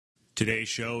Today's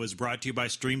show is brought to you by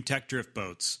StreamTech Drift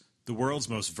Boats, the world's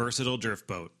most versatile drift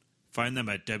boat. Find them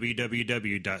at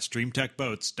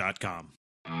www.streamtechboats.com.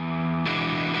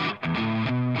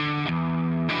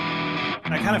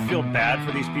 I kind of feel bad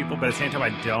for these people, but at the same time I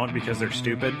don't because they're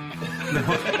stupid.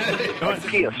 Don't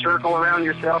see a circle around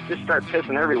yourself, just start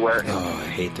pissing everywhere. Oh, I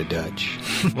hate the Dutch.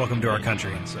 Welcome to our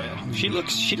country. So. She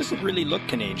doesn't really look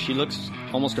Canadian. She looks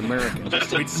almost American.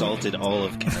 Just insulted all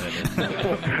of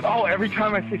Canada. Oh, every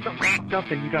time I say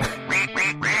something, you got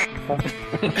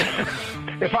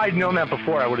If I'd known that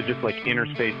before, I would have just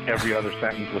interspaced every other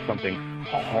sentence with something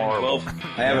horrible. Well,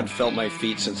 I haven't felt my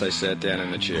feet since I sat down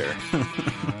in the chair.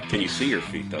 Can you see your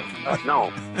feet, though?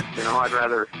 No. I'd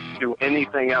rather do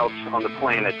anything else on the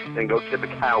planet than go tip a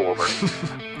cow over.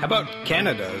 How about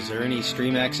Canada? Is there any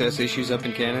stream access issues up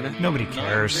in Canada? Nobody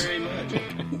cares. Not very much.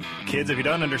 Kids, if you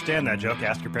don't understand that joke,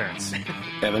 ask your parents.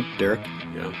 Evan, Derek?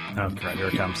 Yeah. Oh, crap, here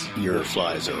it comes. Your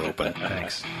flies are open.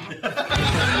 Thanks.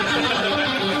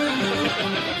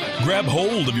 Grab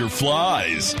hold of your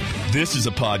flies. This is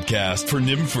a podcast for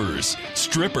nymphers,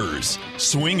 strippers,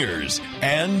 swingers,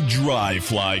 and dry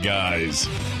fly guys.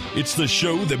 It's the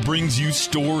show that brings you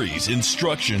stories,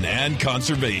 instruction, and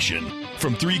conservation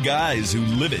from three guys who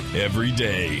live it every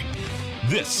day.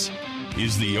 This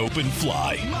is The Open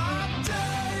Fly.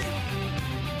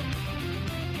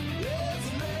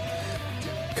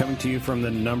 Coming to you from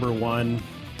the number one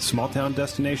small town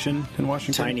destination in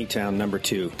Washington. Tiny town number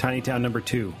 2. Tiny town number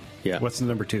 2. Yeah. What's the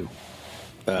number 2?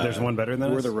 There's one better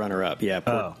than We're us? the runner-up. Yeah,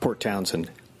 Port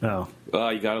Townsend. Oh.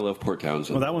 You gotta love Port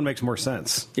Townsend. Well, that one makes more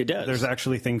sense. It does. There's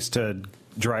actually things to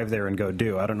drive there and go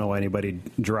do. I don't know why anybody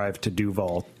drive to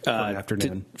Duval for an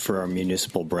afternoon. For our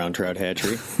municipal brown trout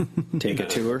hatchery. Take a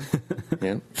tour.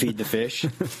 Yeah. Feed the fish.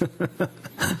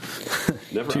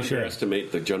 Never Touché.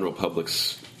 underestimate the general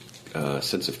public's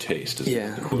sense of taste.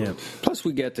 Yeah. Plus,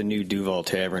 we got the new Duval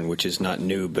Tavern, which is not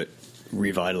new, but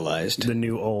revitalized. The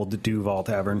new old Duval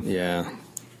Tavern. Yeah. I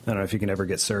don't know if you can ever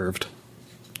get served.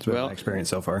 It's been my experience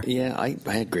so far. Yeah, I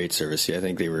had great service. Yeah, I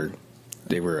think they were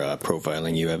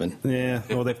profiling you, Evan. Yeah,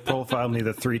 well, they've profiled me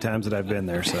the 3 times that I've been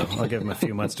there, so I'll give them a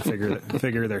few months to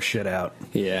figure their shit out.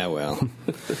 Yeah, well.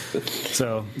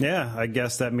 So, yeah, I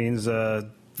guess that means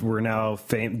we're now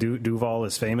Duval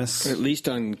is famous. At least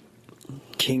on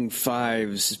King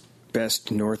 5's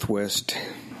best Northwest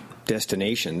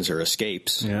destinations or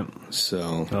escapes. Yeah.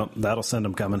 So that'll send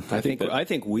them coming. I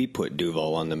think we put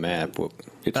Duval on the map.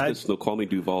 They'll call me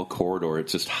Duval corridor.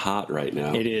 It's just hot right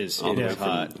now. It is. It is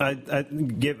hot.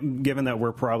 Given that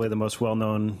we're probably the most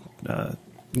well-known,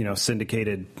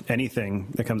 syndicated anything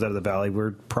that comes out of the valley,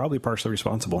 we're probably partially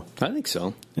responsible. I think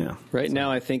so. Yeah. Right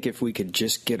now, I think if we could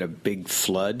just get a big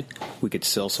flood, we could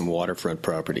sell some waterfront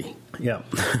property. Yeah.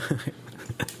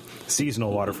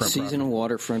 Seasonal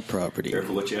waterfront property.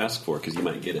 Careful what you ask for, because you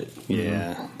might get it.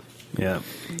 Yeah. Yeah.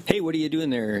 Hey, what are you doing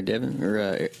there, Devin?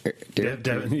 Or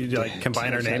Devin, you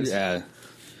combine our names? Yeah.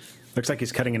 Looks like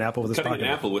he's cutting an apple with his pocket Cutting an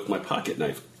knife. apple with my pocket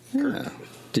knife. Yeah.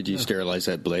 Did you sterilize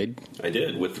that blade? I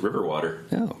did, with river water.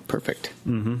 Oh, perfect.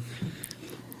 Mm-hmm.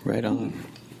 Right on.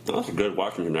 That's a good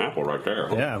Washington apple right there.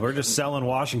 Yeah, we're just selling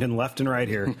Washington left and right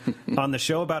here. On the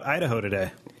show about Idaho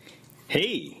today.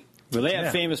 Hey. Well, they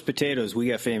have famous potatoes. We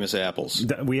got famous apples.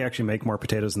 We actually make more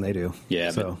potatoes than they do. Yeah,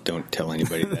 so. But don't tell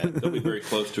anybody that. They'll be very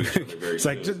close to each other very It's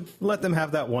like, just let them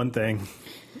have that one thing.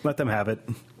 Let them have it.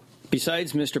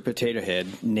 Besides Mr. Potato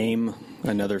Head, name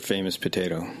another famous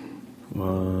potato.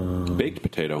 Baked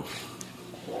potato.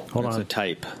 Hold That's on. a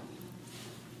type.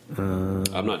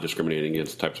 I'm not discriminating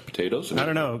against types of potatoes. I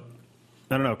don't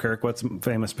know, Kirk. What's a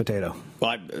famous potato?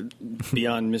 Well,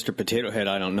 beyond Mr. Potato Head,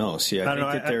 I don't know. See, I think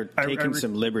that they're taking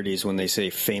some liberties when they say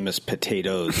famous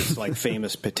potatoes. It's like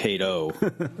famous potato.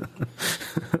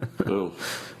 Oh.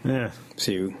 Yeah.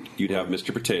 See, you'd have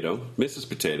Mr. Potato, Mrs.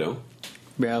 Potato.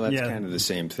 Well, that's kind of the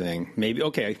same thing. Maybe,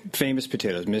 okay, famous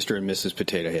potatoes, Mr. and Mrs.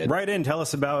 Potato Head. Write in, tell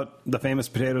us about the famous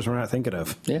potatoes we're not thinking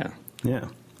of. Yeah. Yeah.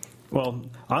 Well,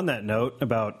 on that note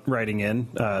about writing in,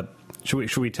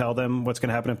 should we tell them what's going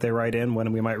to happen if they write in,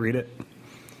 when we might read it?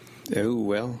 Oh,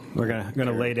 well. We're going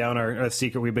to lay down our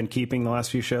secret we've been keeping the last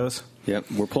few shows?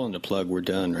 Yep, we're pulling the plug. We're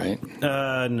done, right?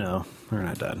 No, we're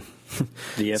not done.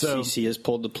 The FCC has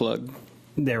pulled the plug?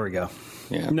 There we go.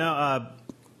 Yeah. No,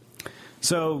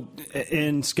 so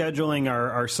in scheduling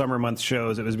our summer month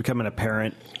shows, it was becoming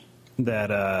apparent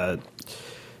that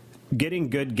getting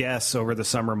good guests over the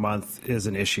summer month is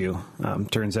an issue.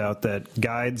 Turns out that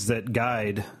guides that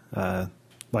guide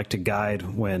like to guide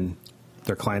when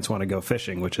their clients want to go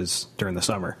fishing, which is during the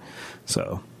summer.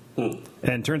 So,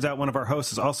 and turns out one of our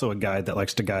hosts is also a guide that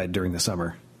likes to guide during the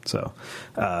summer. So,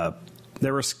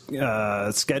 there were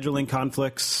scheduling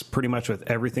conflicts pretty much with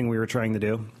everything we were trying to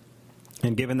do.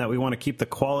 And given that we want to keep the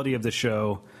quality of the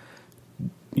show,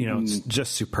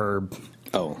 just superb.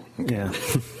 Oh, okay. Yeah.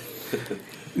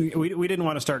 We didn't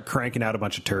want to start cranking out a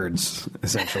bunch of turds,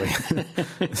 essentially.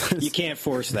 You can't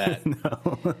force that.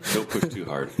 No. Don't push too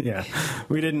hard. Yeah.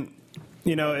 We didn't,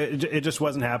 it just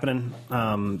wasn't happening.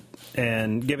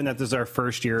 And given that this is our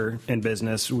first year in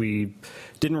business, we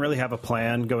didn't really have a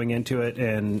plan going into it.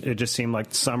 And it just seemed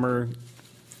like summer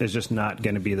is just not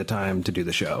going to be the time to do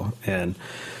the show. And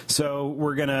so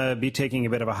we're going to be taking a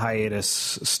bit of a hiatus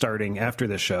starting after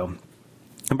this show.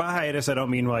 And by hiatus, I don't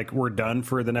mean like we're done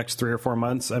for the next 3 or 4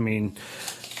 months. I mean,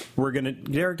 we're going to...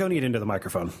 Derek, don't eat into the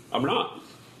microphone. I'm not.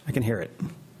 I can hear it.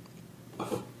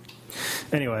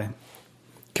 Anyway.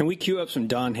 Can we cue up some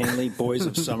Don Henley, Boys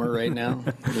of Summer, right now?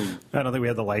 I don't think we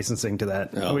have the licensing to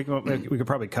that. Oh. We could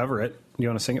probably cover it. You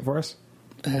want to sing it for us?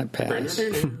 Pass.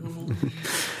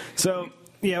 So...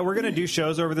 yeah, we're going to do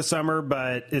shows over the summer,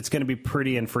 but it's going to be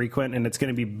pretty infrequent, and it's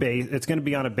going to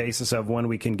be on a basis of when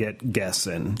we can get guests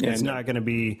in. Yeah, it's not going to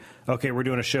be, okay, we're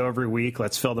doing a show every week,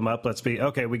 let's fill them up. Let's be,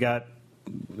 okay, we got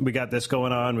this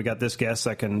going on, we got this guest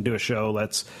that can do a show.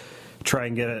 Let's try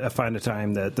and find a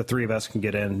time that the three of us can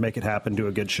get in, make it happen, do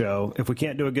a good show. If we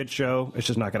can't do a good show, it's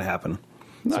just not going to happen.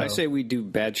 No, I say we do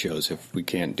bad shows if we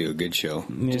can't do a good show.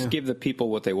 Yeah. Just give the people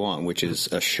what they want, which is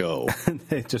a show.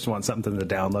 They just want something to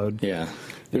download. Yeah.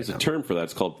 There's a term for that.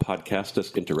 It's called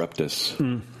podcastus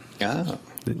interruptus. Ah.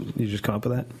 Did you just come up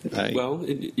with that? Well,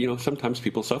 sometimes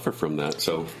people suffer from that.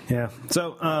 So yeah.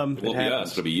 So it won't be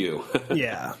us. It'll be you.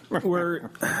 Yeah.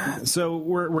 We're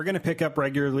going to pick up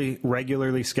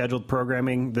regularly scheduled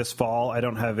programming this fall. I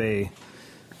don't have a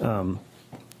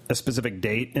specific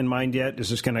date in mind yet. It's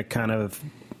just going to kind of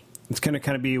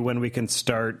be when we can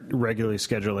start regularly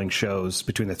scheduling shows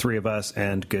between the three of us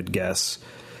and good guests.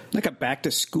 Like a back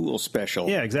to school special.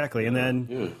 Yeah, exactly. And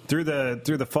then through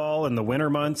the fall and the winter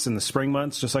months and the spring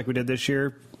months, just like we did this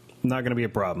year, not going to be a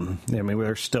problem. I mean,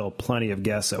 there's still plenty of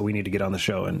guests that we need to get on the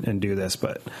show and do this,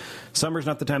 but summer's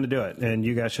not the time to do it. And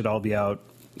you guys should all be out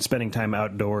spending time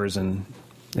outdoors and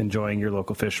enjoying your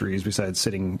local fisheries besides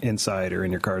sitting inside or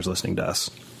in your cars listening to us.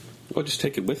 Well, just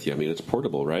take it with you. I mean, it's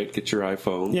portable, right? Get your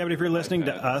iPhone. Yeah, but if you're listening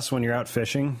to us when you're out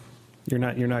fishing, you're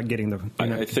not getting the...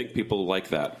 I think people like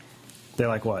that. They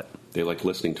like what? They like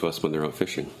listening to us when they're out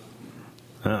fishing.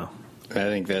 Oh. I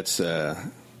think that's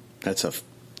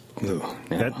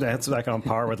like on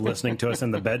par with listening to us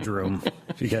in the bedroom,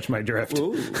 if you catch my drift.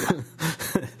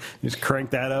 Just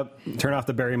crank that up, turn off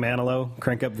the Barry Manilow,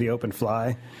 crank up the open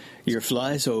fly. Your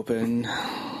fly's open.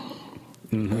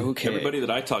 Mm-hmm. Okay. Everybody that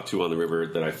I talk to on the river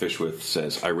that I fish with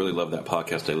says, I really love that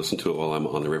podcast. I listen to it while I'm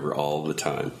on the river all the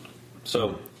time.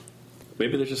 So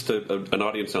maybe there's just an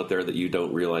audience out there that you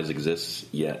don't realize exists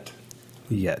yet.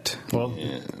 Well,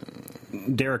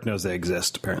 Derek knows they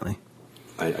exist, apparently.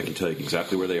 I can tell you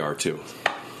exactly where they are, too.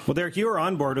 Well, Derek, you were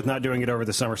on board with not doing it over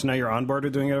the summer, so now you're on board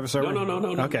with doing it over the summer?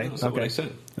 No. Okay. That's not what I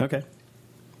said. Okay.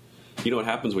 You know what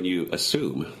happens when you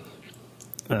assume?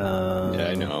 Yeah,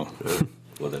 I know.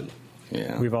 Well, then.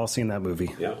 Yeah. We've all seen that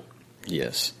movie. Yeah.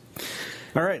 Yes.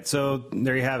 All right, so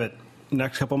there you have it.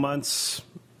 Next couple months,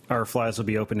 our flies will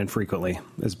be open infrequently.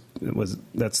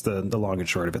 That's the long and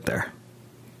short of it there.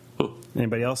 Huh.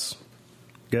 Anybody else?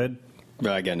 Good?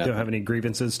 Well, I got nothing. Don't have any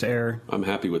grievances to air? I'm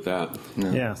happy with that.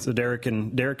 No. Yeah, so Derek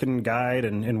can guide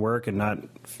and work and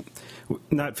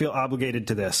not feel obligated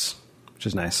to this, which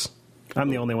is nice. I'm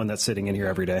the only one that's sitting in here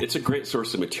every day. It's a great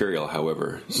source of material,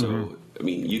 however. So, I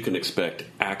mean, you can expect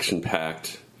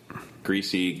action-packed,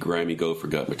 greasy, grimy gopher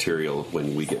gut material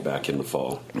when we get back in the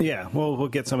fall. Yeah, well, we'll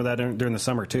get some of that during the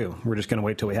summer, too. We're just going to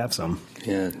wait till we have some.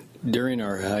 Yeah, during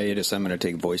our hiatus, I'm going to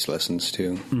take voice lessons,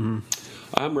 too. Mm-hmm.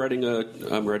 I'm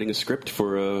writing a script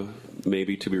for a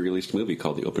maybe-to-be-released movie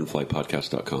called the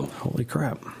OpenFlightPodcast.com. Holy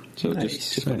crap. So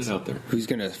nice. just put it out there. Who's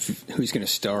gonna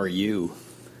star you?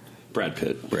 Brad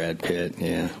Pitt,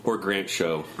 yeah. Or Grant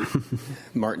Show.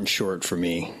 Martin Short for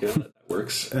me. Yeah, that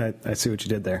works. I see what you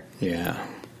did there. Yeah.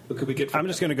 What could we get? I'm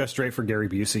just going to go straight for Gary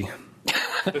Busey.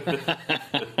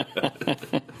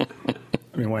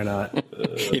 I mean, why not?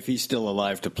 If he's still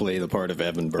alive to play the part of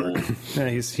Evan Berg. Yeah,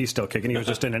 he's still kicking. He was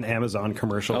just in an Amazon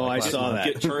commercial. Oh, I saw that.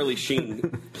 Get Charlie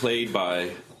Sheen played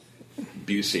by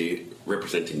Busey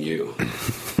representing you.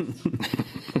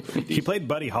 He played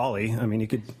Buddy Holly. I mean, he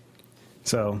could.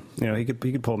 So, he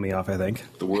could pull me off, I think.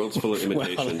 The world's full of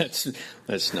imitations. Well,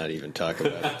 let's not even talk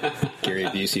about Gary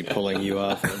Busey pulling you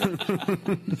off.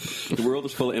 The world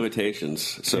is full of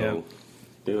imitations. So,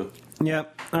 yeah. Yeah.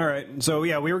 All right. So,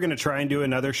 we were going to try and do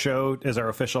another show as our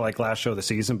official last show of the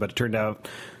season, but it turned out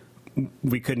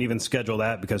we couldn't even schedule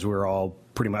that because we were all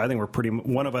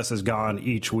one of us is gone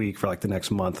each week for like the next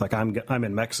month. Like I'm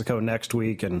in Mexico next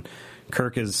week, and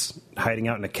Kirk is hiding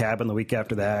out in a cabin the week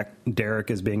after that. Derek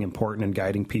is being important and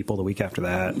guiding people the week after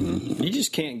that. And you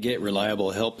just can't get reliable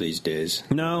help these days.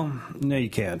 No, you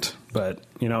can't. But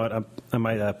you know what? I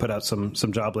might put out some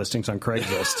job listings on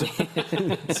Craigslist.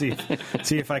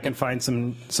 see if I can find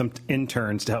some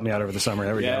interns to help me out over the summer.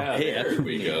 There we go. There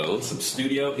we go. Some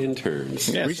studio interns.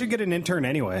 Yes. We should get an intern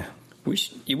anyway. We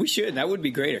should. That would be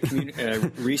great.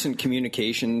 A recent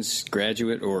communications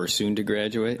graduate or soon to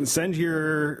graduate. Send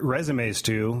your resumes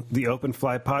to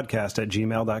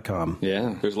theopenflypodcast@gmail.com.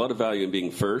 Yeah. There's a lot of value in being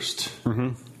first. Mm-hmm.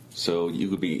 So you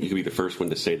could be the first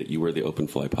one to say that you were the Open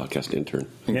Fly Podcast intern.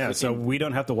 Yeah, so we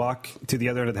don't have to walk to the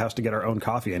other end of the house to get our own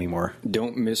coffee anymore.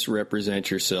 Don't misrepresent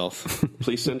yourself.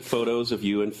 Please send photos of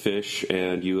you and fish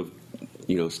and you have,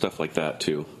 stuff like that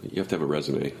too. You have to have a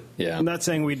resume. Yeah. I'm not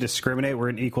saying we discriminate. We're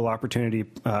an equal opportunity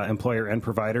employer and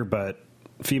provider, but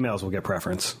females will get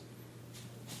preference.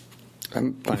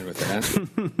 I'm fine with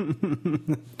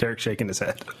that. Derek's shaking his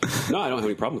head. No, I don't have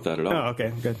any problem with that at all. Oh,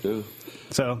 okay, good. Yeah.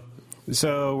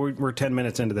 So we're 10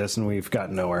 minutes into this and we've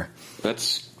gotten nowhere.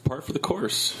 That's par for the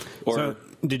course. So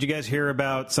did you guys hear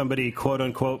about somebody, quote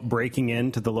unquote, breaking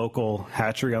into the local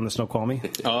hatchery on the Snoqualmie?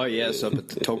 Oh, yes, up at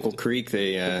the Tokal Creek.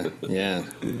 They, yeah. Yeah,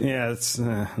 it's,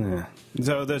 yeah.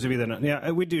 So those of you that know,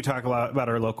 yeah, we do talk a lot about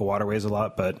our local waterways a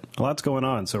lot, but a lot's going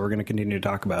on, so we're going to continue to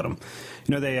talk about them.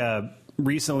 They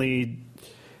recently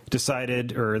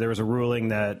decided, or there was a ruling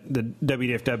that the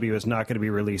WDFW is not going to be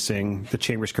releasing the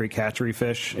Chambers Creek hatchery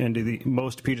fish into the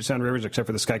most Puget Sound rivers except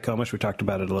for the Skykomish. We talked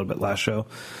about it a little bit last show.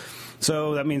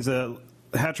 So that means the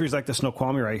hatcheries like the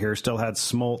Snoqualmie right here still had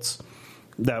smolts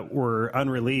that were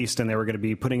unreleased, and they were going to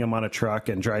be putting them on a truck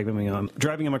and driving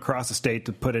them across the state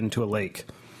to put into a lake.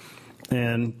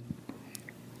 And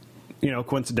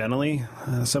coincidentally,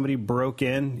 somebody broke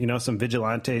in, some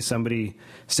vigilante, somebody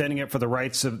standing up for the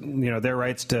rights of, their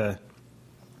rights to,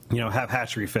 have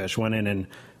hatchery fish, went in and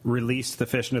released the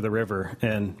fish into the river.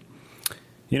 And,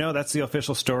 that's the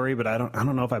official story, but I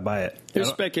don't know if I buy it. There's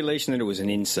speculation that it was an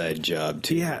inside job,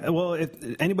 too. Yeah, well,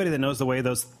 anybody that knows the way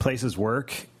those places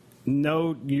work,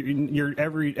 your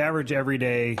average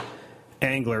everyday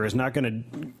angler is not going to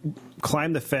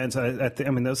climb the fence.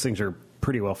 Those things are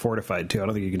pretty well fortified too. I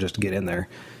don't think you can just get in there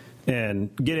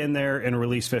and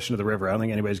release fish into the river. I don't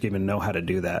think anybody's even know how to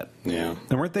do that. Yeah.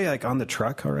 And weren't they like on the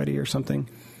truck already or something?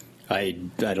 I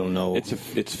don't know.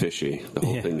 It's fishy. The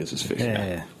whole thing is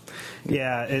fishy.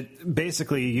 Yeah. It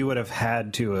basically, you would have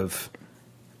had to have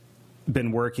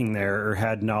been working there or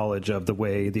had knowledge of the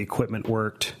way the equipment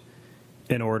worked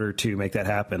in order to make that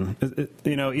happen.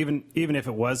 Even if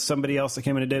it was somebody else that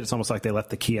came in and did, it's almost like they left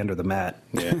the key under the mat.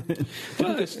 Yeah.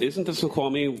 Isn't the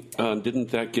Snoqualmie,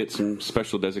 didn't that get some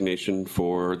special designation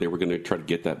for they were going to try to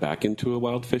get that back into a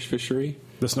wild fish fishery?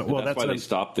 That's why they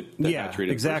stopped the hatchery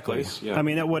in exactly. the first place?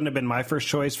 Yeah. That wouldn't have been my first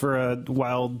choice for a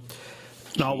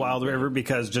all wild river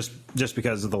because just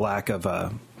because of the lack of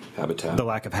habitat. The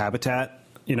lack of habitat.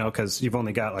 Because you've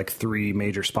only got like 3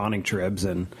 major spawning tribs,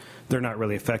 and they're not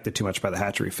really affected too much by the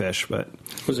hatchery fish. But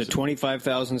was it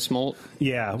 25,000 smolt?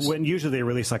 Yeah, when usually they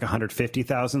release like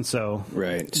 150,000. So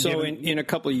right. So in a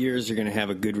couple of years, you're going to have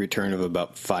a good return of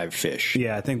about 5 fish.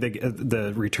 Yeah, I think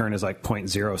the return is like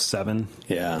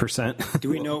 0.07%. Do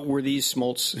we know, were these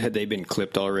smolts, had they been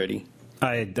clipped already?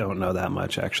 I don't know that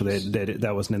much, actually.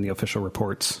 That wasn't in the official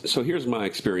reports. So here's my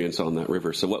experience on that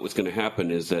river. So what was going to happen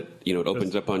is that, it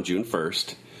opens up on June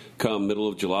 1st. Come middle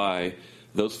of July,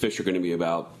 those fish are going to be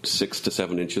about 6 to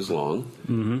 7 inches long,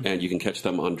 and you can catch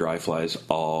them on dry flies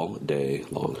all day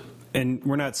long. And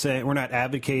we're not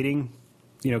advocating,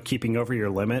 keeping over your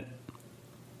limit,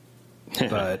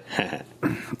 but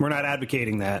we're not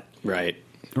advocating that. Right.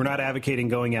 We're not advocating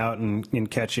going out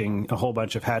and catching a whole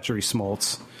bunch of hatchery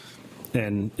smolts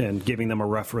and giving them a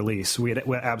rough release. We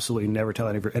absolutely never tell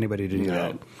anybody to do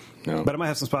that. No. But I might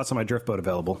have some spots on my drift boat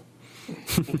available.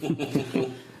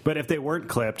 But if they weren't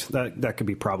clipped, that could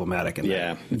be problematic in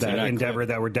that endeavor clipped,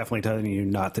 that we're definitely telling you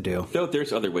not to do. No,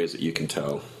 there's other ways that you can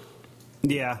tell.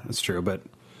 Yeah, that's true, but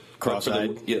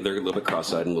cross-eyed. They're a little bit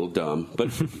cross-eyed and a little dumb.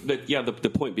 But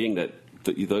the point being that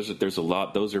there's a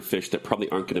lot. Those are fish that probably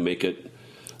aren't going to make it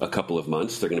a couple of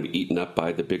months. They're going to be eaten up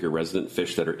by the bigger resident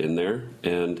fish that are in there.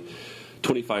 And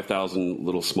 25,000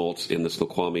 little smolts in the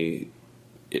Snoqualmie,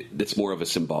 it's more of a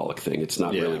symbolic thing. It's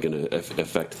not really going to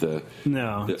affect the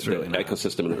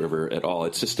ecosystem in the river at all.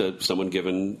 It's just someone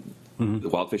giving the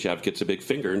Wild Fish Advocates a big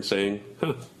finger and saying,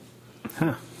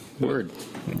 Word.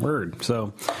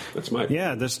 So that's my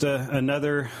just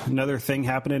another thing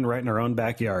happening right in our own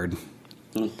backyard.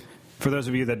 For those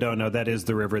of you that don't know, that is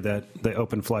the river that the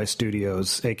Open Fly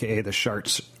Studios, a.k.a. the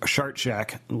Shart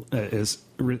Shack, is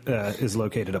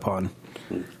located upon.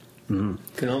 Mm-hmm.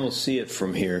 Can almost see it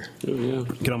from here. Oh, yeah. You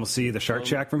can almost see the Shart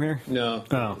Shack from here? No,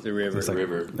 the river. It's like,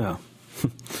 river. Oh.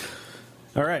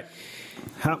 All right.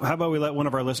 How about we let one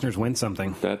of our listeners win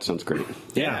something? That sounds great.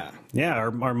 Yeah. Yeah,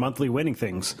 our monthly winning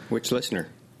things. Which listener?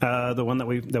 The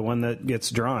one that gets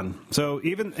drawn. So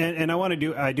even and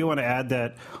I do want to add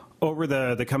that over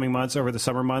the coming months, over the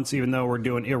summer months, even though we're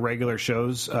doing irregular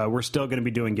shows, we're still going to be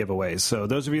doing giveaways. So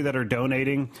those of you that are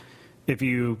donating, if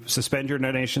you suspend your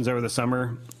donations over the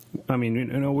summer, I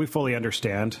mean, we fully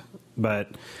understand, but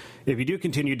if you do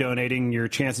continue donating, your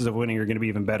chances of winning are going to be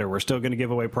even better. We're still going to give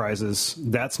away prizes.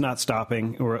 That's not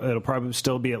stopping. It'll probably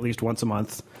still be at least once a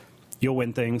month. You'll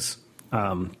win things.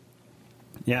 So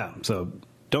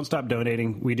don't stop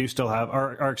donating. We do still have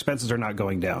our expenses are not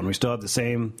going down. We still have the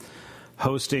same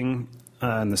hosting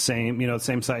and the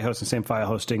same site hosting, same file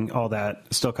hosting, all that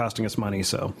still costing us money.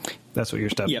 So that's what your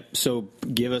stuff. Yep. So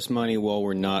give us money while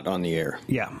we're not on the air.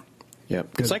 Yeah.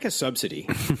 Yep. It's like a subsidy.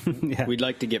 Yeah. We'd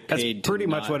like to get paid. That's pretty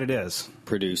much what it is.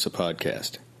 Produce a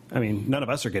podcast. I mean, none of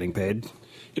us are getting paid.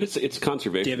 It's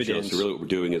conservation. Dividends. So really what we're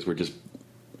doing is we're just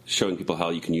showing people how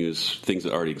you can use things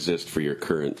that already exist for your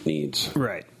current needs.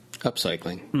 Right.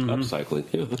 Upcycling. Mm-hmm. Upcycling.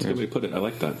 Yeah, that's a good way to put it. I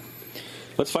like that.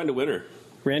 Let's find a winner.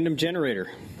 Random generator.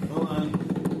 Hold on.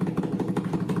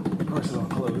 Of course, it's all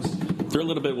closed. Throw a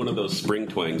little bit one of those spring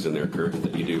twangs in there, Kurt,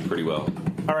 that you do pretty well.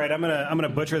 All right, I'm gonna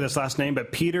butcher this last name,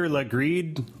 but Peter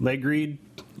Legrid, Legrid.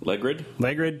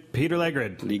 Peter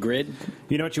Legrid. Legrid.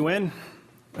 You know what you win?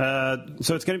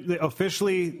 So it's going to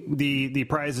officially the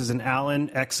prize is an Allen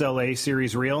XLA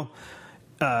series reel.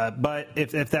 But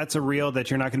if that's a reel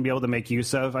that you're not going to be able to make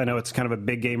use of, I know it's kind of a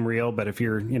big game reel, but if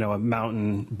you're a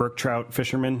mountain brook trout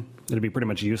fisherman, it'll be pretty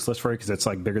much useless for you because it's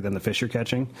like bigger than the fish you're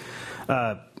catching.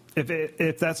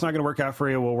 If that's not going to work out for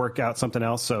you, we'll work out something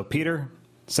else. So Peter,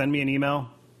 send me an email,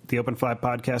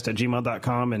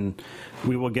 theopenflypodcast@gmail.com, and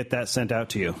we will get that sent out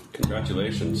to you.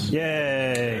 Congratulations.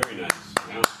 Yay. Very nice.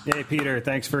 Yeah. Yay, Peter.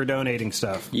 Thanks for donating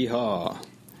stuff. Yeehaw.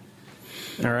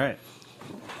 All right.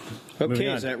 Okay,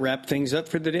 does that wrap things up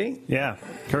for the day? Yeah.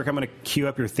 Kirk, I'm going to cue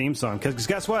up your theme song, because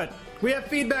guess what? We have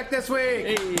feedback this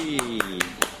week! Hey,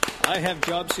 I have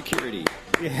job security.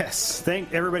 Yes.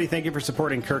 Thank you for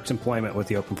supporting Kirk's employment with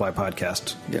the Open Fly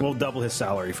Podcast. Yep. We'll double his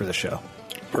salary for the show.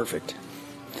 Perfect.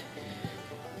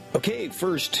 Okay,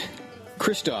 first,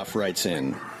 Christoph writes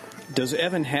in. Does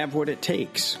Evan have what it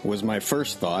takes? Was my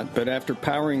first thought, but after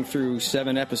powering through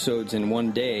 7 episodes in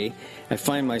one day, I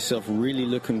find myself really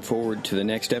looking forward to the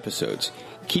next episodes.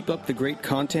 Keep up the great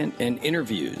content and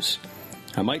interviews.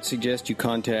 I might suggest you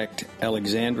contact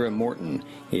Alexandra Morton,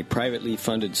 a privately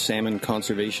funded salmon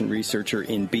conservation researcher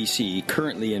in BC,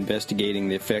 currently investigating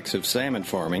the effects of salmon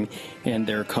farming and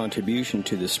their contribution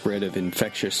to the spread of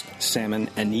infectious salmon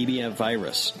anemia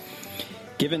virus.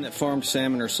 Given that farmed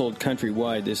salmon are sold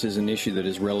countrywide, this is an issue that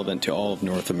is relevant to all of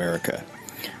North America.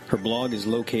 Her blog is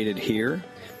located here.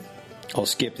 I'll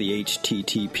skip the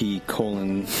http://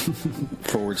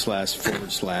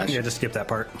 Yeah, just skip that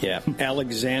part. Yeah.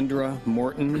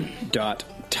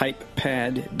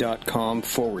 alexandramorton.typepad.com/.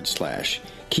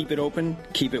 Keep it open,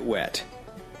 keep it wet.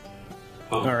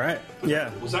 Oh. All right. Yeah.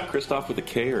 Was that Christoph with a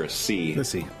K or a C? Let's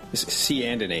see. It's C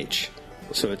and an H.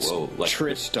 So it's like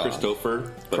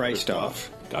Christopher? Christoph.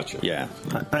 Gotcha. Yeah.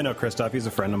 I know Christoph. He's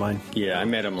a friend of mine. Yeah, I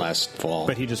met him last fall.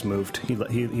 But he just moved. He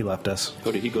left us.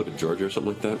 Oh, did he go to Georgia or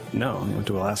something like that? No, he went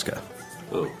to Alaska.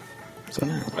 Oh. So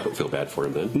I don't feel bad for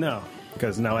him then. No,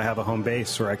 because now I have a home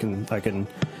base where I can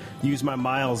use my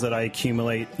miles that I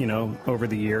accumulate, over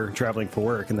the year traveling for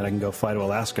work, and then I can go fly to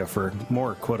Alaska for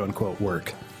more quote-unquote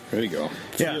work. There you go.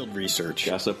 Yeah. Field research.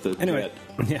 Gas up the Anyway,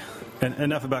 jet. yeah. And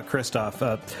enough about Christoph.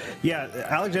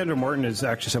 Alexandra Morton is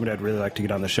actually somebody I'd really like to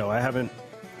get on the show. I haven't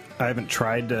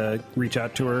tried to reach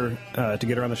out to her to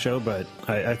get her on the show, but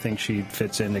I think she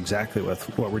fits in exactly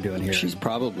with what we're doing here. She's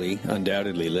probably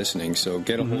undoubtedly listening, so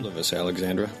get a hold of us,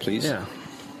 Alexandra, please. Yeah.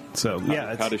 So,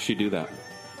 How does she do that?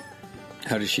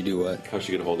 How does she do what? How does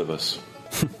she get a hold of us?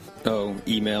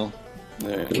 Email,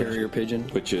 carrier pigeon.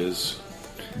 Which is?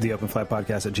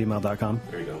 theopenflypodcast@gmail.com.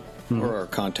 There you go. Mm-hmm. Or our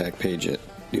contact page at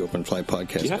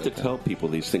theopenflypodcast. You have to tell people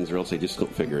these things or else they just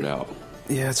don't figure it out.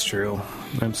 Yeah, it's true.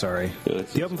 I'm sorry. Yeah,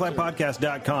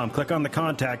 theopenflypodcast.com. Click on the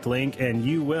contact link, and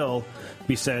you will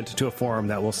be sent to a form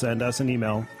that will send us an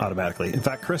email automatically. In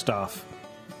fact, Christoph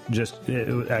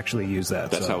actually used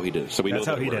that. That's how he did it. So we know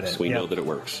that it works. We know that it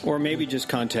works. Or maybe just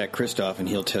contact Christoph, and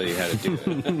he'll tell you how to do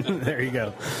it. There you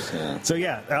go. So,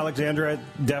 Alexandra,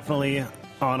 definitely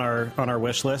on our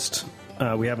wish list.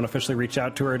 We haven't officially reached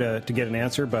out to her to get an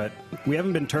answer, but we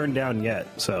haven't been turned down yet.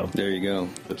 So there you go.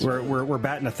 We're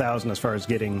batting 1,000 as far as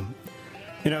getting.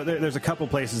 There's a couple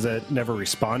places that never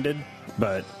responded,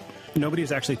 but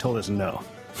nobody's actually told us no.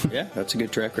 Yeah, that's a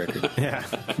good track record. Yeah.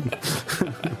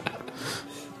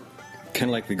 Kind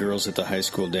of like the girls at the high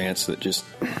school dance that just,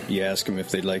 you ask them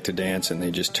if they'd like to dance and they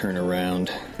just turn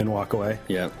around and walk away.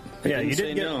 Yeah. You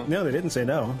didn't get no. No, they didn't say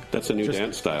no. That's a new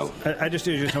dance style. I just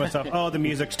usually tell myself, oh, the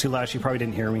music's too loud. She probably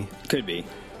didn't hear me. Could be.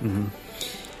 Mm-hmm.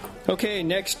 Okay,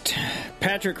 next,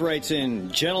 Patrick writes in,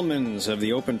 Gentlemans of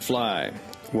the Open Fly.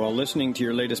 While listening to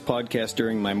your latest podcast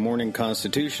during my morning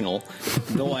constitutional,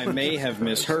 though I may have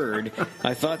misheard,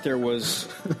 I thought there was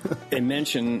a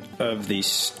mention of the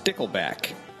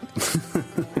stickleback.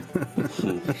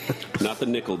 Not the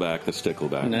nickelback, the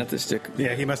stickleback. Not the stick.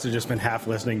 Yeah, he must have just been half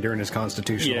listening during his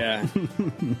constitutional. Yeah.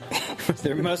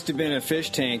 There must have been a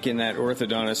fish tank in that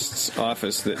orthodontist's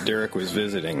office that Derek was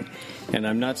visiting, and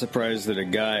I'm not surprised that a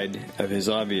guide of his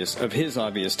obvious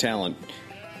talent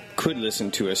could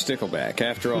listen to a stickleback.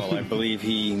 After all, I believe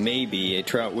he may be a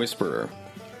trout whisperer.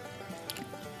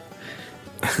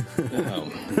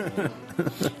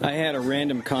 I had a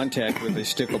random contact with a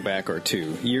stickleback or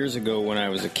two years ago when I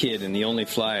was a kid, and the only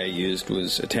fly I used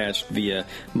was attached via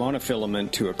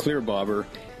monofilament to a clear bobber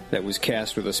that was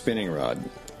cast with a spinning rod.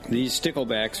 These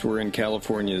sticklebacks were in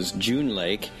California's June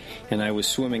Lake, and I was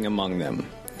swimming among them.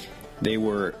 They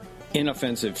were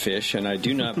inoffensive fish, and I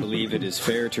do not believe it is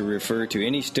fair to refer to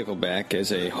any stickleback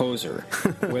as a hoser,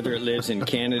 whether it lives in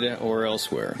Canada or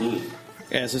elsewhere.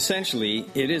 As essentially,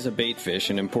 it is a bait fish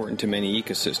and important to many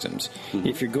ecosystems.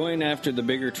 If you're going after the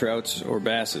bigger trouts or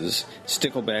basses,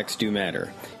 sticklebacks do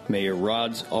matter. May your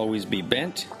rods always be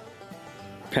bent.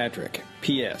 Patrick.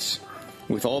 P.S.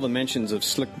 With all the mentions of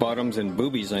slick bottoms and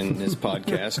boobies in this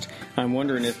podcast, I'm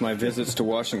wondering if my visits to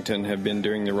Washington have been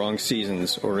during the wrong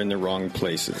seasons or in the wrong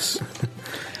places.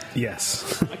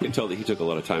 Yes. I can tell that he took a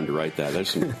lot of time to write that.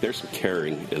 There's some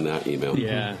caring in that email.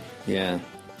 Yeah.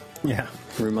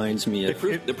 Reminds me of...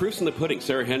 The proof's in the pudding.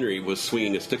 Sarah Henry was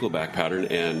swinging a stickleback pattern,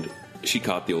 and she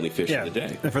caught the only fish of the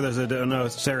day. And for those that don't know,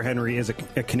 Sarah Henry is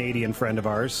a Canadian friend of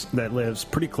ours that lives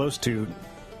pretty close to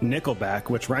Nickelback,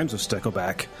 which rhymes with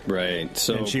stickleback. Right.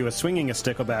 So, and she was swinging a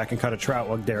stickleback and caught a trout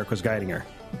while Derek was guiding her.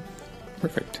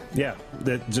 Perfect. Yeah.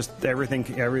 Just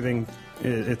everything,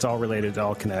 it's all related. It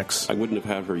all connects. I wouldn't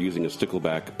have had her using a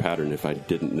stickleback pattern if I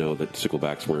didn't know that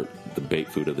sticklebacks weren't the bait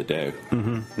food of the day.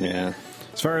 Mm-hmm. Yeah.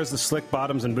 As far as the slick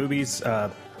bottoms and boobies,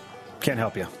 can't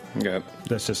help you. Okay.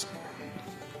 That's just...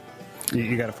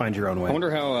 You got to find your own way. I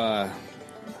wonder how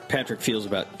Patrick feels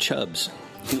about chubs.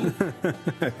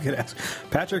 I could ask.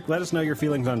 Patrick, let us know your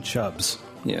feelings on chubs.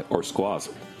 Yeah. Or squaws.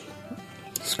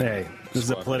 Hey, this is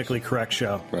a politically correct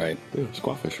show. Right. Yeah,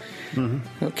 squawfish.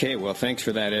 Mm-hmm. Okay, well, thanks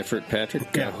for that effort,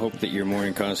 Patrick. Yeah. I hope that your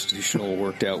morning constitutional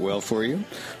worked out well for you.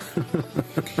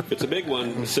 It's a big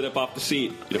one. Sit up off the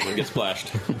seat. You don't want to get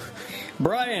splashed.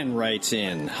 Brian writes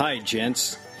in, Hi,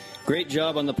 gents. Great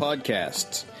job on the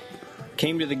podcasts.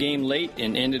 Came to the game late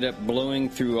and ended up blowing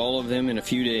through all of them in a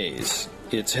few days.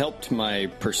 It's helped my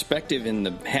perspective in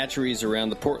the hatcheries around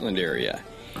the Portland area.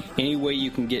 Any way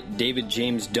you can get David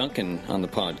James Duncan on the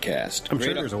podcast? I'm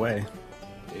sure there's a way.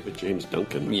 David James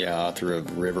Duncan. Yeah, author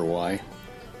of River Y.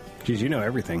 Geez, you know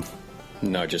everything.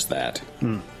 No, just that.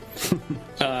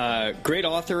 Great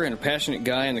author and a passionate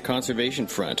guy on the conservation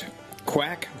front.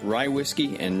 Quack, rye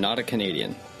whiskey, and not a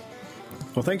Canadian.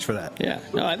 Well, thanks for that. Yeah.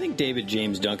 No, I think David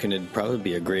James Duncan would probably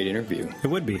be a great interview. It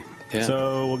would be. Yeah.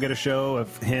 So we'll get a show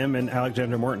of him and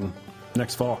Alexander Morton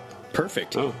next fall.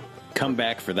 Perfect. Oh. Come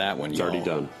back for that one, It's y'all. already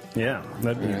done. Yeah,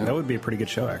 that would be a pretty good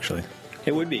show, actually.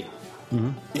 It would be.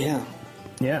 Mm-hmm. Yeah.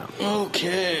 Yeah.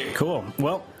 Okay. Cool.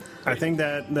 Well, I think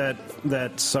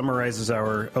that summarizes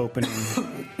our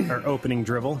opening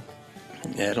drivel.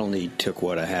 That only took,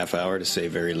 a half hour to say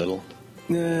very little?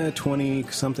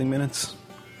 20-something minutes.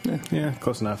 Yeah,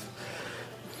 close enough.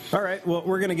 All right, well,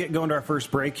 we're going to get going to our first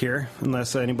break here,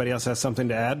 unless anybody else has something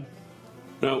to add.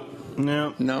 No.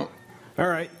 No. All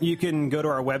right, you can go to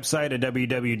our website at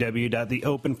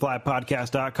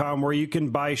www.theopenflypodcast.com where you can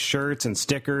buy shirts and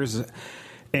stickers,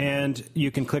 and you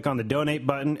can click on the donate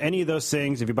button. Any of those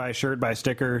things, if you buy a shirt, buy a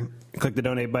sticker, click the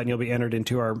donate button, you'll be entered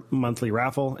into our monthly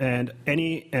raffle, and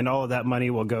all of that money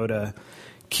will go to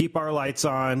keep our lights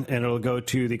on, and it'll go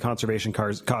to the conservation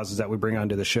causes that we bring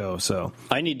onto the show. So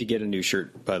I need to get a new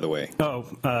shirt, by the way.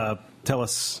 Tell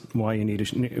us why you need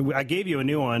I gave you a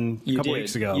new one a couple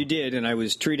weeks ago. You did, and I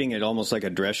was treating it almost like a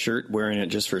dress shirt, wearing it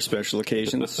just for special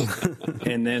occasions.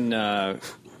 And then I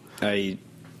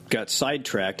got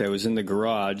sidetracked. I was in the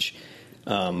garage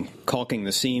caulking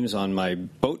the seams on my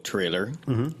boat trailer,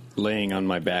 laying on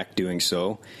my back doing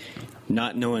so,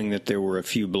 not knowing that there were a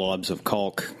few blobs of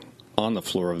caulk on the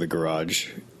floor of the garage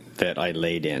that I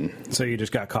laid in. So you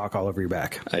just got caulk all over your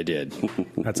back. I did.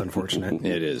 That's unfortunate.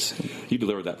 It is. You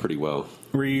delivered that pretty well.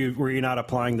 Were you not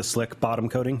applying the slick bottom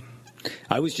coating?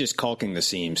 I was just caulking the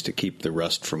seams to keep the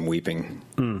rust from weeping.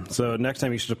 So next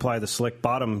time you should apply the slick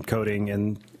bottom coating,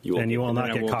 and you will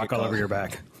not get caulk all over your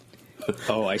back.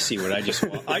 Oh, I see what I just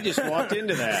walked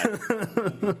into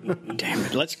that. Damn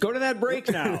it. Let's go to that break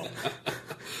now.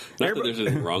 Not that there's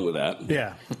anything wrong with that.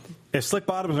 Yeah. If slick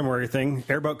bottoms are more your thing,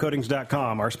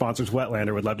 airboatcoatings.com, our sponsors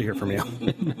Wetlander, would love to hear from you.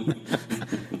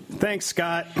 Thanks,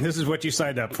 Scott. This is what you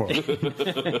signed up for.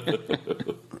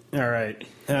 All right.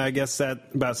 I guess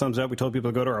that about sums up. We told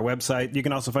people to go to our website. You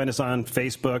can also find us on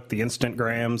Facebook, the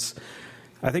Instagrams.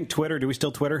 I think Twitter. Do we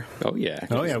still Twitter? Oh, yeah.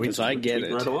 Because I get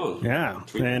it. Right along. Yeah.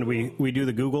 And we do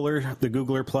the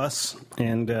Googler Plus.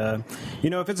 And,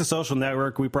 if it's a social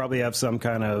network, we probably have some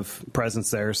kind of presence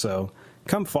there. So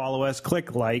come follow us.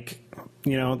 Click like.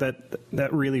 That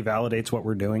really validates what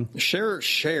we're doing.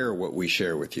 Share what we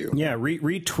share with you. Yeah.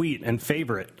 Retweet and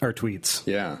favorite our tweets.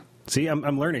 Yeah. See,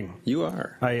 I'm learning. You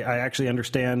are. I actually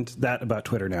understand that about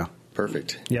Twitter now.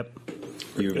 Perfect. Yep.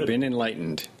 You've been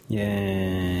enlightened.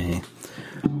 Yay.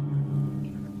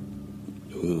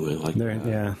 Ooh, I like that.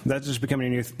 Yeah, that's just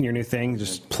becoming your new thing,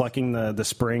 just plucking the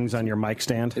springs on your mic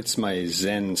stand. It's my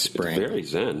Zen spring. It's very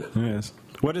zen. Yes.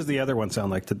 What does the other one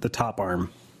sound like, the top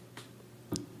arm?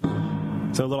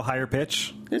 So a little higher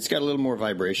pitch? It's got a little more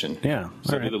vibration. Yeah.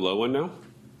 So All right. do the low one now?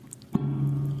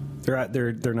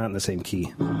 They're not in the same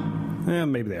key.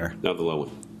 Maybe they are. Now the low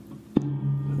one.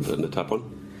 Then the top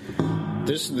one?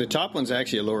 The top one's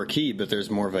actually a lower key, but there's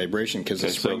more vibration because the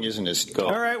spring isn't as...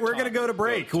 All right, we're going to go to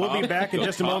break. We'll be back in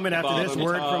just a moment after this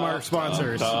word from our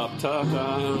sponsors. All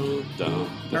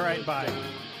right, bye.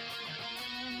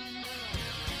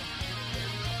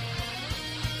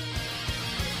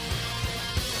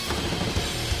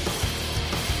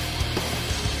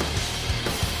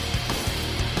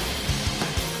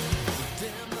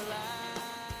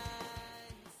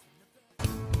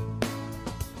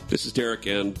 This is Derek,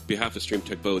 and on behalf of Stream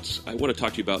Tech Boats, I want to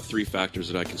talk to you about 3 factors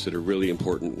that I consider really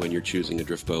important when you're choosing a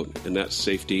drift boat, and that's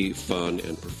safety, fun,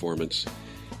 and performance.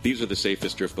 These are the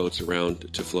safest drift boats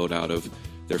around to float out of.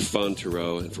 They're fun to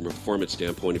row, and from a performance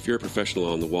standpoint, if you're a professional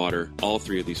on the water, all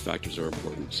 3 of these factors are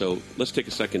important. So let's take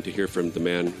a second to hear from the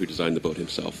man who designed the boat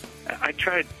himself. I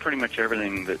tried pretty much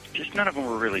everything, but just none of them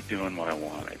were really doing what I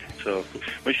wanted. So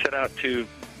we set out to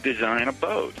design a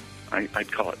boat.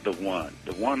 I'd call it the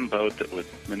one boat that would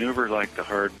maneuver like the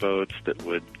hard boats, that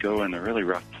would go in the really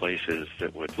rough places,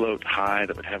 that would float high,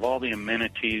 that would have all the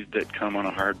amenities that come on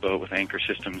a hard boat with anchor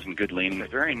systems and good leaning. A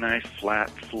very nice flat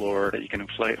floor that you can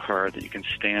inflate hard, that you can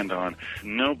stand on.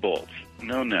 No bolts,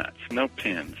 no nuts, no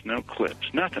pins, no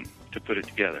clips, nothing to put it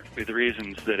together. For the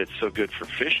reasons that it's so good for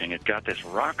fishing, it got this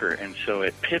rocker, and so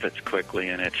it pivots quickly,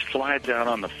 and it slides out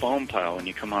on the foam pile when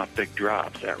you come off big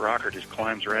drops. That rocker just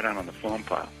climbs right out on the foam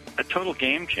pile. A total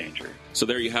game changer. So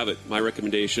there you have it. My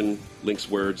recommendation, Link's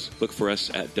words. Look for us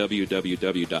at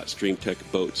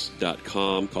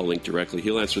www.streamtechboats.com. Call Link directly.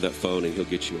 He'll answer that phone, and he'll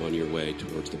get you on your way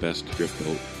towards the best drift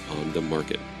boat on the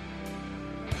market.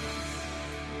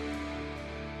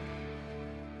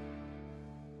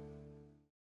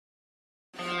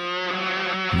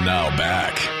 Now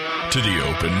back to the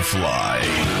open fly.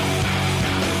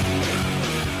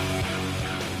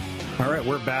 All right,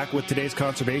 we're back with today's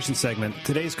conservation segment.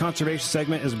 Today's conservation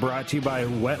segment is brought to you by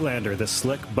Wetlander, the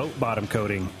slick boat bottom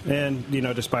coating. And,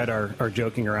 despite our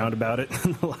joking around about it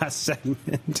in the last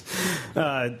segment,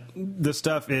 the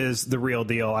stuff is the real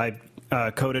deal. I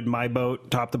coated my boat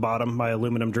top to bottom, my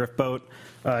aluminum drift boat.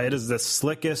 It is the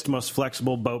slickest, most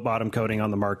flexible boat bottom coating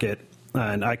on the market.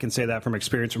 And I can say that from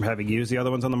experience from having used the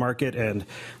other ones on the market, and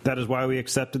that is why we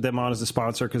accepted them on as a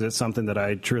sponsor, because it's something that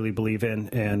I truly believe in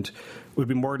and would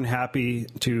be more than happy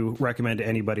to recommend to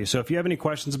anybody. So if you have any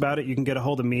questions about it, you can get a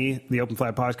hold of me, the Open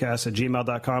Fly Podcast, at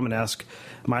gmail.com and ask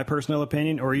my personal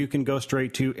opinion, or you can go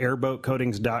straight to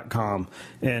airboatcoatings.com.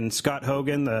 And Scott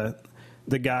Hogan, the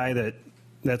guy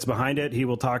that's behind it, he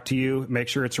will talk to you, make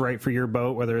sure it's right for your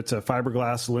boat, whether it's a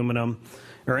fiberglass, aluminum,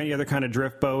 or any other kind of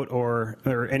drift boat or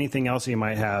anything else you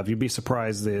might have. You'd be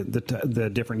surprised the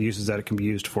different uses that it can be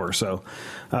used for. So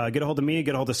get a hold of me,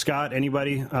 get a hold of Scott,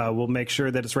 anybody. We'll make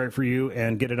sure that it's right for you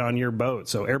and get it on your boat.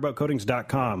 So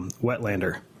airboatcoatings.com,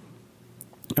 Wetlander.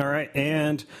 All right,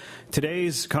 and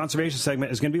today's conservation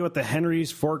segment is going to be with the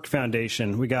Henry's Fork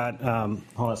Foundation. We got, hold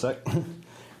on a sec.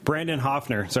 Brandon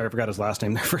Hoffner. Sorry, I forgot his last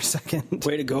name there for a second.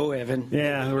 Way to go, Evan.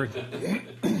 Yeah,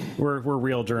 we're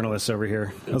real journalists over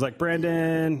here. I was like,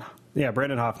 Brandon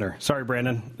Hoffner. Sorry,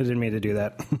 Brandon. I didn't mean to do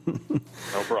that.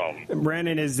 No problem.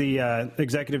 Brandon is the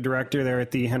executive director there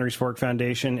at the Henry's Fork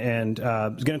Foundation, and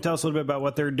is going to tell us a little bit about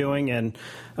what they're doing. And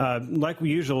like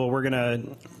usual, we're going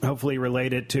to hopefully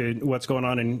relate it to what's going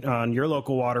on on your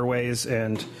local waterways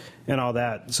and all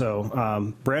that.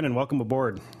 So, Brandon, welcome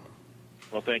aboard.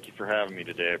 Well, thank you for having me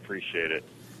today. I appreciate it.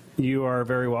 You are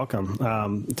very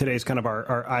welcome. Today's kind of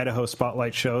our Idaho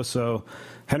Spotlight show, so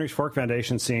Henry's Fork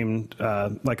Foundation seemed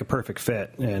like a perfect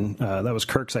fit, and that was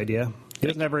Kirk's idea. He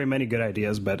doesn't have very many good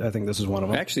ideas, but I think this is one of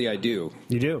them. Actually, I do.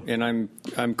 You do? And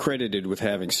I'm credited with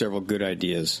having several good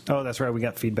ideas. Oh, that's right. We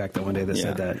got feedback that one day that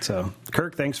said that. So,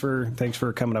 Kirk, thanks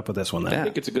for coming up with this one. Then. I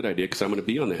think it's a good idea because I'm going to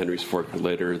be on the Henry's Fork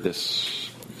later this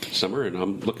summer, and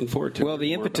I'm looking forward to it. Well,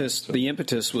 the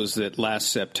impetus was that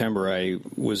last September I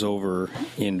was over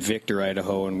in Victor,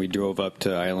 Idaho, and we drove up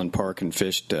to Island Park and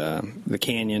fished the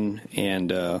canyon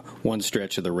and one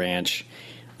stretch of the ranch.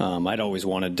 I'd always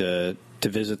wanted to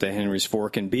visit the Henry's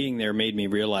Fork, and being there made me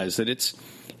realize that it's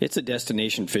a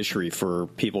destination fishery for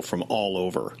people from all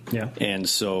over. Yeah. And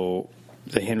so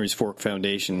the Henry's Fork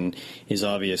Foundation is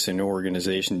obviously an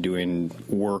organization doing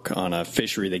work on a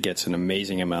fishery that gets an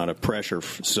amazing amount of pressure.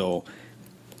 So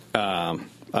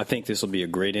I think this will be a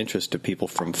great interest to people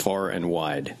from far and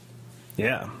wide.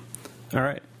 Yeah. All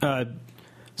right.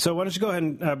 So why don't you go ahead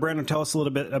and, Brandon, tell us a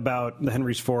little bit about the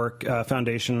Henry's Fork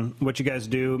Foundation, what you guys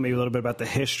do, maybe a little bit about the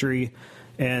history,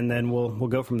 and then we'll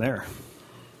go from there.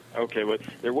 Okay, well,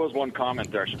 there was one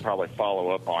comment there I should probably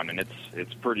follow up on, and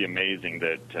it's pretty amazing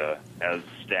that as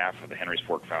staff of the Henry's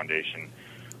Fork Foundation,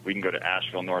 we can go to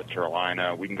Asheville, North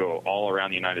Carolina, we can go all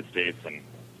around the United States, and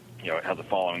it has a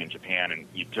following in Japan, and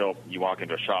you walk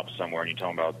into a shop somewhere and you tell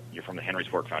them about you're from the Henry's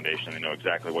Fork Foundation, and they know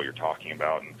exactly what you're talking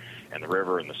about, and the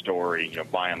river and the story,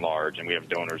 by and large, and we have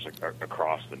donors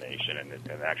across the nation, and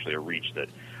actually a reach that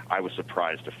I was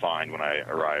surprised to find when I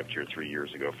arrived here 3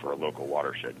 years ago for a local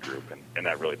watershed group, and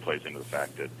that really plays into the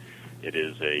fact that it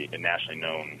is a nationally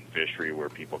known fishery where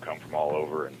people come from all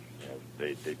over, and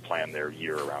they plan their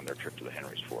year around their trip to the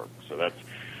Henry's Fork. So that's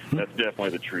definitely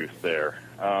the truth there.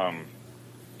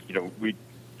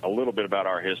 A little bit about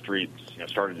our history. It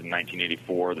started in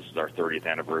 1984. This is our 30th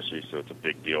anniversary, so it's a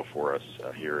big deal for us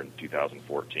here in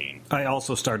 2014. I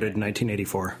also started in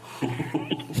 1984.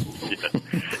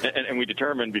 Yeah. And we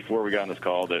determined before we got on this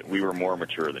call that we were more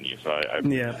mature than you. So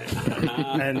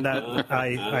and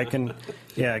I can,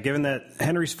 given that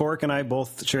Henry's Fork and I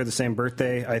both share the same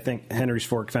birthday, I think Henry's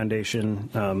Fork Foundation,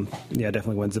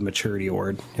 definitely wins the maturity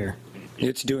award here.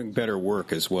 It's doing better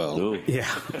work as well. Ooh. Yeah.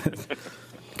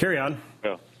 Carry on.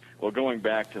 Well, going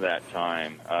back to that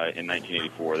time in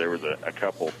 1984, there was a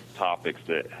couple topics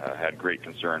that had great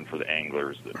concern for the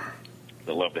anglers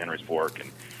that loved the Henry's Fork,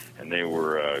 and they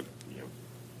were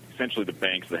essentially the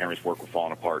banks of the Henry's Fork were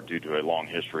falling apart due to a long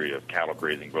history of cattle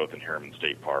grazing both in Harriman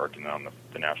State Park and on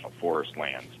the National Forest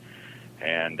lands,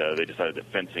 and they decided that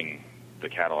fencing the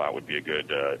cattle out would be a good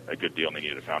deal, and they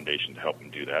needed a foundation to help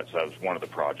them do that. So that was one of the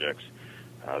projects.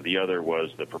 The other was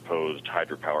the proposed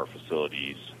hydropower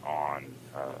facilities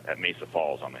at Mesa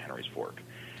Falls on the Henry's Fork.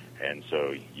 And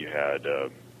so you had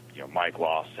Mike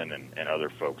Lawson and other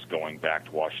folks going back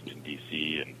to Washington,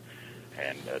 D.C.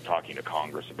 and talking to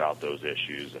Congress about those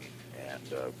issues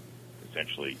and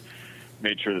essentially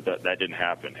made sure that didn't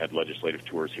happen, had legislative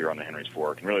tours here on the Henry's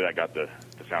Fork. And really that got the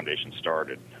foundation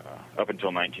started. Up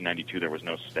until 1992, there was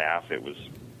no staff. It was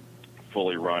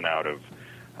fully run out of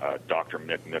Dr.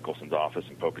 Mick Mickelson's office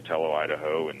in Pocatello,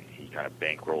 Idaho, and he kind of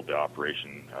bankrolled the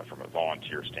operation from a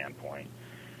volunteer standpoint.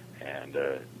 And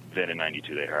then in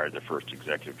 92, they hired the first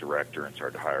executive director and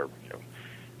started to hire,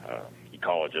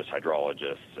 ecologists,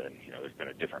 hydrologists, and there's been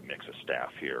a different mix of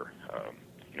staff here.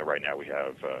 Right now we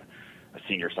have a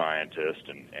senior scientist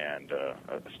and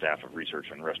a staff of research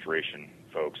and restoration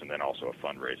folks, and then also a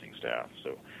fundraising staff.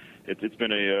 So it's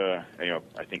been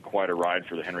I think quite a ride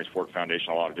for the Henry's Fork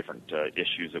Foundation. A lot of different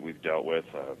issues that we've dealt with.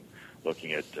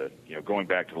 Looking at going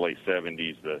back to the late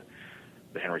 70s,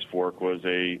 the Henry's Fork was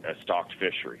a stocked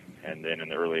fishery, and then in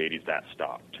the early 80s that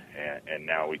stopped. And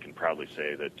now we can proudly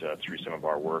say that through some of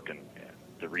our work and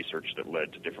the research that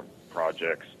led to different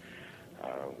projects,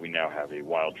 we now have a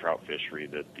wild trout fishery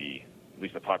that at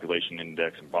least the population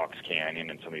index in Box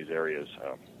Canyon and some of these areas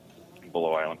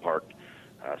below Island Park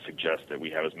suggest that we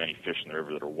have as many fish in the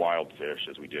river that are wild fish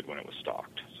as we did when it was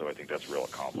stocked. So I think that's a real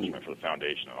accomplishment for the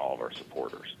foundation and all of our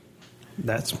supporters.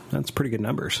 That's pretty good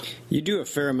numbers. You do a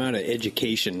fair amount of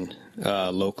education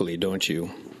locally, don't you?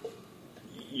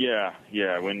 Yeah.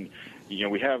 When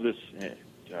we have this,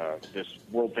 this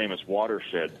world-famous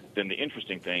watershed, then the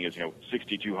interesting thing is,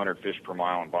 6,200 fish per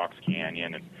mile in Box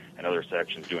Canyon and other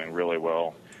sections doing really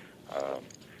well.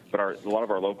 But a lot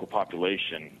of our local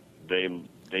population,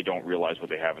 they don't realize what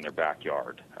they have in their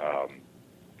backyard.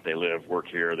 They live, work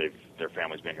here. Their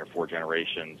family's been here 4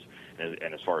 generations.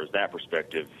 And as far as that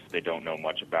perspective, they don't know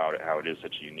much about it, how it is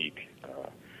such a unique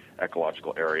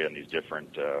ecological area and these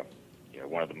different,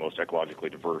 one of the most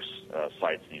ecologically diverse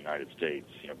sites in the United States,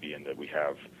 being that we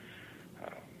have,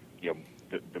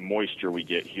 the moisture we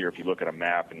get here. If you look at a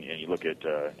map and you look at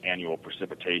annual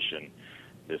precipitation,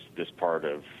 this part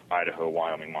of Idaho,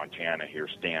 Wyoming, Montana here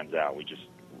stands out.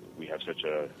 We have such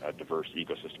a diverse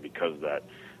ecosystem because of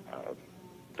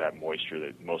that moisture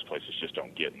that most places just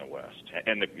don't get in the West.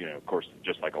 And of course,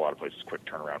 just like a lot of places, quick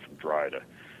turnaround from dry to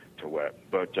wet.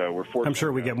 But we're fortunate. I'm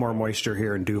sure we get more moisture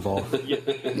here in Duval. Yes,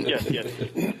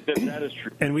 that is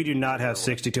true. And we do not have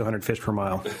 6,200 fish per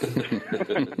mile.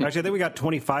 Actually, I think we got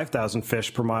 25,000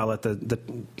 fish per mile at the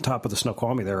top of the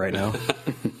Snoqualmie there right now.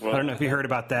 Well, I don't know if you heard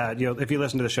about that. If you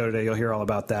listen to the show today, you'll hear all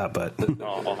about that. But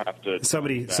I'll have to.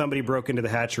 Somebody broke into the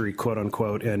hatchery, quote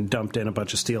unquote, and dumped in a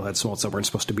bunch of steelhead smolts that weren't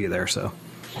supposed to be there. So.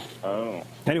 Oh.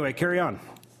 Anyway, carry on.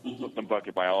 Some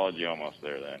bucket biology almost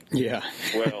there then. Yeah.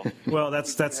 Well,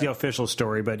 that's the official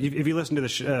story. But if you listen to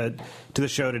the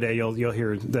show today, you'll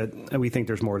hear that we think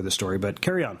there's more to the story. But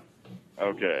carry on.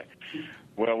 Okay.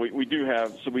 Well, we do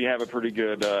have a pretty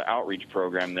good outreach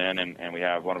program then, and we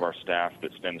have one of our staff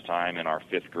that spends time in our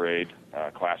 5th grade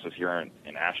classes here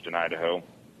in Ashton, Idaho,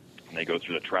 and they go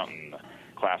through the Trouton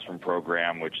classroom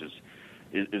program, which is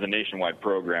a nationwide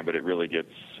program, but it really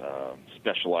gets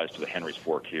specialized to the Henry's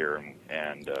Fork here,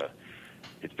 and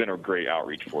it's been a great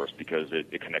outreach for us because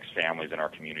it connects families in our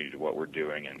community to what we're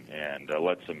doing and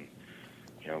lets them,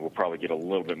 we'll probably get a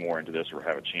little bit more into this or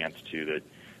have a chance to, that,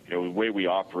 the way we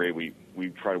operate, we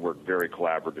try to work very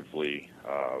collaboratively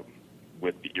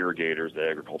with the irrigators, the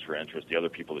agriculture interests, the other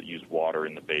people that use water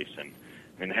in the basin.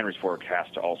 I mean, the Henry's Fork has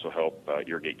to also help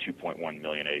irrigate 2.1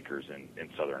 million acres in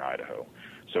southern Idaho.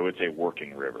 So it's a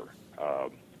working river,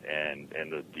 and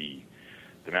the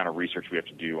amount of research we have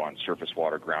to do on surface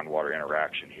water, groundwater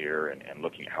interaction here, and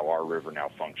looking at how our river now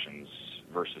functions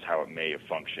versus how it may have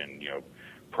functioned,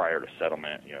 prior to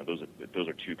settlement. Those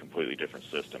are 2 completely different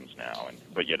systems now,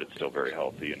 but yet it's still very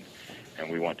healthy, and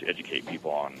we want to educate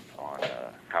people on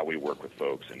how we work with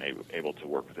folks and able to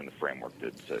work within the framework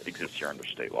that exists here under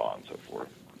state law and so forth.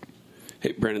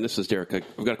 Hey, Brandon, this is Derek.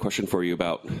 I've got a question for you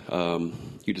about,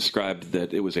 you described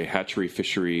that it was a hatchery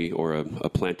fishery or a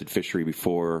planted fishery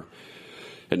before,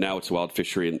 and now it's a wild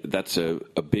fishery, and that's a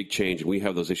big change. And we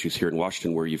have those issues here in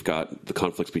Washington where you've got the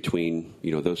conflicts between,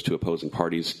 those 2 opposing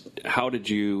parties. How did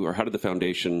the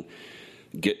foundation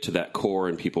get to that core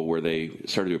in people where they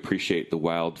started to appreciate the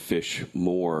wild fish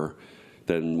more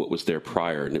than what was there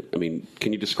prior? And, I mean,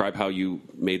 can you describe how you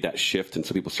made that shift and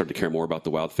so people started to care more about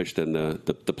the wild fish than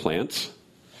the plants?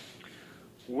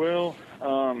 Well,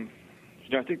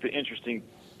 I think the interesting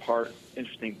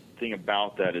thing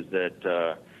about that is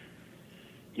that,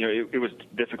 it was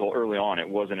difficult early on. It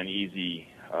wasn't an easy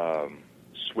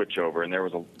switch over, and there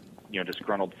was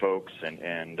disgruntled folks,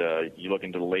 and you look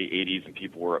into the late 80s, and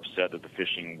people were upset that the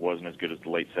fishing wasn't as good as the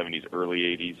late 70s, early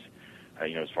 80s.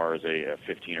 As far as a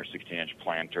 15 or 16-inch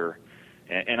planter.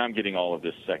 And I'm getting all of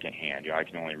this secondhand. I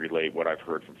can only relate what I've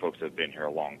heard from folks that have been here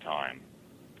a long time.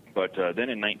 But then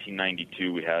in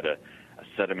 1992, we had a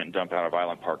sediment dump out of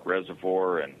Island Park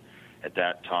Reservoir, and at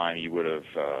that time you would have,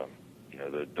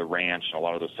 the ranch and a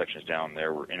lot of those sections down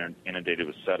there were inundated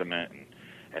with sediment,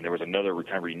 and there was another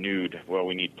kind of renewed, well,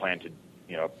 we need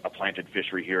a planted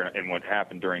fishery here. And what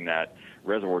happened during that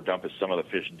reservoir dump is some of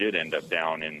the fish did end up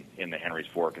down in the Henry's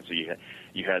Fork, and so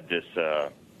you had this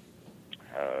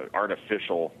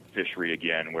artificial fishery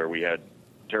again, where we had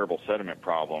terrible sediment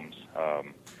problems,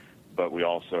 but we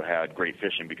also had great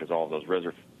fishing because all of those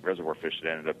reservoir fish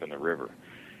that ended up in the river.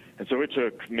 And so it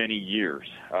took many years,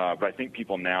 but I think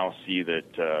people now see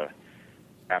that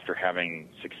after having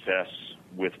success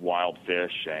with wild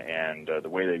fish and the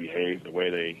way they behave, the way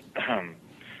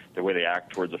they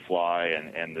act towards a fly,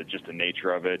 and just the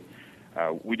nature of it.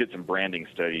 We did some branding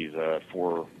studies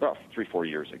for about 3-4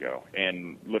 years ago,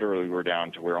 and literally we're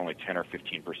down to where only 10 or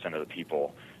 15% of the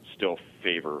people still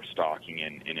favor stocking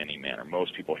in any manner.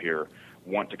 Most people here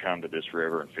want to come to this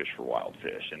river and fish for wild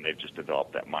fish, and they've just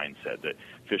developed that mindset that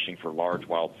fishing for large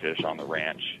wild fish on the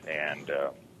ranch and,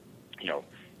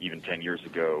 even 10 years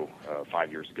ago,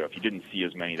 5 years ago, if you didn't see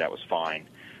as many, that was fine.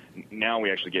 Now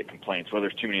we actually get complaints, well,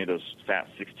 there's too many of those fat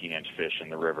 16-inch fish in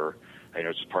the river.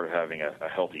 It's just part of having a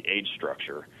healthy age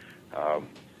structure.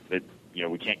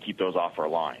 we can't keep those off our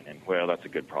line. And, well, that's a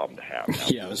good problem to have. Now,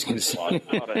 Yeah, I was going to say.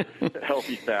 A lot of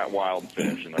healthy, fat, wild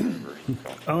fish in the river.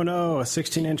 So. Oh, no, a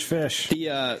 16-inch fish.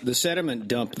 The sediment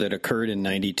dump that occurred in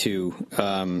 92,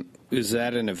 is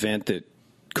that an event that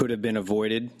could have been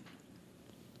avoided?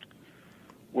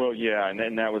 Well, yeah, and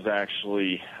then that was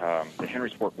actually the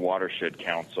Henry's Fork Watershed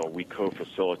Council. We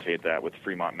co-facilitate that with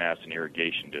Fremont Madison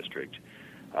Irrigation District.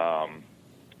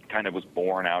 Kind of was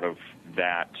born out of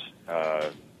that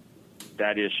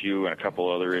issue and a couple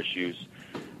other issues.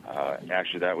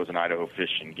 Actually, that was an Idaho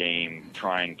Fish and Game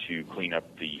trying to clean up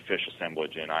the fish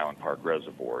assemblage in Island Park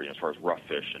Reservoir, as far as rough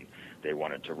fish, and they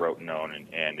wanted to rote known,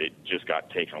 and it just got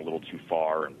taken a little too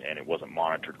far, and it wasn't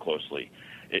monitored closely.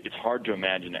 It's hard to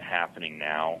imagine it happening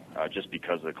now, just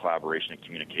because of the collaboration and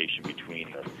communication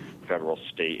between the federal,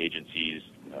 state agencies,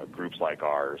 groups like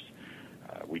ours.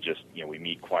 We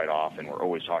meet quite often. We're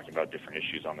always talking about different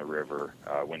issues on the river.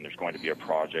 When there's going to be a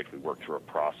project, we work through a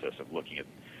process of looking at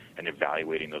and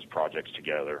evaluating those projects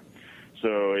together.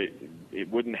 So it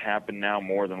wouldn't happen now,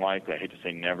 more than likely. I hate to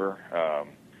say never,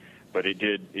 but it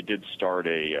did start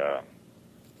a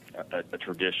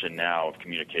tradition now of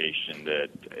communication that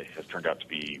has turned out to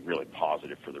be really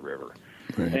positive for the river.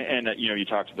 Right. And you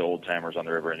talk to the old timers on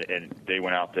the river, and they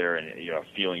went out there, and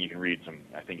feeling, you can read some,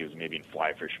 I think it was maybe in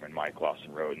Fly Fisherman Mike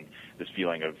Lawson wrote, and this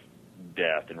feeling of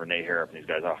death, and Renee Harrop and these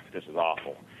guys, this is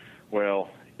awful. Well,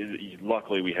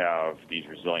 luckily we have these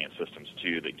resilient systems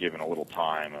too that, given a little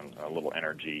time and a little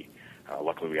energy,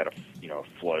 luckily we had a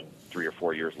flood 3 or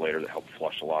 4 years later that helped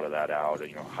flush a lot of that out.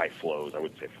 High flows, I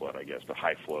wouldn't say flood, I guess, but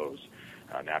high flows,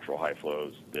 natural high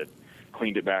flows that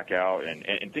cleaned it back out,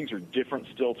 and things are different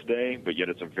still today, but yet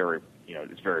it's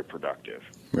it's very productive.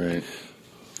 Right.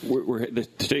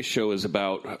 Today's show is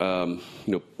about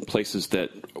places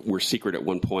that were secret at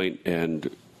one point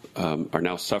and are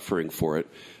now suffering for it.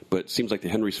 But it seems like the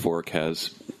Henry's Fork has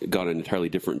gone an entirely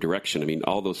different direction. I mean,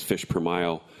 all those fish per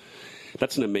mile,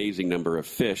 that's an amazing number of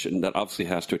fish, and that obviously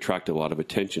has to attract a lot of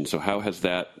attention. So how has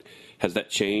that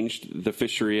changed the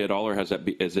fishery at all, or is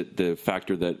it the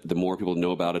factor that the more people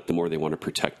know about it, the more they want to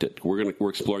protect it? We're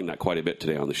exploring that quite a bit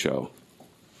today on the show.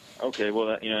 Okay,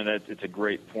 well, it's a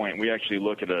great point. We actually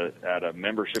look at a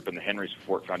membership in the Henry's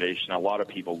Fork Foundation. A lot of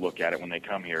people look at it when they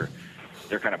come here.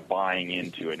 They're kind of buying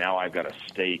into it. Now I've got a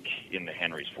stake in the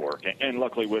Henry's Fork. And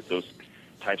luckily, with those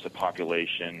types of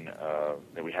population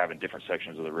that we have in different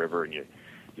sections of the river, and you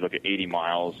look at 80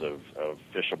 miles of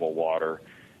fishable water,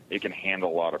 it can handle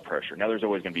a lot of pressure. Now, there's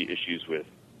always going to be issues with,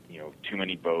 too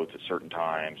many boats at certain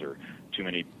times, or too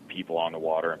many people on the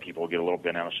water, and people get a little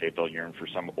bent out of shape. They'll yearn for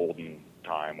some olden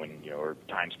time or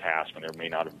times past when there may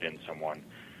not have been someone.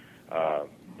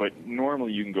 But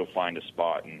normally you can go find a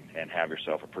spot and have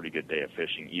yourself a pretty good day of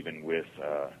fishing, even with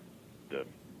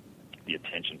the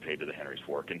attention paid to the Henry's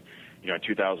Fork. And in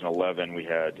 2011 we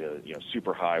had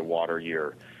super high water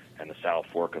year, and the South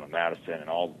Fork of the Madison and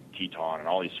all Teton and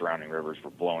all these surrounding rivers were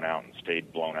blown out and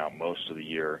stayed blown out most of the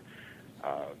year.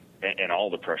 And all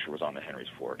the pressure was on the Henry's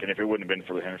Fork. And if it wouldn't have been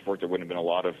for the Henry's Fork, there wouldn't have been a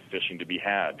lot of fishing to be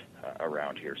had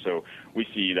around here. So we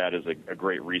see that as a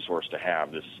great resource to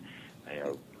have, this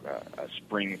a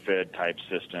spring-fed type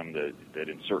system that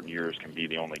in certain years can be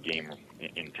the only game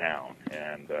in town.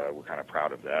 And we're kind of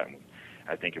proud of that. And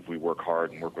I think if we work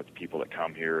hard and work with the people that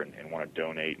come here and want to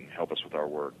donate and help us with our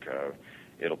work,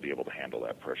 it'll be able to handle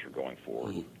that pressure going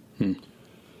forward. Mm-hmm.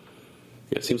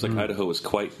 Yeah, it seems like Idaho is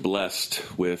quite blessed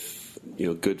with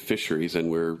good fisheries,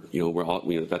 and we're all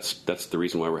that's the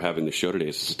reason why we're having the show today,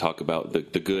 is to talk about the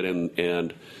good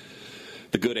and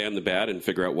the good and the bad, and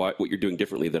figure out what you're doing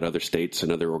differently that other states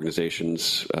and other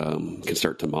organizations can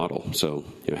start to model. So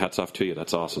hats off to you.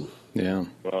 That's awesome. Yeah.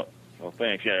 Well,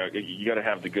 thanks. Yeah, you got to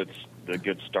have the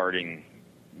good starting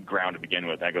ground to begin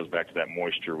with. That goes back to that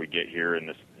moisture we get here, and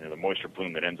this the moisture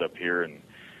plume that ends up here, and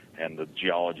the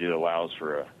geology that allows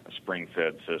for a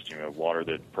spring-fed system of water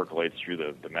that percolates through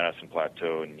the Madison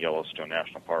Plateau and Yellowstone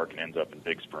National Park and ends up in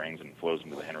Big Springs and flows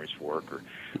into the Henry's Fork,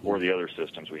 or the other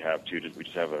systems we have too. We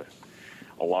just have a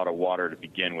lot of water to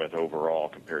begin with overall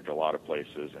compared to a lot of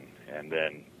places, and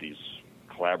then these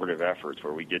collaborative efforts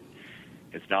where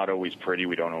it's not always pretty.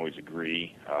 We don't always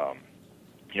agree.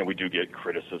 We do get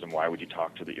criticism. Why would you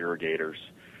talk to the irrigators?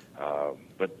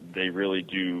 But they really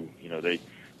do.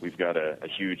 We've got a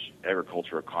huge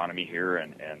agriculture economy here,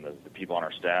 and the people on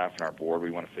our staff and our board,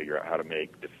 we want to figure out how to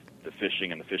make the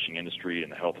fishing and the fishing industry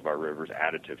and the health of our rivers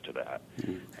additive to that.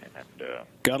 And,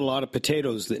 got a lot of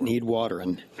potatoes that need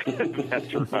watering.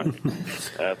 That's right.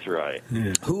 That's right.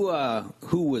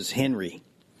 Who was Henry?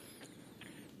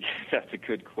 That's a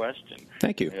good question.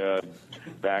 Thank you.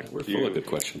 We're full of good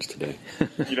questions today.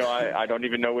 I don't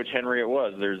even know which Henry it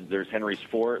was. There's Henry's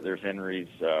Fort. There's Henry's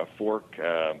Fork.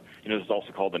 This is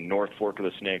also called the North Fork of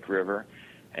the Snake River.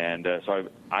 And so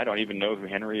I don't even know who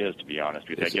Henry is, to be honest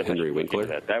with you. Is it Henry Winkler?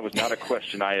 That was not a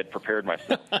question I had prepared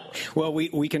myself for. Well,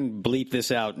 we can bleep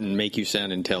this out and make you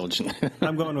sound intelligent.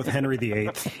 I'm going with Henry VIII.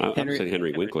 I'm saying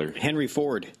Henry Winkler. Henry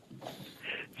Ford.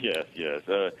 Yes.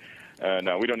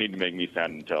 No, we don't need to make me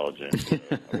sound intelligent.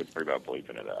 I would worry about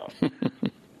bleeping it out.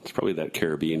 It's probably that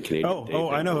Caribbean Canadian. Oh,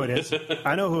 I know who it is.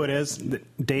 I know who it is.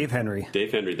 Dave Henry.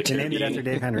 Dave Henry, the They named Caribbean. it after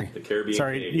Dave Henry. The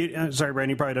Caribbean. Sorry, Brandon.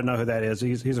 You probably don't know who that is.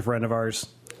 He's a friend of ours.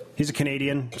 He's a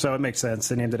Canadian, so it makes sense.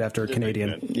 They named it after a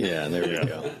Canadian. Yeah, there we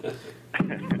go.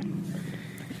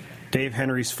 Dave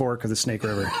Henry's Fork of the Snake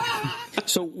River.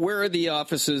 So where are the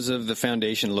offices of the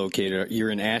foundation located?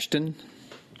 You're in Ashton?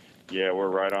 Yeah, we're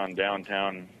right on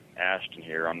downtown Ashton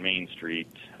here on Main Street,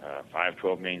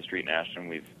 512 Main Street in Ashton.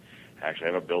 We've actually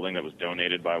have a building that was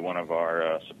donated by one of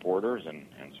our supporters, and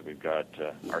so we've got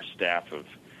our staff of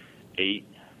 8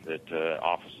 that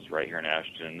offices right here in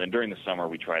Ashton. And then during the summer,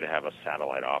 we try to have a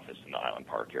satellite office in the Island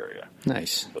Park area.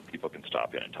 Nice. So people can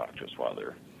stop in and talk to us while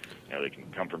they're, they can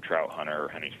come from Trout Hunter or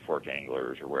Henry's Fork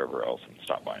Anglers or wherever else and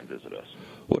stop by and visit us.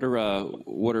 What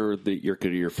are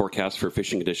your forecasts for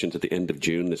fishing conditions at the end of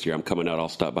June this year? I'm coming out. I'll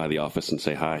stop by the office and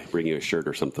say hi, bring you a shirt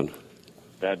or something.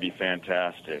 That'd be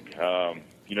fantastic.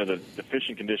 The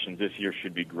fishing conditions this year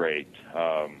should be great.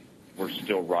 We're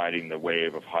still riding the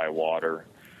wave of high water.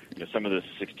 Some of this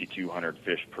 6,200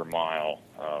 fish per mile,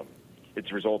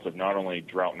 it's a result of not only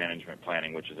drought management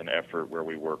planning, which is an effort where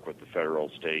we work with the federal,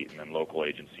 state, and then local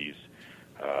agencies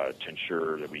to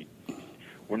ensure that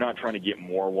we're not trying to get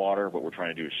more water. What we're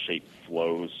trying to do is shape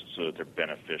flows so that they're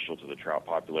beneficial to the trout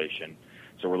population.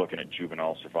 So we're looking at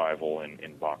juvenile survival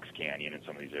in Box Canyon and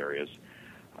some of these areas.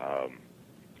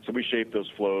 So we shape those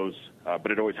flows,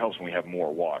 but it always helps when we have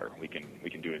more water. We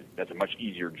can do it. That's a much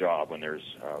easier job when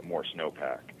there's more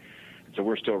snowpack. So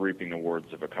we're still reaping the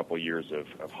rewards of a couple years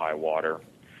of high water.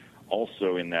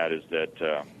 Also in that is that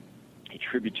a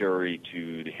tributary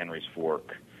to the Henry's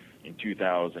Fork, in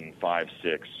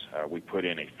 2005-06, we put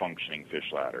in a functioning fish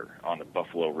ladder on the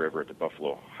Buffalo River at the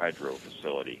Buffalo Hydro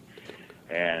Facility.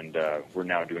 And we're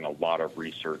now doing a lot of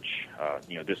research.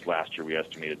 This last year we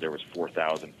estimated there was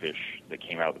 4,000 fish that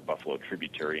came out of the Buffalo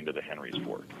tributary into the Henry's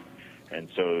Fork. And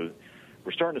so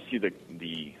we're starting to see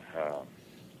the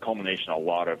culmination of a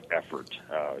lot of effort.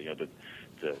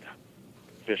 The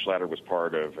fish ladder was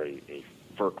part of a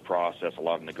FERC process, a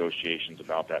lot of negotiations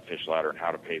about that fish ladder and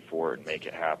how to pay for it and make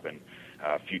it happen.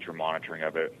 Future monitoring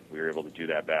of it, we were able to do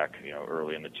that back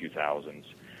early in the 2000s.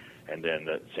 And then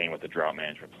the same with the drought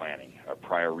management planning.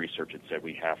 Prior research had said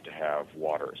we have to have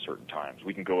water at certain times.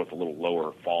 We can go with a little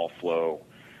lower fall flow,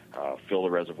 fill the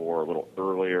reservoir a little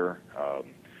earlier,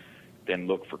 then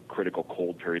look for critical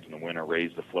cold periods in the winter,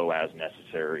 raise the flow as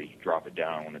necessary, drop it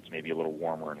down when it's maybe a little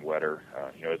warmer and wetter.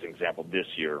 As an example, this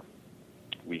year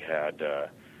we had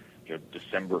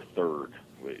December 3rd.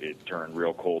 It turned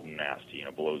real cold and nasty,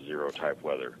 below zero type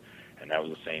weather. And that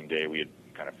was the same day we had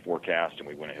kind of forecast, and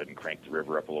we went ahead and cranked the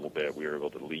river up a little bit. We were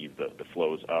able to leave the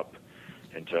flows up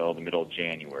until the middle of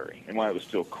January. And while it was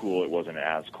still cool, it wasn't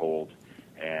as cold.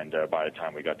 And by the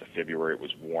time we got to February, it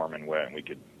was warm and wet, and we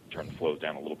could turn the flows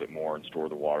down a little bit more and store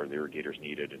the water the irrigators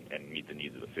needed and meet the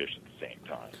needs of the fish at the same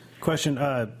time. Question.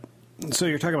 So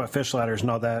you're talking about fish ladders and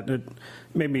all that. It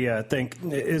made me think,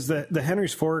 is the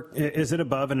Henry's Fork, is it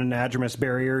above an anadromous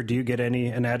barrier? Do you get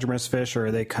any anadromous fish, or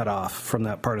are they cut off from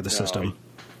that part of the system?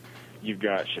 You've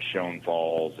got Shoshone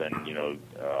Falls and,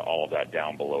 all of that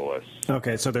down below us.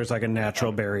 Okay, so there's like a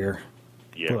natural barrier.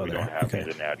 Yeah, we don't have okay.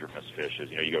 the anadromous fishes.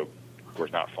 You go, of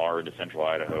course, not far into central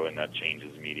Idaho, and that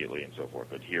changes immediately and so forth.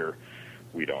 But here,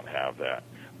 we don't have that.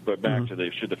 But back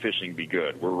to should the fishing be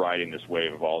good? We're riding this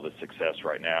wave of all the success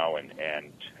right now,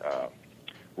 and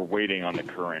we're waiting on the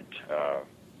current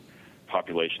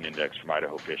population index from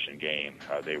Idaho Fish and Game.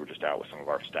 They were just out with some of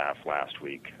our staff last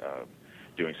week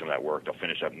doing some of that work. They'll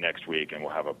finish up next week, and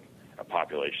we'll have a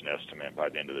population estimate by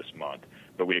the end of this month.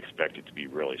 But we expect it to be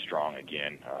really strong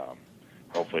again,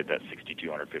 hopefully at that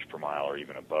 6,200 fish per mile or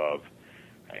even above.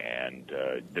 And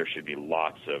there should be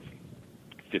lots of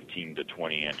 15 to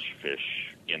 20-inch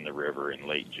fish in the river in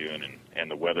late June.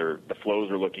 And the weather, the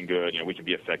flows are looking good. We can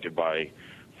be affected by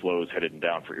flows headed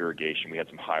down for irrigation. We had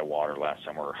some high water last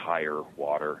summer, or higher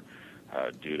water,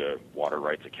 due to water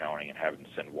rights accounting and having to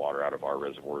send water out of our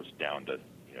reservoirs down to,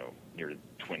 near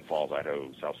Twin Falls, Idaho,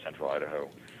 south central Idaho,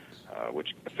 which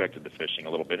affected the fishing a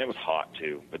little bit. It was hot,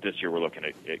 too. But this year we're looking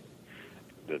at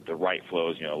the right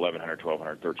flows, 1,100,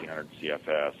 1,200, 1,300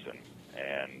 CFS,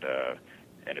 and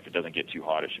if it doesn't get too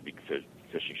hot, it should be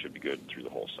fishing should be good through the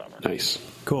whole summer. Nice.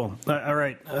 Cool. All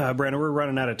right, Brandon, we're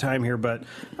running out of time here, but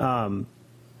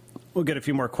we'll get a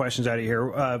few more questions out of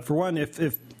here. For one,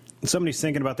 if somebody's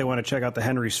thinking about they want to check out the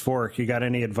Henry's Fork, you got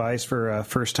any advice for a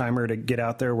first timer to get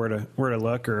out there, where to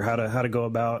look, or how to go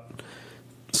about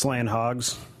slaying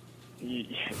hogs?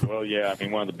 Well, yeah. I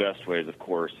mean, one of the best ways, of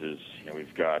course, is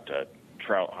we've got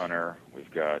Trout Hunter,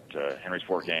 we've got Henry's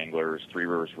Fork Anglers, Three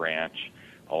Rivers Ranch,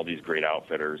 all these great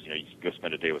outfitters. You can go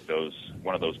spend a day with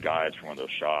one of those guys from one of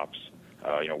those shops.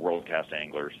 World Cast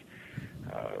Anglers,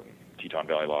 Teton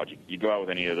Valley Lodge. You go out with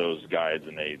any of those guides,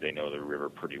 and they know the river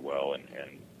pretty well,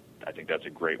 and I think that's a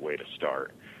great way to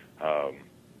start.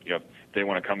 If they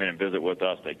want to come in and visit with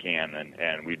us, they can,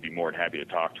 and we'd be more than happy to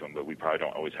talk to them, but we probably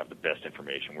don't always have the best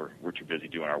information. We're too busy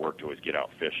doing our work to always get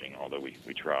out fishing, although we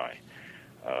try.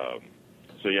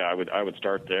 So yeah, I would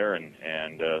start there and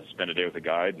spend a day with a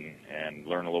guide and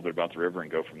learn a little bit about the river and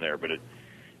go from there. But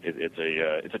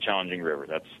it's a challenging river.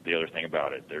 That's the other thing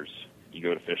about it. You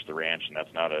go to fish the ranch, and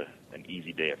that's not an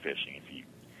easy day of fishing.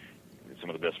 Some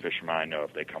of the best fishermen I know,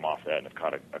 if they come off that and have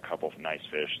caught a couple of nice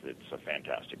fish, it's a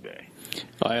fantastic day.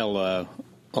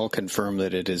 I'll confirm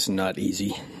that it is not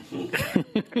easy.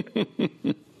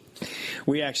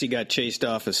 We actually got chased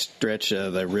off a stretch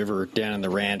of the river down in the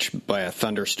ranch by a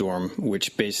thunderstorm,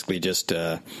 which basically just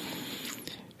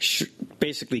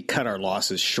basically cut our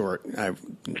losses short. Kind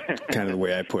of the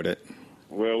way I put it.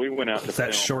 Well, we went out to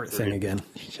that short thing again.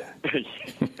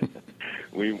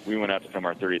 We went out to film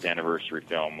our 30th anniversary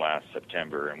film last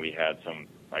September, and we had some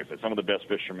of the best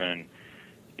fishermen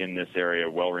in this area,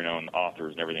 well-renowned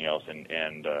authors and everything else,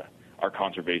 and our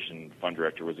conservation fund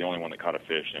director was the only one that caught a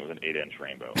fish, and it was an 8-inch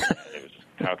rainbow. It was,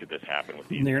 how could this happen with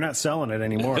these? You're not selling it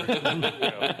anymore. I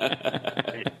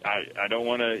don't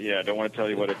want to tell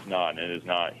you what it's not, and it is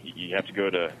not. You have to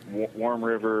go to Warm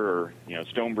River or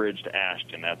Stonebridge to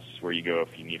Ashton. That's where you go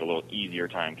if you need a little easier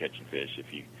time catching fish.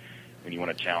 When you want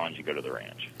a challenge, you go to the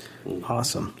ranch.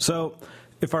 Awesome. So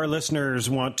if our listeners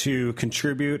want to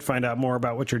contribute, find out more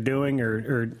about what you're doing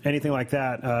or anything like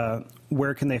that,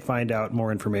 where can they find out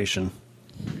more information?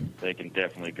 They can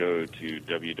definitely go to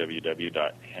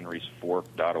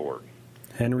www.henrysfork.org.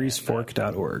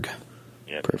 henrysfork.org.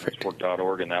 Yeah, perfect.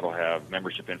 henrysfork.org, and that'll have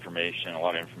membership information, a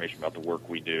lot of information about the work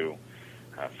we do,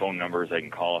 phone numbers. They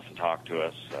can call us and talk to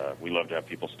us. We love to have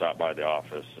people stop by the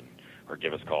office or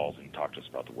give us calls and talk to us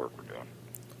about the work we're doing.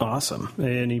 Awesome.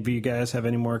 Any of you guys have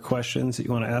any more questions that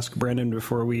you want to ask Brandon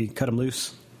before we cut him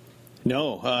loose?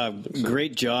 No.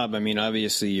 Great job. I mean,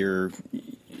 obviously you're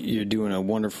doing a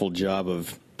wonderful job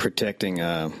of protecting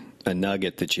a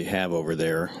nugget that you have over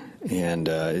there, and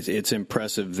it's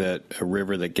impressive that a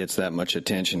river that gets that much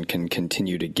attention can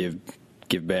continue to give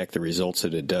back the results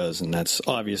that it does, and that's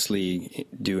obviously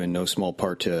due in no small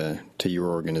part to your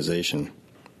organization.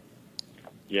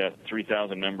 Yeah,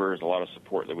 3,000 members, a lot of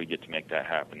support that we get to make that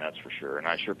happen, that's for sure. And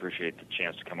I sure appreciate the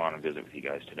chance to come on and visit with you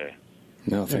guys today.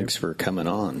 No, thanks for coming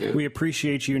on. We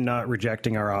appreciate you not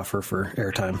rejecting our offer for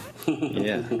airtime.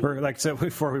 Yeah. We're, like I said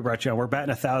before we brought you on, we're batting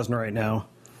 1,000 right now.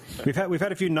 We've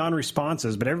had a few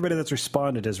non-responses, but everybody that's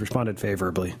responded has responded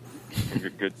favorably.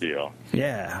 Good deal.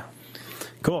 Yeah.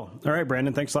 Cool. All right,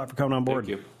 Brandon, thanks a lot for coming on board.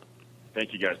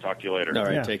 Thank you, guys. Talk to you later. All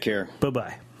right, take care.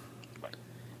 Bye-bye.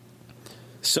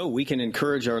 So we can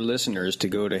encourage our listeners to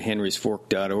go to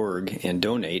henrysfork.org and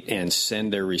donate and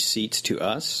send their receipts to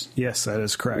us. Yes, that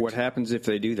is correct. What happens if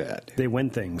they do that? They win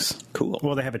things. Cool.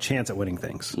 Well, they have a chance at winning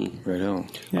things. Right on.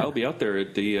 Yeah. I'll be out there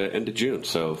at the end of June,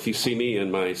 so if you see me in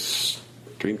my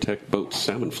DreamTech boat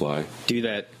Salmon Fly, do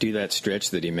that stretch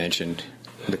that he mentioned.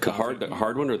 The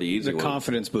hard one or the easy one? The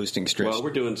confidence boosting stretch. Well, we're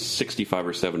doing 65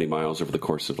 or 70 miles over the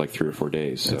course of like 3 or 4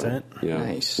 days. So, that's it? Yeah,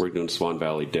 nice. We're doing Swan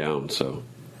Valley down, so.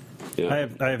 Yeah.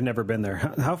 I have never been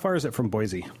there. How far is it from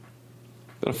Boise?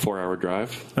 About a 4-hour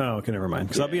drive. Oh, okay, never mind.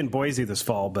 Because I'll be in Boise this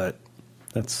fall, but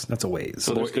that's a ways.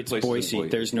 So there's good places Boise. in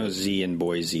Boise. There's no Z in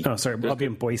Boise. Oh, sorry. I'll be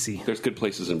in Boise. There's good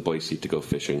places in Boise to go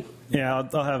fishing. Yeah,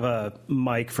 I'll have a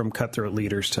Mike from Cutthroat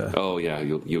Leaders to. Oh yeah,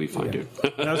 you'll be fine, dude.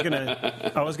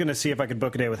 I was gonna see if I could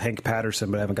book a day with Hank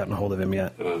Patterson, but I haven't gotten a hold of him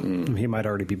yet. He might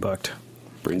already be booked.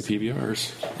 Bring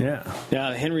PBRs. Yeah.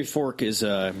 Yeah, Henry Fork is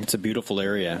it's a beautiful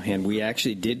area, and we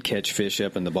actually did catch fish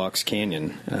up in the Box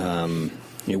Canyon.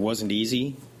 It wasn't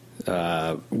easy. We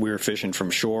were fishing from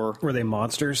shore. Were they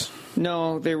monsters?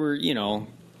 No, they were,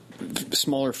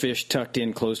 smaller fish tucked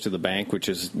in close to the bank, which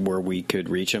is where we could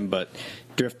reach them. But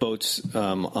drift boats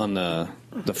on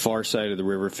the far side of the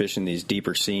river fishing these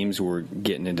deeper seams were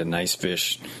getting into nice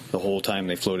fish the whole time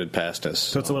they floated past us.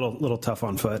 So it's a little tough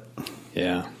on foot.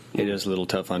 Yeah. It is a little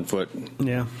tough on foot.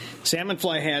 Yeah. Salmon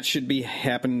fly hatch should be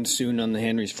happening soon on the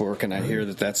Henry's Fork, and I hear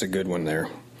that that's a good one there.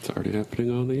 It's already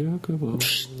happening on the Yakima.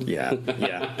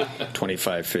 Yeah.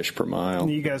 25 fish per mile.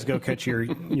 You guys go catch your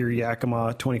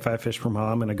Yakima, 25 fish per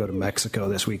mile. I'm going to go to Mexico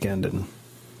this weekend and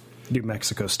do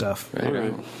Mexico stuff. Right. All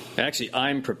right. Actually,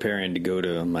 I'm preparing to go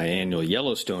to my annual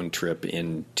Yellowstone trip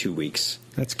in 2 weeks.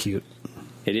 That's cute.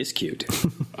 It is cute.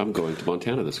 I'm going to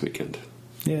Montana this weekend.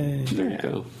 Yay. There you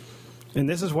go. And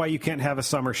this is why you can't have a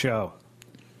summer show.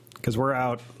 Because we're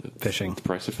out fishing. The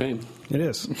price of fame. It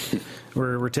is.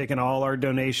 We're taking all our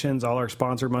donations, all our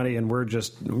sponsor money, and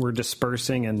we're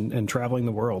dispersing and traveling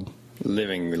the world.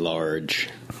 Living large.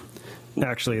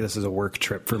 Actually, this is a work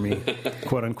trip for me,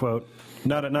 quote unquote.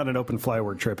 Not an open fly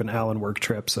work trip, an Allen work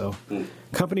trip. So,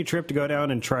 company trip to go down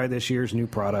and try this year's new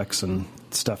products and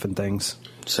stuff and things.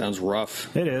 Sounds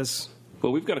rough. It is.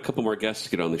 Well, we've got a couple more guests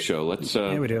to get on the show. Let's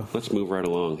we do. Let's move right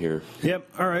along here. Yep.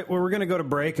 All right. Well, we're going to go to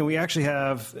break, and we actually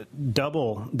have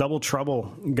double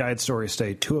trouble guide stories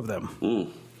today. 2 of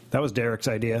them. That was Derek's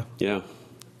idea. Yeah.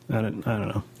 I don't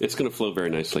know. It's going to flow very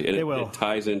nicely. And It will. It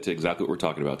ties into exactly what we're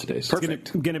talking about today. So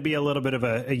It's going to be a little bit of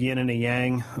a yin and a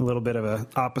yang, a little bit of a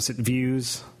opposite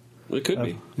views. it could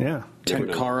be. Yeah.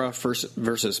 Tenkara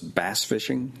versus bass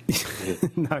fishing.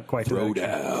 Not quite. Throw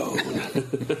down.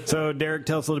 So, Derek,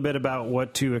 tell us a little bit about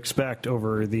what to expect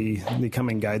over the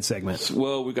coming guide segment.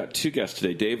 Well, we've got 2 guests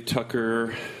today. Dave Tucker,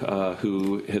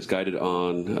 who has guided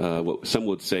on what some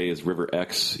would say is River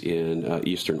X in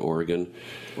eastern Oregon.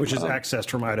 Which is accessed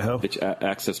from Idaho. It's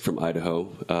accessed from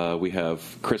Idaho. We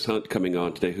have Chris Hunt coming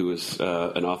on today, who is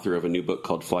an author of a new book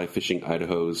called Fly Fishing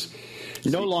Idaho's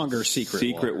No longer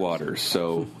secret waters.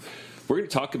 So we're going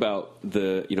to talk about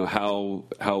the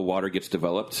how water gets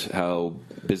developed, how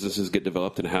businesses get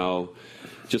developed, and how,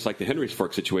 just like the Henry's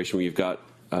Fork situation, where you've got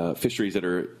fisheries that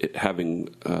are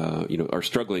having are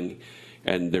struggling,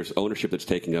 and there's ownership that's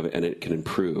taking of it, and it can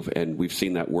improve. And we've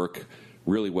seen that work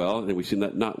really well, and we've seen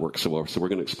that not work so well. So we're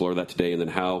going to explore that today, and then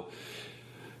how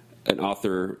an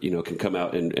author can come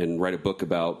out and write a book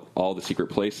about all the secret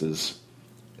places.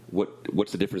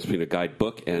 What's the difference between a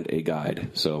guidebook and a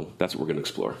guide? So that's what we're going to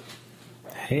explore.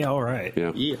 Hey, all right.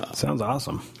 Yeah. Sounds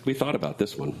awesome. We thought about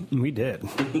this one. We did.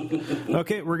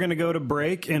 Okay, we're going to go to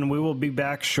break, and we will be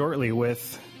back shortly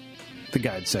with the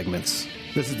guide segments.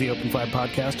 This is the Open Fly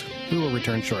Podcast. We will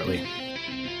return shortly.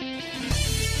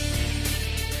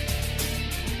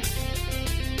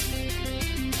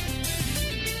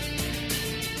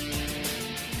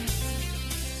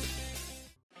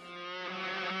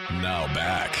 Now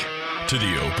back to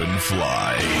the Open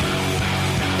Fly.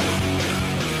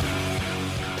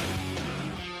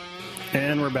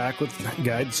 And we're back with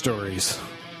guide stories.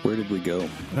 Where did we go?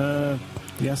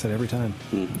 You ask that every time.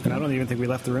 And I don't even think we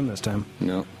left the room this time.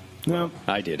 No. No.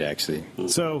 I did, actually.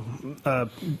 So,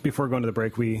 before going to the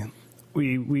break,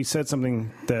 we said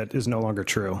something that is no longer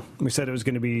true. We said it was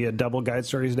going to be a double guide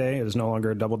stories day. It is no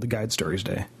longer a double guide stories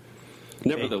day.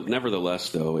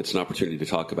 Nevertheless, though, it's an opportunity to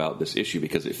talk about this issue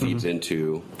because it feeds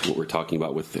into what we're talking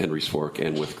about with Henry's Fork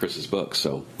and with Chris's book.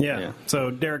 So yeah. So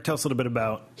Derek, tell us a little bit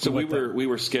about. So we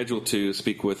were scheduled to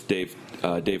speak with Dave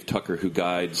Tucker, who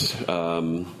guides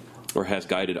or has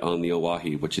guided on the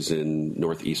Oahe, which is in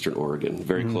northeastern Oregon,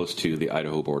 very close to the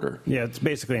Idaho border. Yeah, it's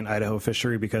basically an Idaho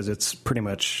fishery because it's pretty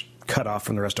much cut off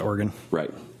from the rest of Oregon.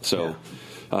 Right. So.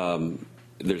 Yeah.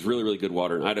 There's really, really good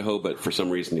water in Idaho, but for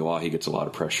some reason the Oahe gets a lot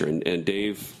of pressure. And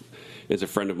Dave is a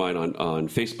friend of mine on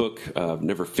Facebook. I've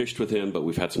never fished with him, but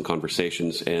we've had some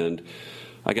conversations. And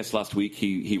I guess last week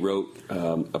he wrote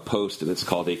a post, and it's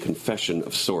called A Confession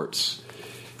of Sorts.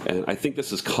 And I think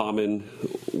this is common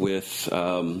with,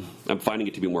 I'm finding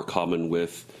it to be more common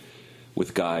with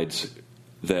guides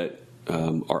that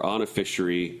are on a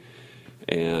fishery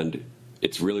and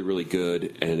it's really, really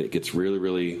good, and it gets really,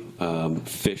 really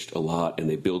fished a lot, and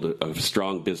they build a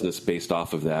strong business based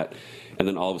off of that. And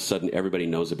then all of a sudden, everybody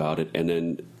knows about it, and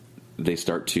then they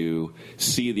start to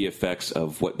see the effects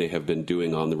of what they have been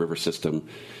doing on the river system.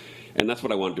 And that's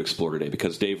what I wanted to explore today,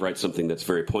 because Dave writes something that's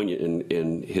very poignant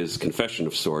in his confession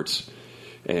of sorts,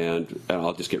 and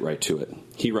I'll just get right to it.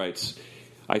 He writes,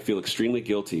 "I feel extremely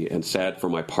guilty and sad for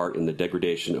my part in the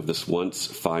degradation of this once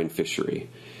fine fishery.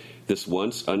 This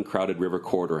once uncrowded river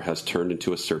corridor has turned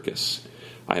into a circus.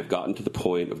 I have gotten to the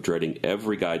point of dreading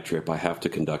every guide trip I have to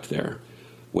conduct there.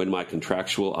 When my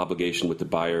contractual obligation with the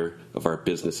buyer of our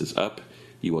business is up,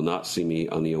 you will not see me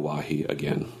on the Oahe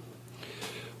again."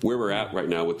 Where we're at right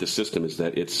now with this system is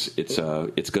that it's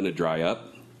going to dry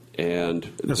up, and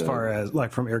far as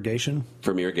like from irrigation.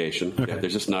 From irrigation, okay. Yeah,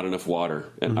 there's just not enough water.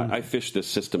 And I fished this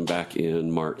system back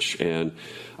in March, and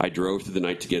I drove through the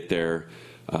night to get there.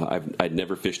 I'd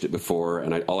never fished it before,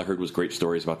 and all I heard was great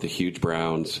stories about the huge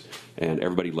browns, and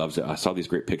everybody loves it. I saw these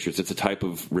great pictures. It's a type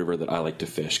of river that I like to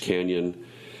fish. Canyon,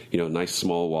 nice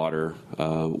small water,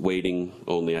 wading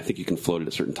only. I think you can float it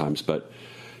at certain times, but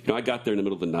I got there in the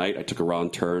middle of the night. I took a wrong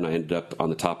turn. I ended up on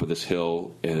the top of this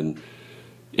hill and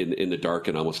in the dark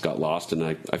and almost got lost, and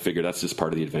I figured that's just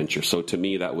part of the adventure. So to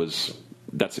me,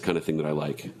 that's the kind of thing that I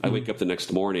like. I wake up the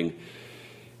next morning,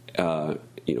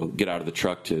 get out of the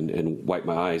truck and wipe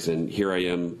my eyes, and here I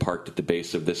am parked at the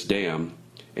base of this dam,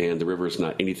 and the river is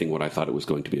not anything what I thought it was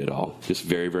going to be at all. Just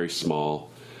very, very small.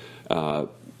 And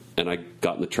I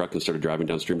got in the truck and started driving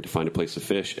downstream to find a place to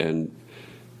fish, and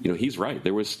he's right.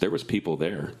 There was people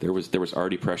there. There was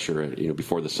already pressure,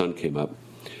 before the sun came up.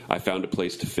 I found a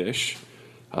place to fish,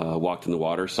 walked in the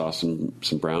water, saw some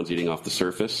browns eating off the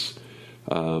surface,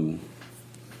 and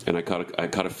I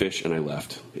caught a fish and I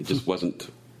left. It just wasn't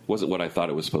what I thought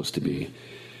it was supposed to be.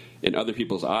 In other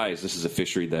people's eyes, this is a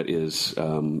fishery that is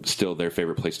still their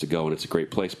favorite place to go, and it's a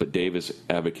great place. But Dave is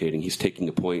advocating. He's taking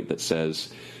a point that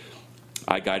says,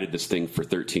 I guided this thing for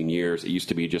 13 years. It used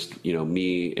to be just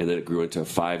me, and then it grew into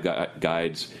 5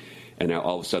 guides, and now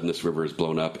all of a sudden this river is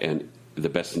blown up, and the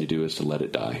best thing to do is to let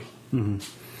it die. Mm-hmm.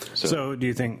 So do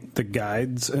you think the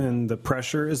guides and the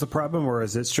pressure is the problem, or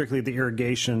is it strictly the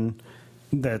irrigation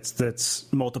that's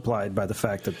multiplied by the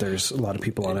fact that there's a lot of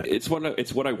people on it? It's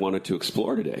what I wanted to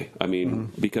explore today. I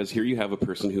mean, because here you have a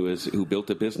person who built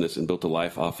a business and built a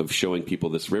life off of showing people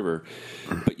this river,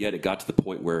 but yet it got to the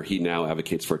point where he now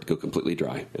advocates for it to go completely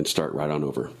dry and start right on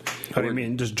over. What do you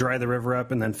mean, just dry the river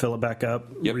up and then fill it back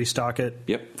up, restock it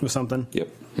with something? Yep.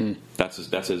 That's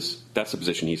the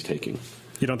position he's taking.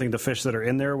 You don't think the fish that are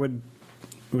in there would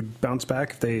bounce back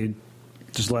if they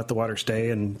just let the water stay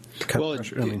and cut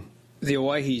pressure? The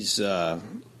Owyhee's a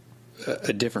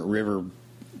different river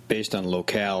based on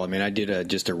locale. I mean, I did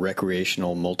just a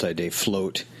recreational multi-day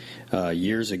float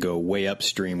years ago, way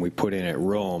upstream. We put in at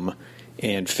Rome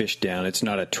and fished down. It's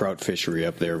not a trout fishery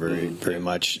up there very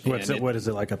much. What is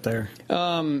it like up there?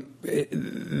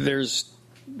 There's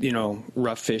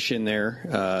rough fish in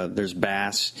there. There's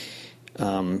bass.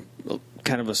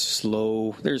 Kind of a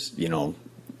slow. There's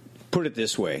put it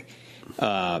this way.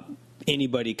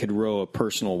 Anybody could row a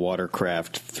personal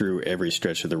watercraft through every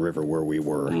stretch of the river where we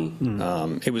were.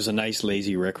 It was a nice,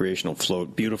 lazy, recreational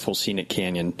float, beautiful scenic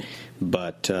canyon,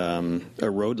 but a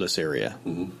roadless area.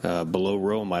 Below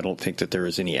Rome, I don't think that there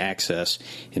was any access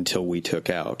until we took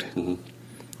out.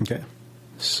 Okay.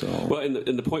 So, well,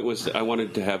 and the point was I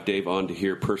wanted to have Dave on to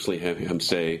have him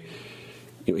say,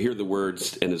 hear the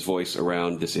words and his voice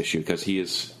around this issue, because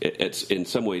it's in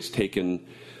some ways taken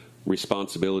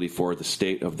responsibility for the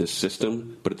state of this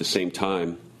system, but at the same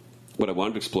time, what I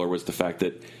wanted to explore was the fact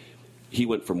that he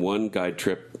went from one guide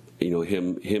trip,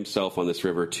 himself on this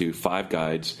river, to 5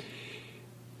 guides,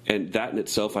 and that in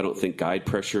itself, I don't think guide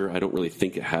pressure, I don't really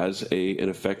think it has an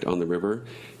effect on the river.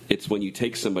 It's when you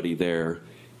take somebody there,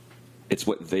 it's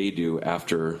what they do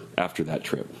after that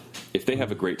trip. If they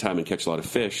have a great time and catch a lot of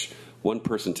fish, one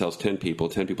person tells 10 people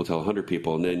tell 100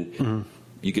 people, and then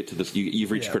you get to this. You've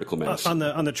reached critical mass. On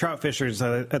the trout fisheries,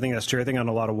 I think that's true. I think on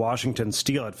a lot of Washington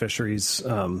steelhead fisheries,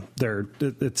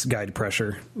 it's guide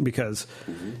pressure, because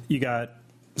you got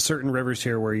certain rivers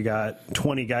here where you got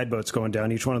 20 guide boats going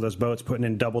down. Each one of those boats putting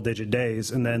in double-digit days,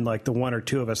 and then like the 1 or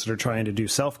 2 of us that are trying to do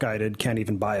self-guided can't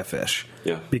even buy a fish.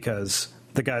 Because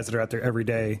the guys that are out there every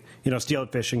day,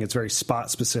 steelhead fishing, it's very spot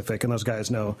specific, and those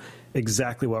guys know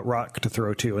exactly what rock to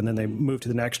throw to, and then they move to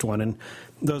the next one. And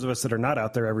those of us that are not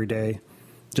out there every day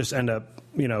just end up,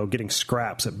 getting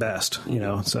scraps at best,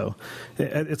 So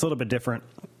it's a little bit different,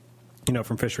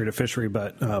 from fishery to fishery.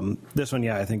 But this one,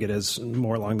 I think it is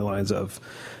more along the lines of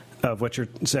what you're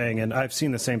saying. And I've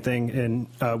seen the same thing in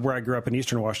where I grew up in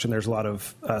Eastern Washington. There's a lot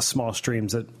of small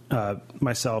streams that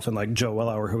myself and like Joe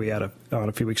Wellauer, who we had on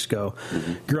a few weeks ago,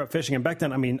 grew up fishing. And back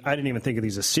then, I didn't even think of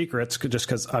these as secrets, just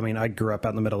because, I grew up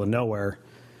out in the middle of nowhere.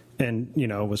 And,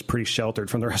 was pretty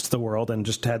sheltered from the rest of the world, and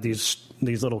just had these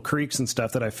little creeks and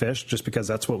stuff that I fished just because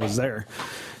that's what was there.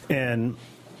 And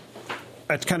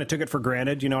I kind of took it for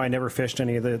granted. I never fished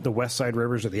any of the West Side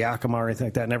rivers or the Yakima or anything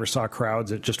like that. Never saw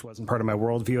crowds. It just wasn't part of my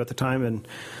worldview at the time. And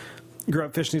grew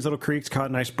up fishing these little creeks,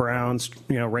 caught nice browns,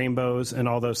 rainbows and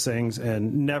all those things,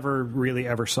 and never really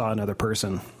ever saw another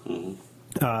person.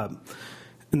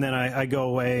 And then I go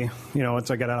away, once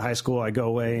I got out of high school, I go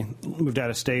away, moved out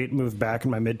of state, moved back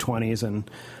in my mid-20s,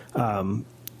 and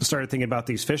started thinking about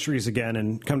these fisheries again,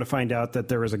 and come to find out that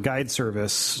there was a guide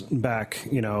service back,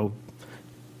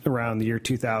 around the year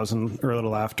 2000 or a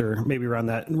little after, maybe right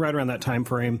around that time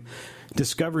frame,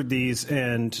 discovered these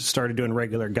and started doing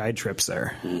regular guide trips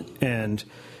there. And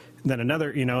then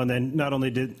another, and then not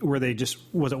only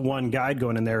was it one guide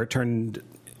going in there, it turned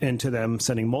into them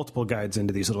sending multiple guides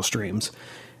into these little streams.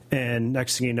 And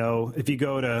next thing you know, if you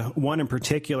go to one in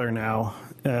particular now,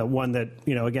 one that,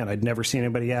 again, I'd never seen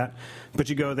anybody at, but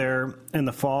you go there in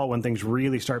the fall when things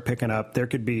really start picking up, there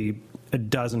could be a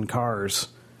dozen cars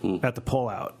at the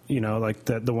pullout, like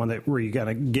the one where you got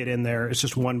to get in there. It's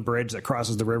just one bridge that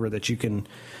crosses the river that you can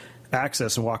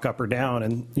access and walk up or down.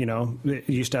 And, you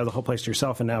used to have the whole place to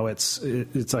yourself, and now it's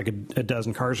like a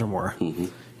dozen cars or more. Mm-hmm.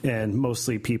 And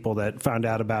mostly people that found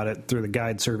out about it through the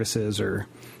guide services, or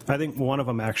I think one of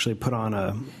them actually put on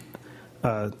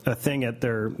a thing at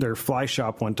their fly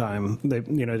shop one time. They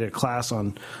did a class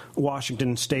on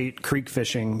Washington State creek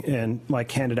fishing and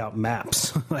handed out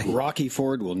maps. Rocky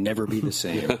Ford will never be the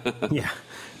same. Yeah,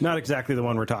 not exactly the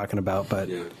one we're talking about, but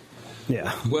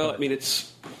yeah. Well, I mean,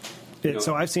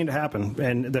 so I've seen it happen,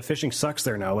 and the fishing sucks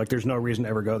there now. There's no reason to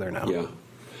ever go there now. Yeah,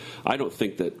 I don't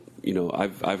think that.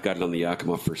 I've got it on the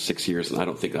Yakima for 6 years, and I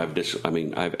don't think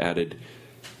I've added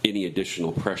any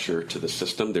additional pressure to the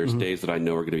system. There's days that I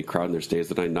know are going to be crowded, and there's days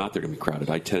that I know they're going to be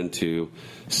crowded. I tend to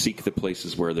seek the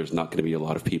places where there's not going to be a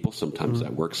lot of people. Sometimes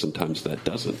that works, sometimes that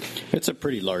doesn't. It's a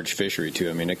pretty large fishery, too.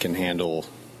 I mean, it can handle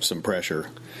some pressure.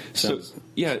 And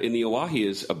the Oahe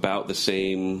is about the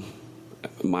same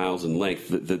miles in length.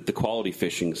 The quality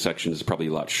fishing section is probably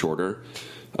a lot shorter.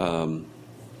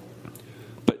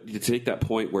 But to take that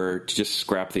point where to just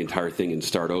scrap the entire thing and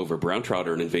start over, brown trout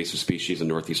are an invasive species in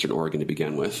northeastern Oregon to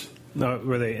begin with.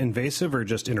 Were they invasive or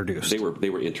just introduced? They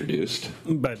were introduced.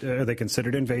 But are they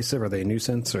considered invasive? Are they a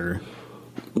nuisance or?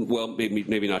 Well,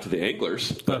 maybe not to the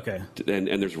anglers. But, okay.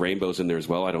 And there's rainbows in there as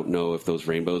well. I don't know if those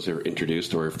rainbows are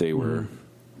introduced or if they were,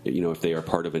 if they are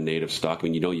part of a native stock. I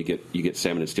mean, you get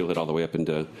salmon and steelhead all the way up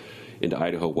into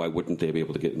Idaho. Why wouldn't they be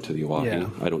able to get into the Oahe? Yeah.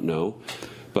 I don't know,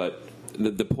 but.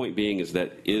 The point being is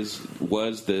that is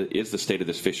the state of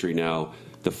this fishery now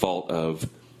the fault of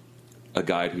a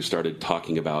guide who started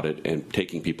talking about it and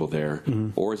taking people there,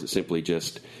 or is it simply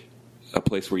just a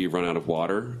place where you run out of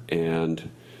water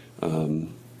and?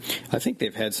 I think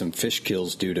they've had some fish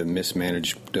kills due to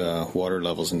mismanaged water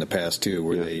levels in the past too,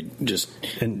 where they just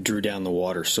drew down the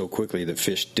water so quickly the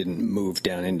fish didn't move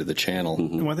down into the channel.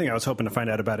 Mm-hmm. One thing I was hoping to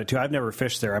find out about it too. I've never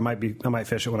fished there. I might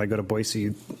fish it when I go to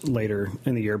Boise later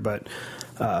in the year, but.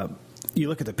 You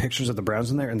look at the pictures of the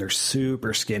browns in there, and they're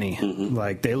super skinny.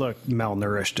 Mm-hmm. They look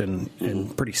malnourished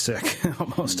and pretty sick,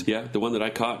 almost. Yeah, the one that I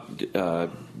caught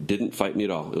didn't fight me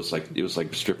at all. It was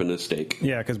like stripping a steak.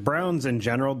 Yeah, because browns in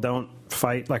general don't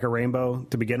fight like a rainbow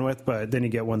to begin with, but then you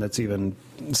get one that's even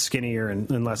skinnier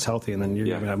and less healthy, and then you're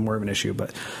going to have more of an issue.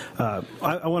 But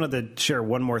I wanted to share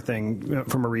one more thing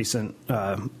from a recent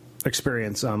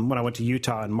experience. When I went to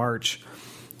Utah in March,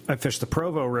 I fished the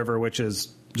Provo River, which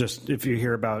is just, if you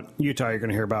hear about Utah, you're going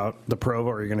to hear about the Provo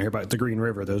or you're going to hear about the Green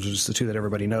River. Those are just the two that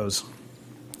everybody knows.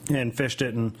 And fished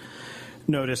it and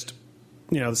noticed,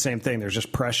 the same thing. There's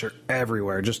just pressure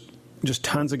everywhere, just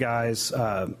tons of guys.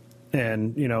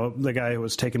 And, the guy who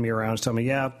was taking me around was telling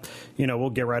me, we'll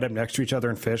get right up next to each other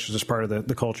and fish. It's just part of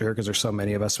the culture here because there's so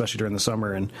many of us, especially during the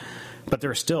summer. But there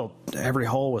was still, every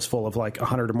hole was full of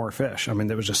 100 or more fish. I mean,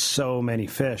 there was just so many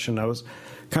fish. And I was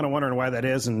kind of wondering why that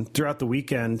is. And throughout the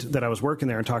weekend that I was working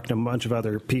there and talking to a bunch of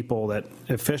other people that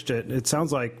have fished it, it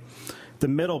sounds like the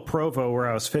middle Provo where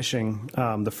I was fishing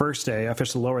the first day, I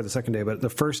fished the lower the second day, but the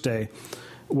first day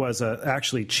was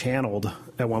actually channeled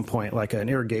at one point, like an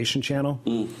irrigation channel.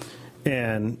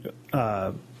 And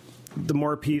the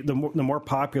more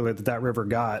popular that river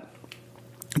got,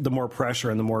 the more pressure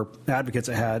and the more advocates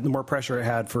it had, the more pressure it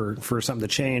had for something to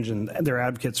change, and their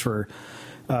advocates for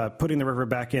putting the river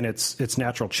back in its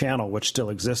natural channel, which still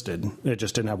existed. It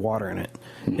just didn't have water in it.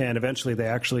 And eventually they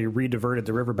actually re-diverted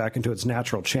the river back into its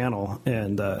natural channel,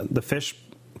 and the fish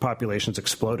populations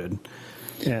exploded.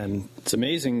 And it's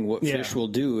amazing what fish will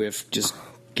do if just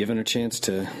given a chance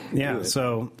to do it.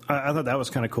 So I thought that was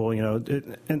kind of cool.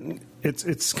 And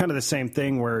it's kind of the same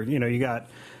thing where you got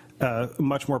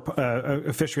much more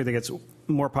a fishery that gets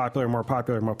more popular, more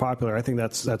popular, more popular. I think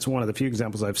that's one of the few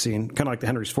examples I've seen, kind of like the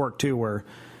Henry's Fork too, where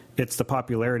it's the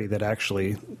popularity that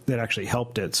actually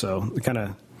helped it. So it kind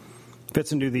of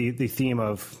fits into the theme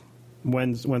of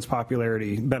when's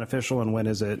popularity beneficial and when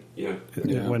is it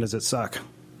when does it suck?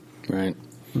 Right.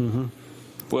 Mm-hmm.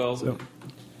 Well,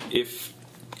 if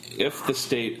the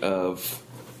state of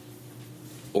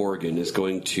Oregon is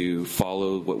going to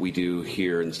follow what we do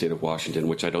here in the state of Washington,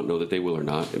 which I don't know that they will or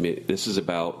not. I mean, this is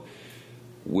about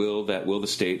will the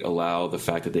state allow the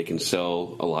fact that they can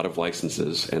sell a lot of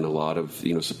licenses and a lot of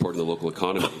supporting the local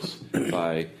economies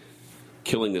by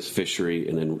killing this fishery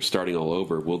and then starting all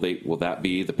over, will that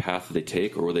be the path that they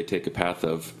take, or will they take a path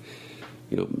of,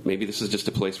 maybe this is just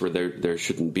a place where there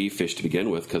shouldn't be fish to begin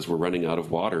with because we're running out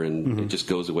of water and it just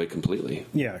goes away completely?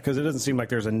 Yeah, because it doesn't seem like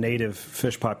there's a native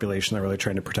fish population they're really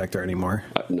trying to protect there anymore.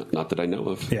 Not that I know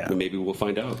of. Yeah. But maybe we'll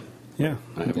find out. Yeah.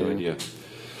 I have no idea.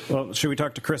 Well, should we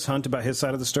talk to Chris Hunt about his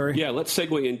side of the story? Yeah, let's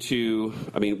segue into,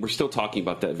 we're still talking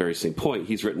about that very same point.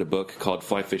 He's written a book called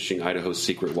Fly Fishing Idaho's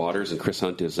Secret Waters, and Chris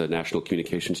Hunt is a National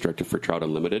Communications Director for Trout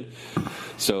Unlimited.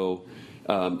 So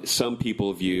some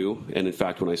people view, and in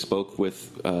fact, when I spoke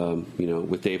with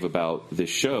Dave about this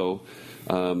show,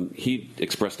 he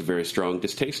expressed a very strong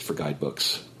distaste for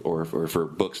guidebooks or for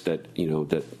books that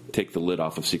that take the lid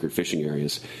off of secret fishing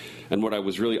areas. And what I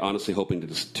was really honestly hoping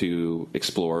to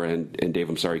explore, and Dave,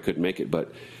 I'm sorry you couldn't make it,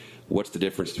 but what's the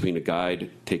difference between a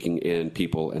guide taking in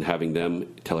people and having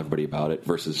them tell everybody about it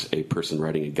versus a person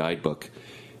writing a guidebook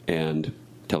and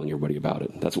telling everybody about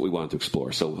it? That's what we wanted to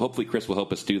explore. So hopefully Chris will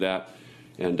help us do that.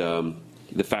 And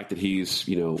the fact that he's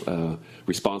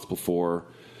responsible for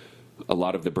a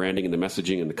lot of the branding and the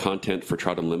messaging and the content for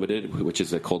Trout Unlimited, which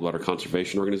is a cold water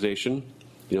conservation organization,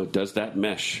 does that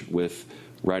mesh with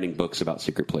writing books about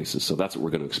secret places? So that's what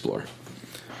we're going to explore.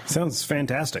 Sounds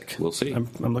fantastic. We'll see.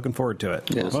 I'm looking forward to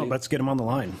it. Yeah. Well, let's get him on the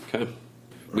line. Okay.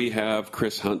 We have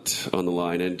Chris Hunt on the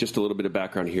line, and just a little bit of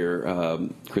background here.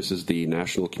 Chris is the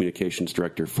National Communications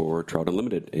Director for Trout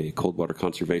Unlimited, a cold water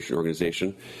conservation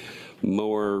organization,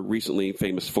 more recently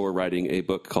famous for writing a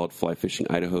book called Fly Fishing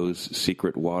Idaho's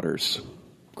Secret Waters.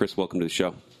 Chris, welcome to the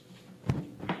show.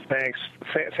 Thanks.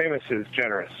 Famous is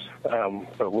generous,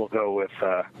 but we'll go with,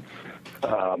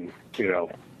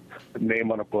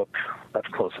 name on a book. That's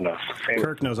close enough. Famous.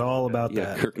 Kirk knows all about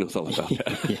that. Kirk knows all about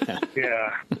that.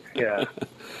 Yeah.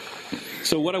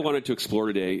 So what I wanted to explore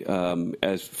today,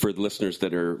 as for the listeners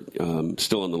that are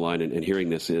still on the line and hearing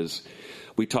this, is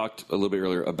we talked a little bit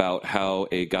earlier about how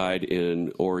a guide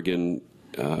in Oregon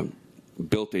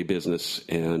built a business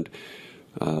and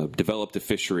developed a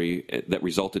fishery that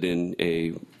resulted in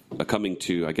a coming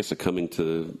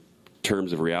to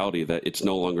terms of reality that it's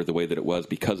no longer the way that it was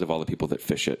because of all the people that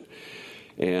fish it.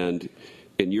 And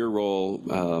in your role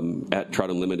at Trout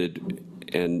Unlimited,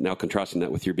 and now contrasting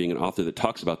that with your being an author that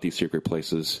talks about these secret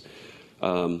places,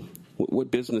 what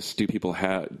business do people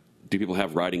have? Do people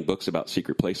have writing books about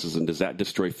secret places, and does that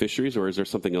destroy fisheries, or is there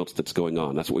something else that's going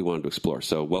on? That's what we wanted to explore.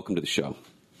 So welcome to the show.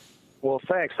 Well,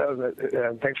 thanks.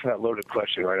 Thanks for that loaded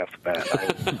question right off the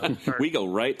bat. We go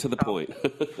right to the point.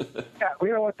 Yeah,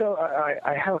 you know what, though?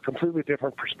 I have a completely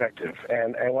different perspective.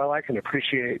 And while I can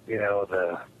appreciate, I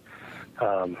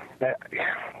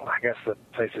guess the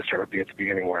place to start would be at the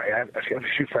beginning, where I have a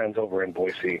few friends over in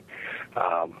Boise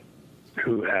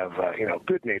who have,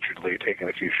 good-naturedly taken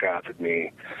a few shots at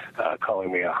me,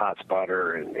 calling me a hot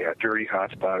spotter and a dirty hot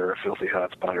spotter, a filthy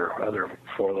hot spotter, other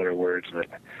four-letter words that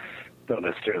don't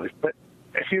necessarily. But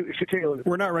if you take a look,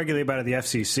 we're not regulated by the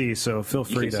FCC, so feel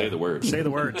free to say the words. Say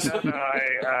the words.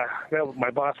 No, my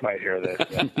boss might hear this.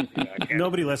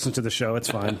 Nobody listens to the show. It's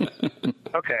fine.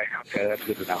 Okay, that's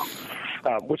good to know.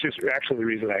 Which is actually the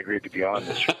reason I agreed to be on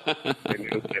this show.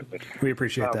 We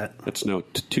appreciate that. That's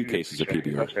two cases of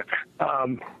PBR.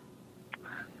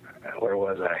 Where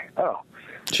was I? Oh,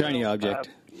 shiny object.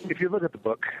 If you look at the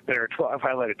book, there are 12. I've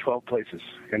highlighted 12 places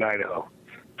in Idaho.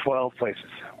 12 places.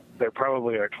 There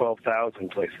probably are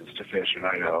 12,000 places to fish in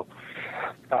Idaho,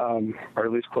 or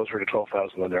at least closer to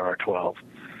 12,000 than there are 12.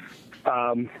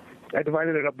 I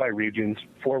divided it up by regions,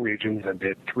 4 regions, and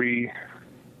did three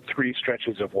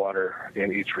stretches of water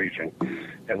in each region.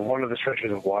 And one of the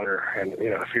stretches of water, and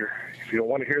if you don't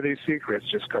want to hear these secrets,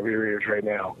 just cover your ears right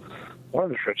now. One of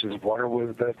the stretches of water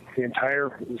was the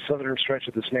entire southern stretch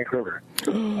of the Snake River.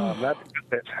 Not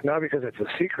because it's a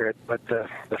secret, but the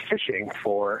fishing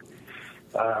for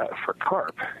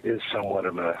carp is somewhat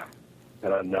of an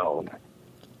unknown.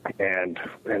 And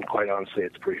quite honestly,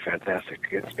 it's pretty fantastic.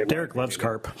 Derek loves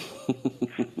carp.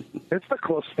 It's the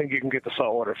closest thing you can get to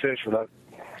saltwater fish without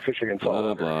fishing in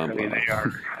saltwater. Blah, blah,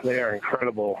 blah. They are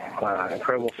incredible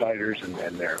fighters, and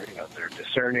they're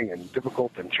discerning and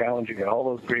difficult and challenging, and all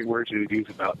those great words you use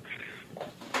about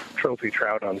trophy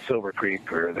trout on Silver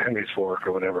Creek or the Henry's Fork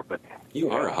or whatever. But you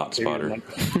are a hot spotter.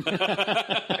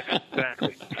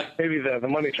 Exactly. Maybe the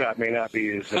money shot may not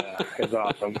be as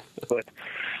awesome, but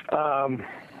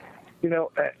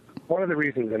one of the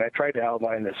reasons, and I tried to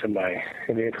outline this in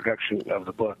the introduction of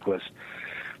the book, was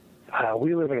I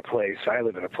live in a place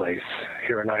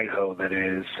here in Idaho that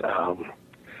is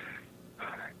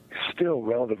still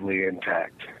relatively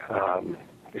intact.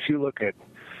 If you look at,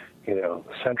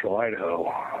 central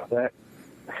Idaho, that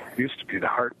used to be the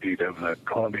heartbeat of the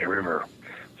Columbia River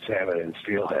salmon and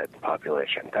steelhead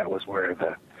population. That was where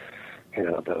the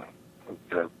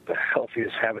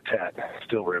healthiest habitat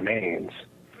still remains.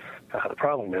 The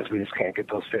problem is we just can't get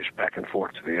those fish back and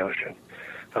forth to the ocean.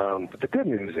 But the good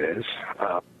news is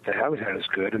the habitat is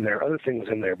good, and there are other things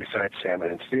in there besides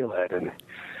salmon and steelhead. And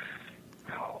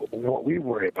what we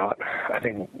worry about, I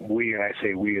think we, and I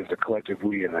say we as the collective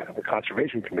we in the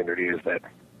conservation community, is that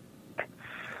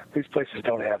these places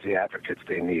don't have the advocates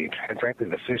they need. And frankly,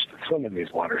 the fish that swim in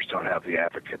these waters don't have the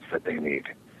advocates that they need.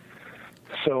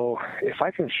 So if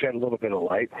I can shed a little bit of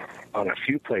light on a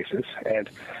few places, and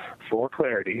for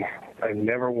clarity, I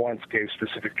never once gave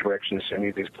specific directions to any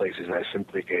of these places. I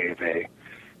simply gave a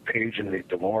page in the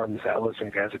Des Moines Atlas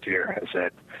and Gazetteer and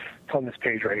said, it's on this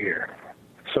page right here.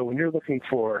 So when you're looking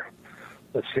for,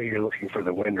 let's say you're looking for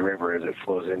the Wind River as it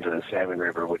flows into the Salmon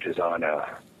River, which is on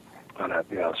a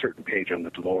certain page on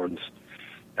the Des Moines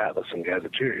Atlas and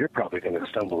Gazetteer, you're probably going to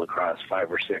stumble across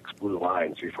 5 or 6 blue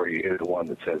lines before you hit the one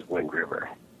that says Wind River.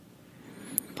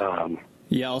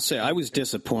 Yeah, I'll say I was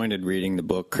disappointed reading the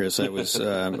book, Chris. I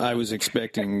was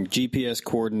expecting GPS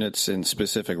coordinates and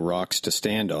specific rocks to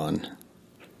stand on.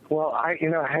 Well, I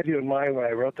had you in mind when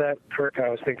I wrote that, Kirk. I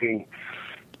was thinking,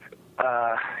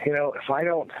 if I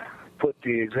don't put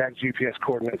the exact GPS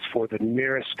coordinates for the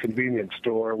nearest convenience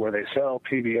store where they sell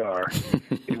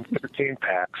PBR in 13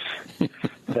 packs,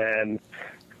 then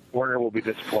Werner will be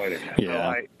disappointed.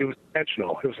 Yeah. So it was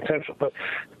intentional. But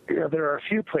there are a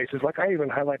few places, like I even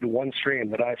highlighted one stream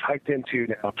that I've hiked into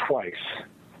now twice,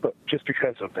 but just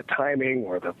because of the timing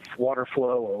or the water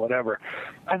flow or whatever,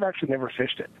 I've actually never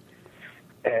fished it.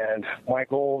 And my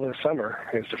goal this summer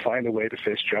is to find a way to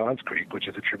fish Johns Creek, which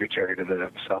is a tributary to the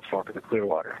South Fork of the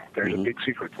Clearwater. There's a big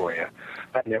secret for you.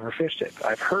 I've never fished it.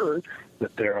 I've heard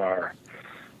that there are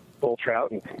bull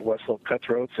trout and West Slope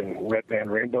cutthroats and red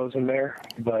band rainbows in there,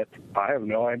 but I have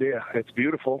no idea. It's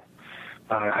beautiful.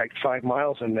 I hiked 5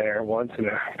 miles in there once in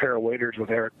a pair of waders with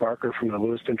Eric Barker from the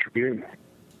Lewiston Tribune.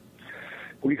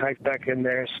 We hiked back in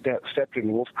there, stepped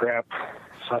in wolf crap,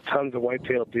 saw tons of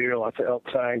white-tailed deer, lots of elk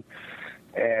sign,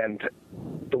 and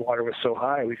the water was so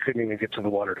high we couldn't even get to the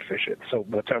water to fish it. So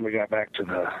by the time we got back to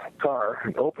the car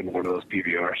and opened one of those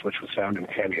PBRs, which was found in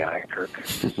Candy Eye, Kirk,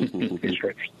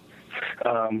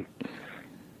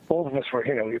 both of us were,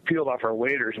 we peeled off our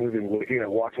waders and we've been,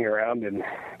 walking around in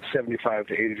 75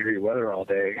 to 80 degree weather all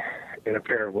day in a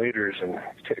pair of waders and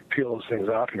peel those things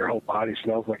off and your whole body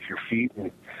smells like your feet.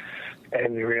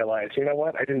 And you realize, you know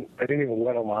what? I didn't even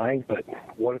wet a line, but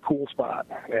what a cool spot.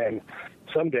 And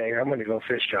someday I'm going to go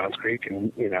fish Johns Creek,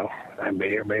 and I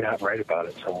may or may not write about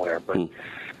it somewhere. But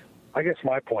I guess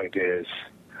my point is,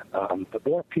 the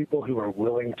more people who are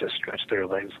willing to stretch their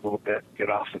legs a little bit, get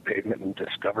off the pavement, and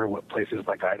discover what places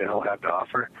like Idaho have to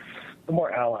offer, the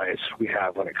more allies we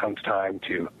have when it comes time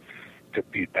to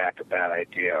beat back a bad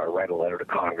idea, or write a letter to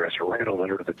Congress, or write a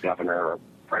letter to the governor, or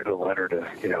write a letter to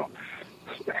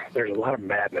There's a lot of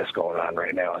madness going on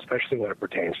right now, especially when it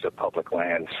pertains to public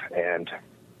lands. And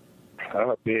I'm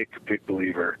a big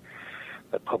believer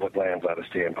that public lands ought to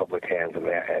stay in public hands,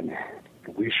 and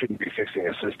we shouldn't be fixing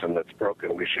a system that's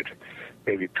broken. We should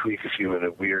maybe tweak a few of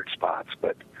the weird spots.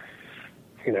 But,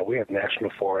 we have national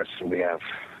forests, and we have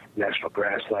national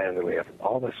grassland, and we have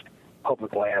all this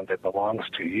public land that belongs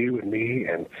to you and me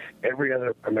and every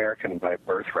other American by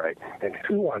birthright. And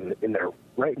who in their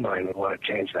right mind would want to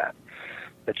change that?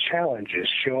 The challenge is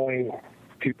showing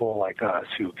people like us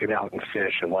who get out and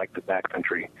fish and like the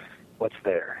backcountry what's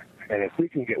there. And if we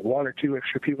can get 1 or 2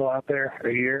 extra people out there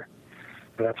a year,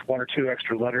 and that's 1 or 2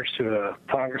 extra letters to a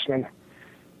congressman,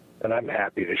 then I'm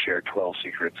happy to share 12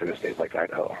 secrets in a state like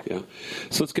Idaho. Yeah.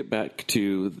 So let's get back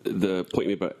to the point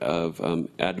you made of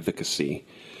advocacy.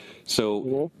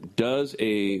 So does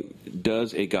a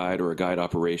guide or a guide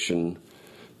operation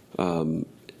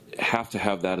have to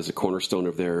have that as a cornerstone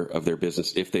of their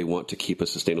business if they want to keep a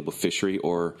sustainable fishery,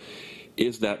 or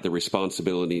is that the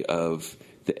responsibility of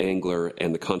the angler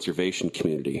and the conservation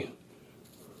community?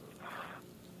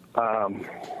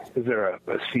 Is there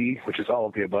a C, which is all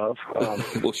of the above?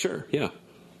 Well, sure, yeah.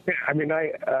 I mean,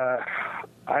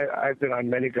 I've been on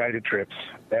many guided trips,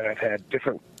 and I've had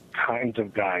different kinds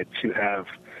of guides who have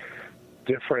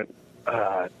different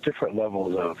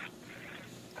levels of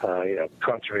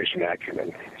conservation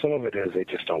acumen. Some of it is they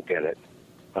just don't get it,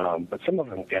 but some of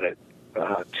them get it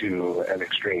to an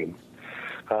extreme.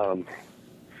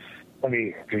 Let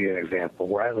me give you an example.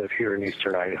 Where I live here in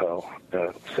eastern Idaho,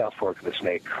 the South Fork of the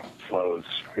Snake flows,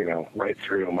 right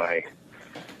through my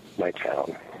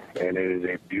town, and it is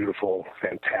a beautiful,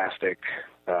 fantastic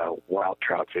wild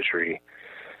trout fishery,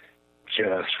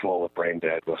 just full of brain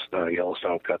dead with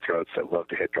Yellowstone cutthroats that love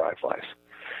to hit dry flies.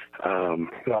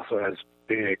 It also has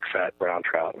big, fat brown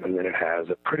trout, and then it has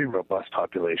a pretty robust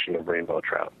population of rainbow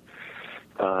trout.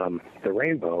 The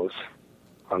rainbows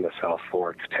on the South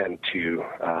Fork tend to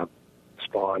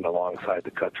spawn alongside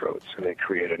the cutthroats, and they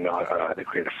create a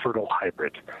fertile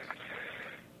hybrid.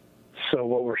 So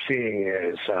what we're seeing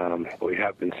is, what we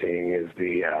have been seeing is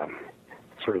the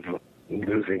sort of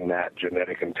losing that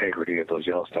genetic integrity of those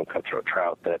Yellowstone cutthroat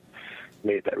trout that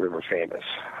made that river famous.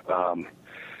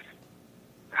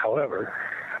 However,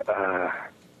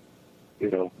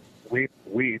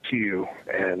 we too,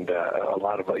 and a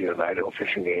lot of the Idaho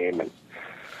Fish and Game and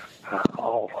a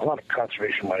lot of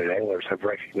conservation-minded anglers have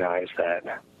recognized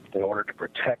that in order to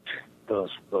protect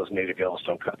those native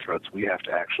Yellowstone cutthroats, we have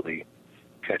to actually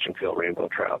catch and kill rainbow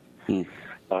trout. And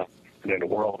in a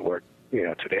world where,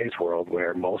 today's world,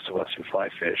 where most of us who fly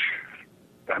fish,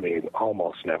 I mean,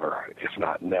 almost never, if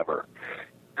not never,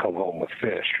 come home with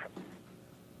fish,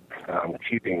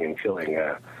 keeping and killing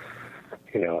a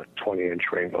 20-inch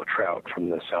rainbow trout from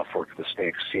the South Fork of the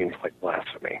Snake seems like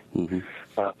blasphemy.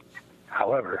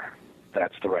 However,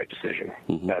 that's the right decision.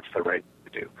 That's the right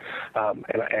thing to do.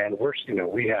 And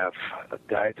we have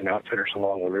guides and outfitters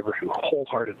along the river who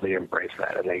wholeheartedly embrace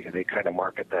that, and they kind of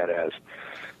market that as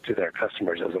to their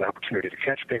customers as an opportunity to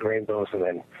catch big rainbows and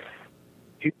then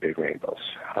eat big rainbows.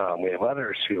 We have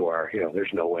others who are,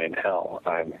 there's no way in hell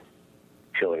I'm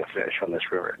killing a fish on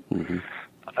this river. There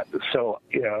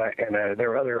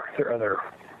are other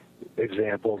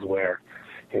examples where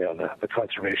the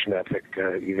conservation ethic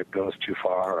either goes too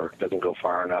far or doesn't go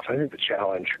far enough. I think the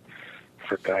challenge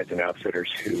for guides and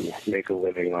outfitters who make a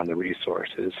living on the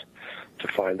resource is to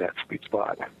find that sweet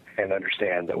spot and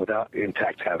understand that without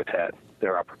intact habitat,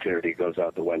 their opportunity goes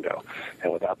out the window.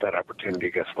 And without that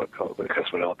opportunity, guess what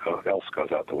else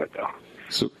goes out the window?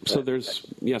 So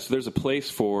there's a place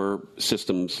for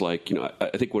systems like,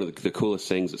 I think one of the coolest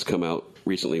things that's come out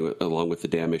recently along with the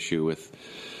dam issue with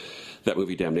that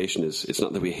movie Damnation is it's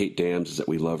not that we hate dams, it's that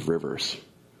we love rivers.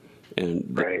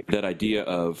 And that idea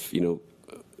of,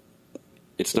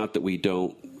 it's not that we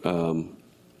don't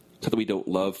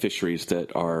love fisheries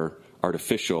that are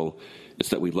artificial, it's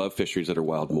that we love fisheries that are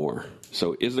wild more.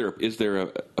 So is there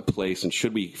a place, and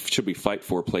should we fight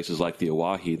for places like the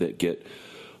Oahe that get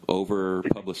over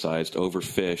publicized,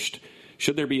 overfished?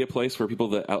 Should there be a place where people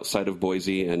that outside of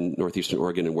Boise and northeastern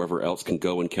Oregon and wherever else can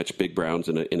go and catch big browns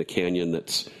in a canyon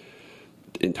that's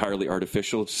entirely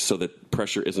artificial, so that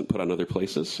pressure isn't put on other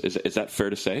places? Is that fair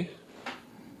to say?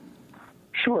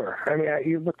 Sure. I mean,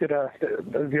 you looked at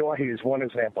the Oahe is one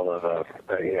example of a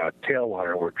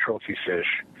tailwater where trophy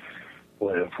fish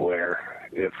live, where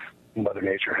if Mother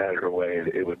Nature had her way,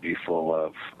 it would be full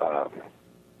of,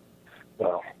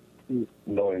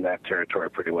 knowing that territory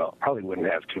pretty well, probably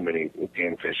wouldn't have too many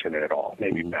game fish in it at all,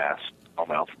 maybe bass,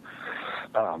 smallmouth.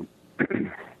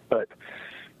 But,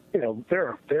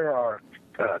 there are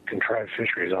contrived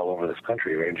fisheries all over this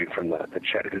country, ranging from the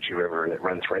Chattahoochee River that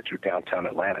runs right through downtown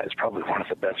Atlanta. It's probably one of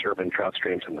the best urban trout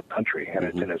streams in the country, and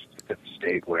it's in a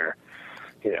state where,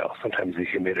 sometimes the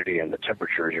humidity and the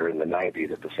temperatures are in the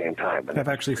 90s at the same time. And I've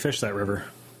actually fished that river,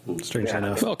 strangely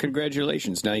enough. Well,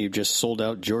 congratulations. Now you've just sold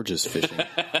out Georgia's fishing.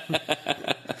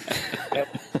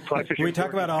 We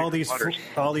talk about all these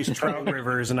trout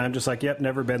rivers, and I'm just like, yep,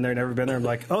 never been there. I'm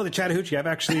like, oh, the Chattahoochee, I've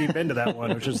actually been to that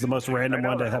one, which is the most random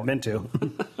one to have been to.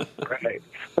 Right.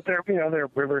 But there are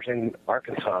rivers in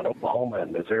Arkansas and Oklahoma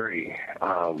and Missouri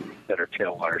that are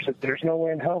tailwaters. There's no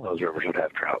way in hell those rivers would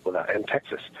have trout in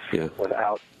Texas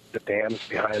without the dams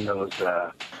behind those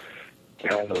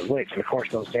lakes. And of course,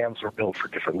 those dams were built for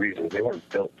different reasons. They weren't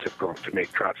built to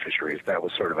make trout fisheries. That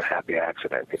was sort of a happy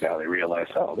accident. Now they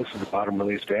realized, this is a bottom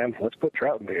release dam. Let's put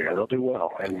trout in here. They'll do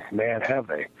well. And man, have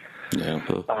they. Yeah.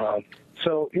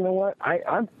 So you know what?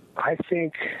 I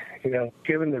think,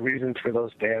 given the reasons for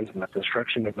those dams and the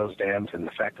construction of those dams and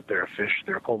the fact that there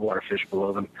are cold water fish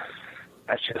below them,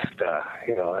 that's just,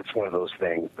 that's one of those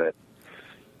things that,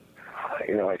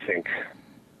 I think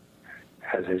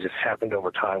has just happened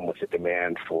over time with the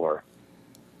demand for,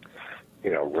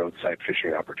 roadside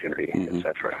fishing opportunity, et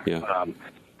cetera. Yeah.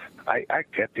 I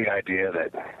get the idea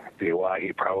that the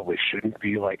Oahe probably shouldn't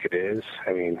be like it is.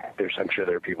 I mean, I'm sure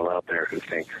there are people out there who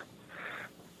think,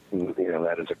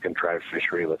 that is a contrived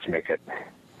fishery. Let's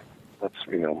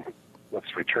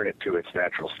return it to its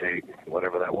natural state,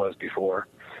 whatever that was before.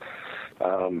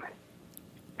 But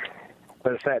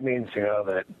if that means,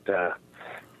 that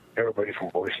everybody from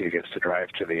Boise gets to drive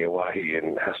to the Oahe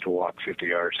and has to walk 50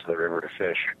 yards to the river to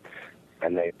fish,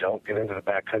 and they don't get into the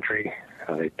backcountry,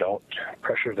 they don't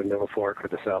pressure the Middle Fork or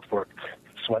the South Fork.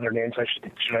 Some other names I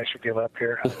should give up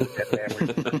here.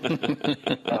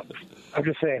 I'm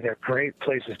just saying they're great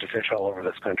places to fish all over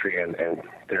this country, and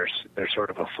there's sort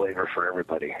of a flavor for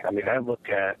everybody. I mean, I look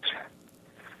at,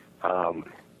 all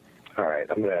right,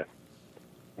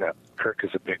 Kirk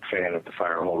is a big fan of the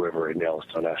Firehole River in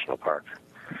Yellowstone National Park.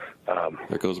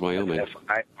 There goes Wyoming.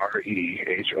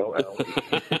 Firehole.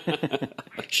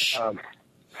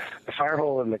 The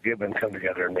Firehole and the Gibbon come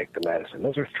together and make the Madison.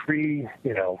 Those are three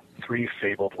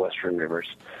fabled Western rivers.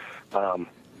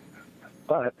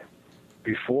 But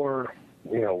before,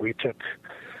 we took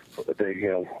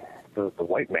the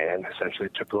white man essentially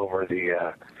took over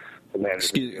the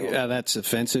management. That's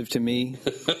offensive to me.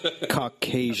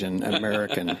 Caucasian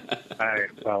American. I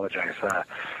apologize.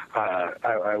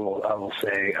 I will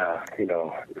say,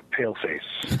 pale face.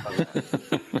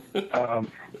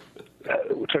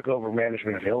 We took over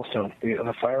management of Yellowstone.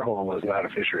 The Firehole was not a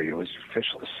fishery; it was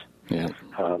fishless. Yeah.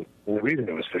 And the reason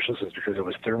it was fishless is because it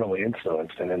was thermally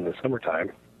influenced, and in the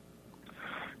summertime,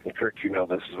 and Kirk, you know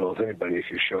this as well as anybody,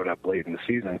 if you showed up late in the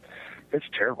season, it's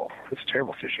terrible. It's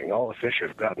terrible fishing. All the fish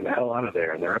have gotten the hell out of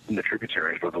there, and they're up in the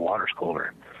tributaries where the water's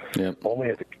colder. Yep. Only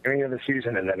at the beginning of the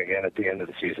season, and then again at the end of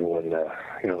the season when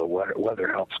the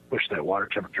weather helps push that water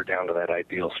temperature down to that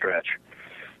ideal stretch,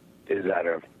 is that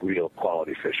a real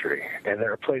quality fishery. And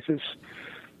there are places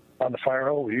on the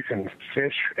Firehole where you can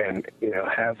fish and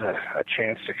have a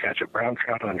chance to catch a brown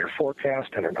trout on your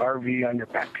forecast and an RV on your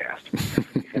backcast.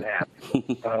 You can have.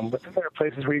 But then there are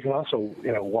places where you can also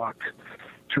walk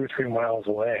 2 or 3 miles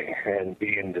away and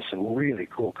be into some really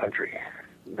cool country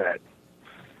that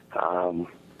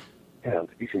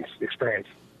you can experience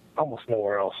almost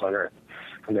nowhere else on Earth.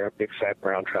 And there are big fat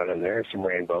brown trout in there, some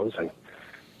rainbows, and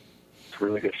it's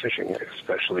really good fishing,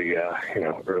 especially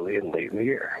early and late in the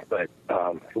year. But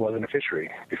it wasn't a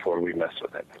fishery before we messed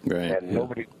with it. Right. And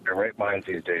nobody in their right minds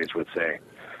these days would say,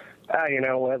 you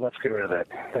know what, let's get rid of that.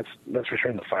 Let's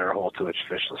return the Firehole to its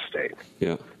fishless state.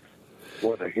 Yeah.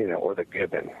 Or the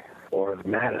Gibbon, or the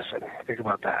Madison. Think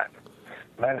about that.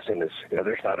 Madison is,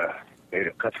 there's not a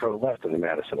native cutthroat left in the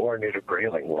Madison, or a native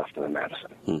grayling left in the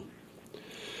Madison. You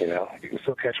can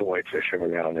still catch a whitefish every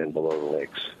now and then below the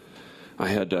lakes. I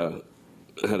had a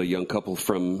young couple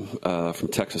from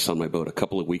Texas on my boat a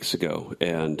couple of weeks ago,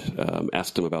 and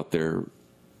asked them about their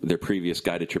previous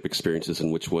guided trip experiences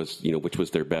and which was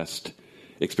their best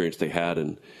experience they had.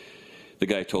 And the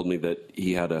guy told me that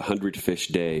he had 100 fish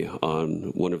day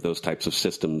on one of those types of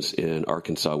systems in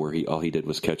Arkansas, where all he did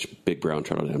was catch big brown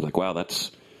trout. And I'm like, wow,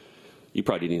 you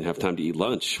probably didn't even have time to eat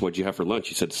lunch. What'd you have for lunch?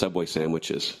 He said Subway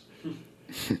sandwiches.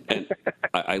 And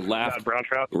I laughed. Not brown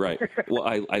trout? Right. Well,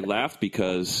 I laughed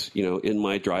because, in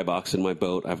my dry box in my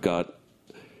boat, I've got,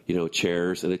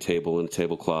 chairs and a table and a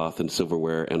tablecloth and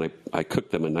silverware, and I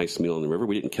cooked them a nice meal in the river.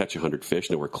 We didn't catch 100 fish,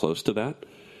 nowhere close to that.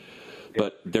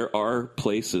 But there are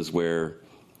places where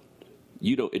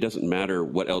it doesn't matter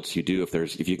what else you do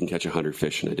if you can catch 100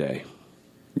 fish in a day.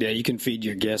 Yeah, you can feed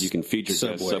your guests. You can feed your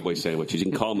guests Subway sandwiches. You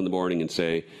can call them in the morning and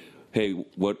say, "Hey,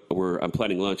 I'm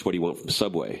planning lunch. What do you want from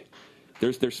Subway?"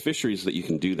 There's fisheries that you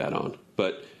can do that on,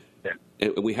 but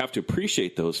and we have to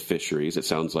appreciate those fisheries. It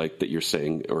sounds like that you're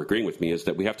saying or agreeing with me is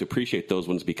that we have to appreciate those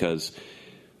ones because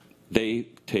they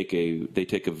take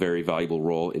a very valuable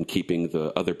role in keeping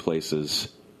the other places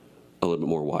a little bit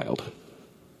more wild.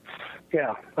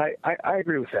 Yeah, I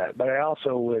agree with that, but I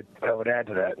also would add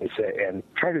to that and say and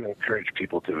try to encourage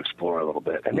people to explore a little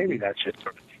bit, and maybe that's just.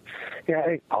 I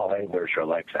think all anglers are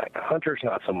like that. Hunters,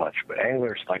 not so much, but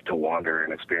anglers like to wander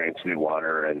and experience new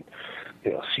water and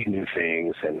see new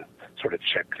things and sort of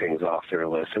check things off their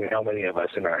list. I mean, how many of us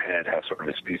in our head have sort of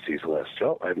a species list?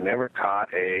 Oh, I've never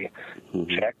caught a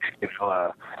check,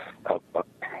 a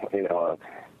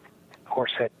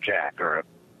horsehead jack or a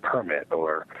permit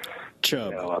or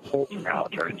chub, a bull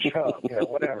trout or a chub,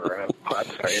 whatever. I'm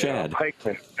sorry, pike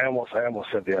minnow. I almost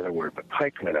said the other word, but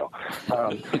pike minnow.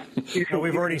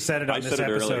 We've already said it on this episode. I said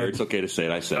it earlier. It's okay to say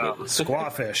it. I said it.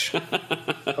 Squawfish.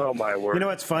 Oh my word! You know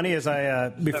what's funny is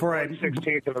before I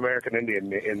 16th of American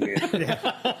Indian in me.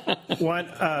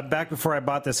 Back before I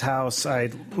bought this house,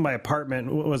 my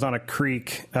apartment was on a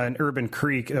creek, an urban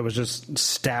creek that was just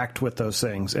stacked with those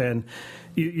things. And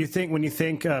you think when you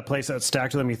think a place that's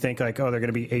stacked with them, you think like, oh, they're going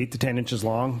to be 8 to 10 inches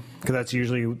long because that's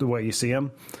usually the way you see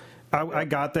them. I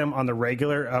got them on the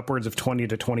regular upwards of 20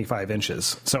 to 25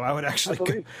 inches. So I would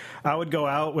actually, I would go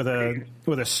out with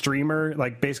a streamer,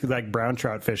 like basically like brown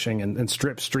trout fishing and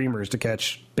strip streamers to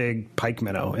catch big pike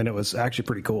minnow. And it was actually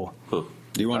pretty cool. Huh.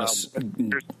 Do you want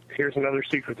to? Here's another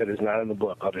secret that is not in the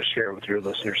book. I'll just share it with your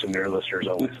listeners and their listeners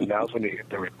only. So now's when you hit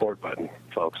the record button,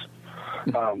 folks.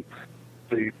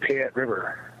 The Payette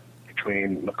River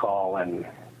between McCall and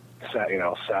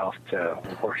south to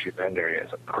Horseshoe Bend area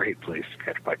is a great place to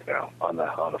catch pike now on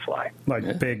the fly.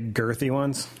 Like big girthy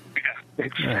ones? Yeah,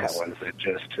 big fat ones that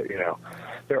just,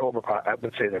 they're I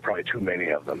would say there are probably too many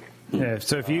of them. Yeah.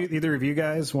 So if either of you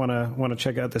guys want to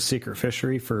check out the secret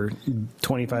fishery for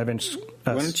 25-inch,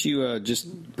 why don't you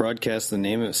just broadcast the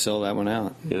name and sell that one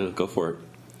out? Yeah, go for it.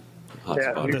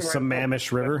 The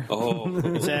Sammamish River. Oh,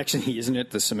 it's actually, isn't it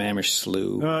the Sammamish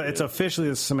Slough? It's officially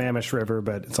the Sammamish River,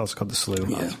 but it's also called the Slough.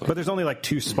 Yeah. But there's only like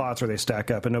 2 spots where they stack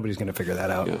up, and nobody's going to figure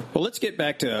that out. Yeah. Well, let's get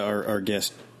back to our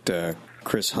guest,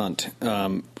 Chris Hunt.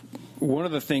 One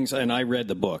of the things, and I read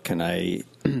the book, and I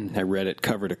read it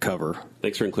cover to cover.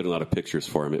 Thanks for including a lot of pictures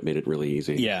for him. It made it really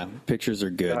easy. Yeah, pictures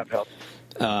are good. That helped.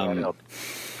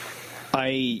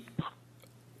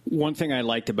 One thing I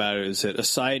liked about it is that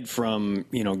aside from,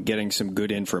 getting some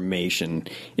good information,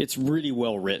 it's really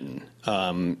well written.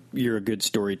 You're a good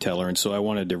storyteller, and so I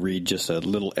wanted to read just a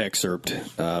little excerpt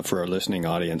for our listening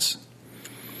audience.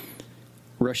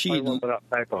 Rashid.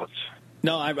 Typos.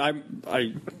 No, I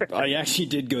actually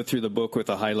did go through the book with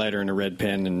a highlighter and a red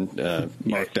pen and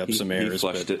marked up some errors. He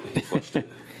flushed it.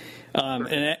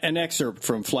 An excerpt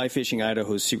from Fly Fishing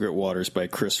Idaho's Secret Waters by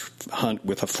Chris Hunt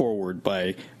with a foreword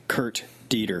by Kurt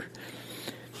Dieter.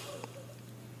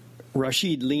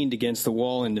 Rashid leaned against the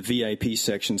wall in the VIP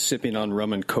section, sipping on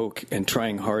rum and coke and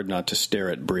trying hard not to stare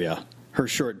at Bria. Her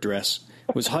short dress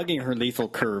was hugging her lethal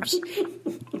curves,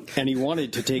 and he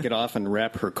wanted to take it off and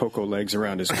wrap her cocoa legs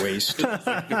around his waist.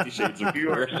 50 Shades of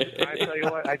Grey. I tell you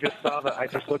what, I just saw that. I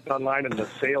just looked online, and the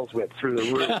sales went through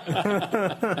the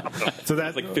roof. So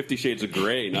that's like 50 Shades of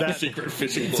Grey, not secret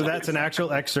fishing. So that's an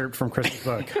actual excerpt from Chris's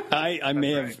book. I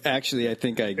may have actually. I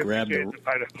think I grabbed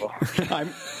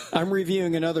the. I'm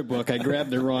reviewing another book. I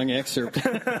grabbed the wrong excerpt.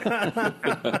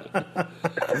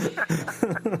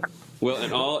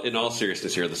 Well, in all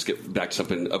seriousness here, let's get back to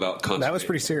something about conservation. That was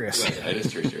pretty serious. Right, it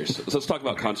is very serious. So let's talk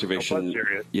about conservation.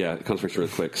 Yeah, conservation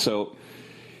really quick. So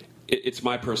it's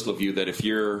my personal view that if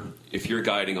you're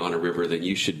guiding on a river, then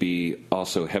you should be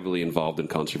also heavily involved in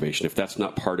conservation. If that's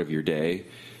not part of your day,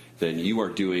 then you are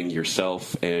doing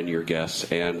yourself and your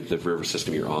guests and the river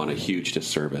system you're on a huge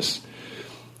disservice.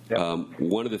 Yep.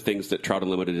 One of the things that Trout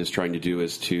Unlimited is trying to do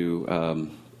is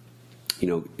to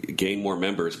gain more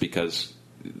members, because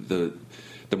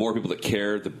the more people that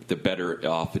care, the better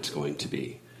off it's going to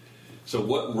be. So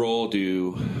what role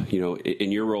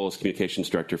in your role as communications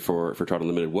director for Trout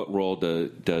Unlimited, what role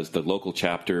does the local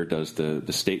chapter, does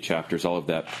the state chapters, all of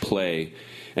that play?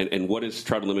 And what is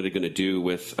Trout Unlimited going to do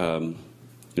with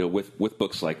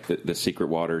books like the Secret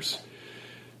Waters?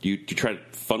 Do you try to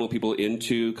funnel people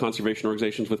into conservation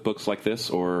organizations with books like this,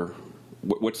 or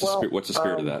what's the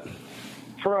spirit of that?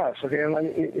 For us, okay, let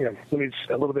me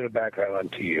just a little bit of background on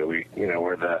TU.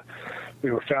 We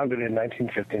were founded in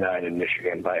 1959 in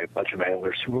Michigan by a bunch of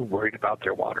anglers who were worried about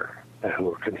their water and who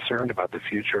were concerned about the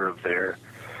future of their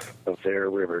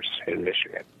rivers in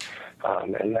Michigan.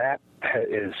 And that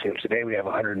is, today we have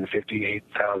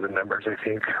 158,000 members, I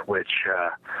think, which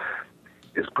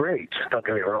is great. Don't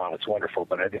get me wrong, it's wonderful,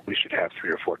 but I think we should have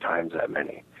 3 or 4 times that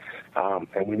many.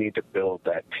 And we need to build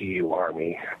that TU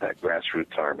army, that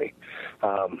grassroots army.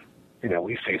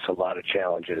 We face a lot of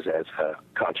challenges as a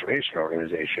conservation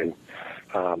organization,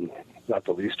 not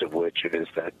the least of which it is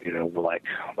that,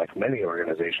 like many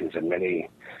organizations and many,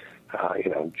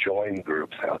 join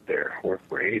groups out there,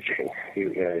 we're aging.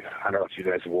 I don't know if you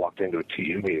guys have walked into a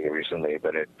TU meeting recently,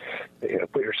 but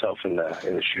put yourself in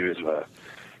the shoes of a,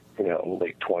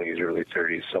 late 20s, early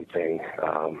 30s, something,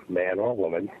 man or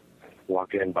woman,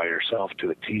 walk in by yourself to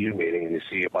a TU meeting and you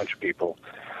see a bunch of people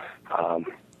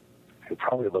who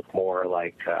probably look more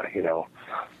like,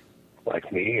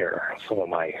 like me or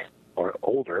or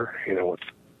older, with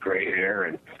gray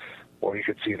hair, or you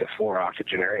could see the 4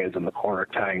 octogenarians in the corner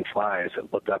tying flies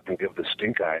that look up and give the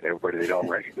stink eye to everybody they don't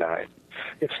recognize.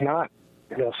 It's not,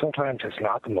 sometimes it's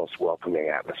not the most welcoming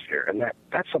atmosphere, and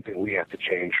that's something we have to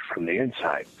change from the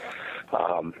inside.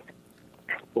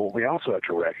 What we also have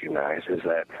to recognize is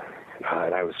that,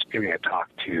 and I was giving a talk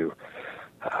to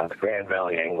the Grand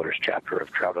Valley Anglers chapter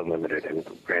of Trout Unlimited in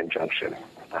Grand Junction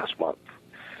last month,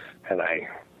 and I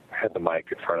had the mic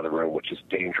in front of the room, which is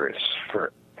dangerous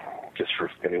for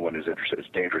anyone who's interested. It's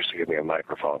dangerous to give me a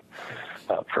microphone.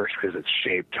 First, because it's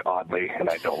shaped oddly, and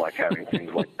I don't like having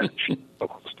things like that so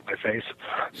close to my face.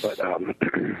 But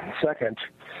second,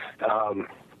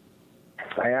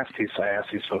 I asked these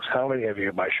folks, how many of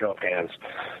you, by show of hands,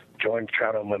 joined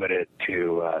Trout Unlimited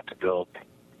to build,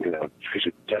 because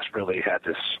you desperately had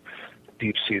this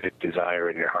deep-seated desire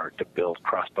in your heart to build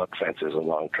crossbuck fences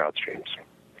along trout streams?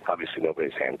 Obviously,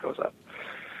 nobody's hand goes up.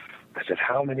 I said,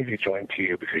 how many of you joined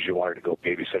TU because you wanted to go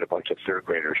babysit a bunch of third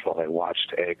graders while they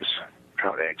watched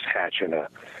trout eggs hatch in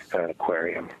an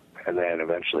aquarium, and then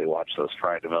eventually watch those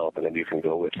fry develop, and then you can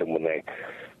go with them when they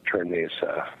turn these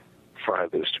fry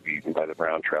loose to be eaten by the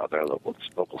brown trout in our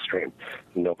local stream?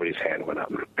 Nobody's hand went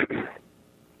up.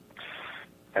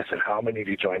 I said, how many of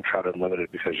you joined Trout Unlimited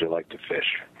because you like to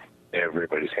fish?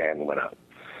 Everybody's hand went up.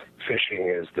 Fishing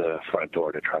is the front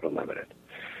door to Trout Unlimited.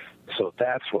 So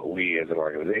that's what we as an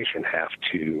organization have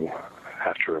to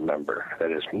remember,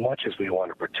 that as much as we want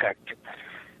to protect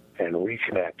and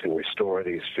reconnect and restore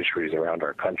these fisheries around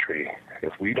our country,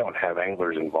 if we don't have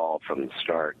anglers involved from the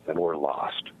start, then we're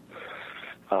lost.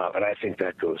 And I think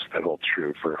that holds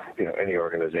true for any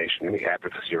organization, any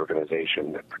advocacy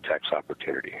organization that protects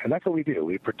opportunity. And that's what we do.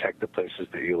 We protect the places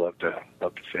that you love to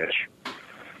fish.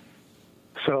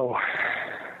 So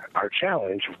our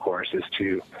challenge, of course, is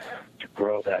to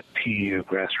grow that TU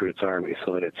grassroots army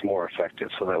so that it's more effective,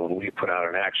 so that when we put out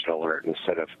an action alert,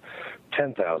 instead of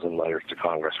 10,000 letters to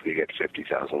Congress, we get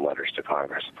 50,000 letters to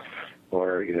Congress.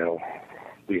 Or,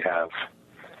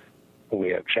 when we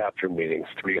have chapter meetings,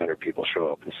 300 people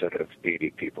show up instead of 80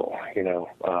 people,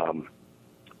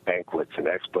 banquets and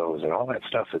expos and all that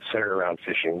stuff that's centered around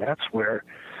fishing. That's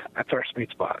our sweet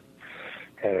spot.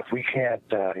 And if we can't,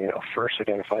 first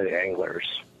identify the anglers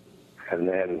and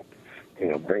then,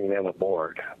 bring them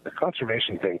aboard, the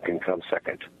conservation thing can come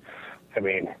second. I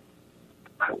mean,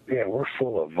 we're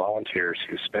full of volunteers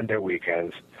who spend their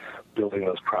weekends building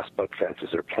those crossbuck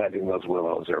fences or planting those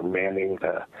willows or manning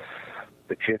the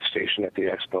kids station at the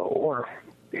expo, or,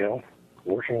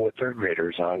 working with third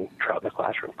graders on trout in the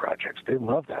classroom projects. They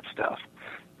love that stuff,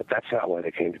 but that's not why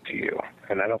they came to TU.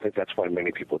 And I don't think that's why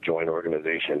many people join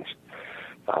organizations.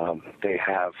 They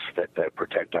have that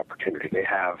protect opportunity. They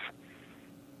have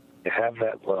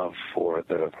that love for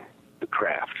the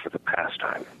craft, for the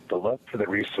pastime. The love for the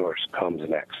resource comes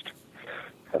next.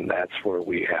 And that's where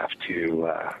we have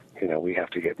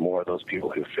to get more of those people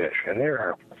who fish. And there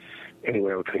are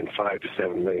anywhere between 5 to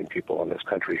 7 million people in this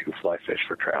country who fly fish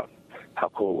for trout. How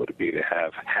cool would it be to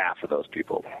have half of those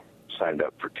people signed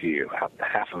up for TU?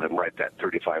 Half of them write that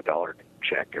 $35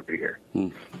 check every year.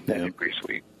 That'd be pretty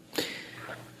sweet.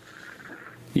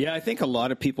 Yeah, I think a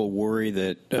lot of people worry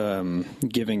that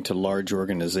giving to large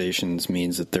organizations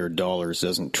means that their dollars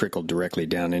doesn't trickle directly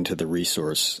down into the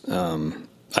resource.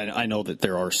 I know that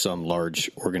there are some large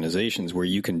organizations where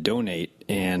you can donate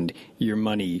and your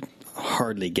money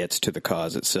hardly gets to the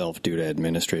cause itself due to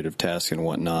administrative tasks and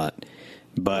whatnot.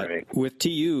 But right. With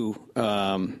TU,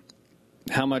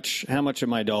 how much of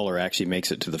my dollar actually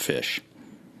makes it to the fish?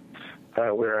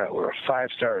 We're a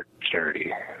 5-star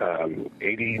charity.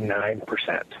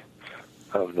 89%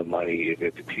 of the money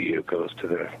at the TU goes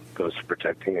to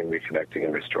protecting and reconnecting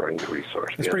and restoring the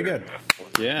resource. That's pretty good.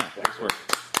 Yeah.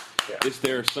 Yeah. Is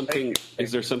there something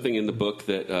in the book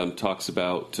that talks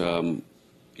about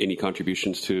any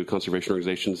contributions to conservation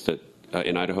organizations that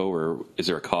in Idaho, or is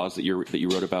there a cause that you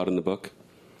wrote about in the book?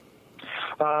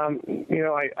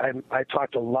 I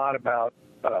talked a lot about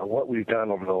what we've done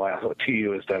what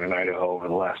TU has done in Idaho over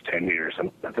the last 10 years.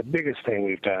 And the biggest thing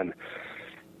we've done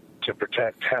to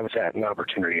protect habitat and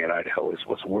opportunity in Idaho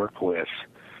was work with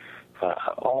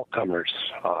all comers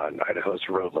on Idaho's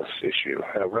roadless issue.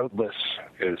 Roadless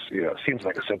seems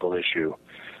like a simple issue.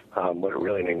 What it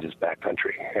really means is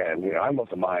backcountry. And, I'm of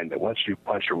the mind that once you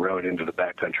punch a road into the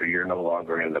backcountry, you're no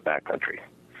longer in the backcountry.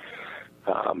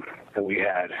 And we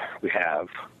have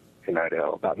in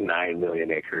Idaho about 9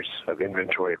 million acres of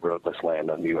inventoried roadless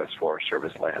land on the U.S. Forest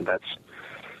Service land. That's,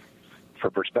 for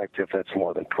perspective, that's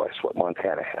more than twice what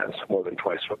Montana has, more than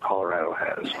twice what Colorado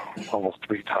has, almost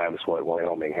 3 times what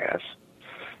Wyoming has.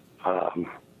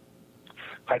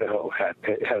 Idaho has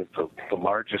the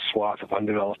largest swath of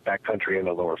undeveloped backcountry in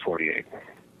the lower 48.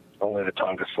 Only the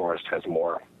Tongass Forest has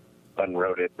more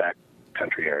unroaded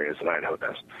backcountry areas than Idaho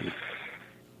does.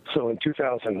 So in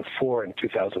 2004 and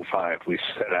 2005, we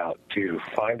set out to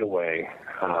find a way,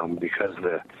 because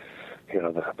the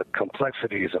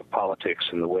complexities of politics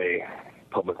and the way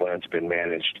public land's been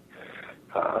managed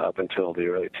up until the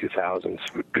early 2000s,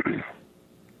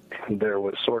 there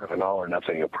was sort of an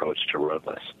all-or-nothing approach to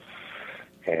roadless.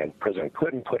 And President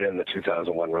Clinton put in the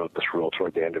 2001 roadless rule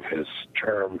toward the end of his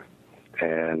term,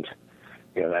 and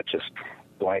that just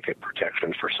blanket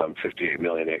protection for some 58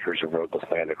 million acres of roadless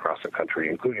land across the country,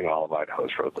 including all of Idaho's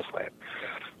roadless land.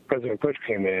 President Bush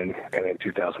came in and in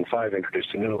 2005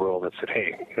 introduced a new rule that said,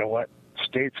 hey, you know what?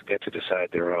 States get to decide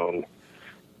the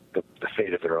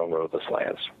fate of their own roadless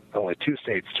lands. Only 2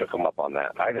 states took them up on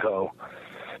that. Idaho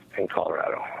and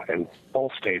Colorado. And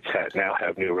both states now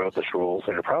have new roadless rules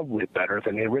that are probably better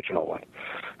than the original one,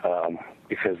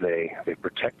 because they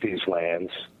protect these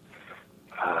lands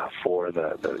for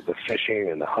the fishing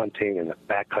and the hunting and the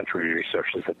backcountry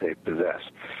resources that they possess.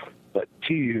 But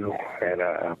TU and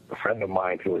a friend of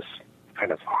mine who was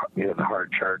kind of the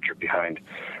hard charger behind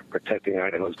protecting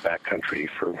Idaho's backcountry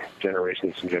for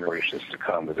generations and generations to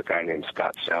come is a guy named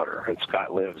Scott Stouter. And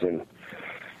Scott lives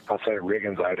outside of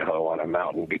Riggins, Idaho, on a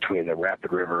mountain between the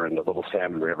Rapid River and the Little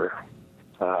Salmon River.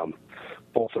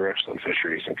 Both are excellent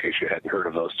fisheries, in case you hadn't heard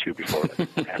of those two before.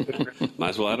 Might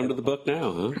as well add them to the book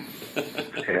now, huh?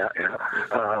 Yeah.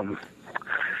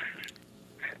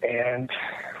 And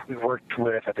we worked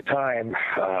with, at the time,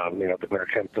 Governor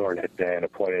Kemp Thorne had been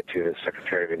appointed to the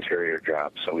Secretary of Interior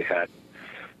job, so we had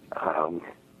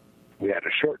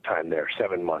a short time there,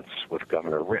 7 months, with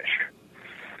Governor Risch.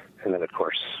 And then, of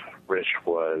course, Risch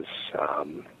was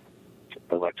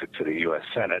elected to the U.S.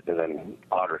 Senate, and then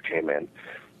Otter came in.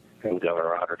 And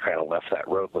Governor Otter kind of left that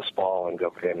roadless ball in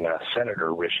Senator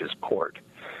Risch's court.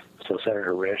 So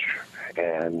Senator Risch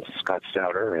and Scott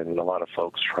Stouter and a lot of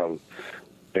folks from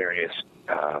various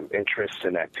interests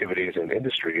and activities and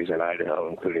industries in Idaho,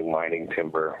 including mining,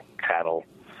 timber, cattle,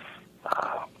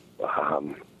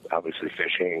 obviously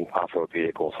fishing, off-road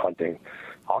vehicles, hunting,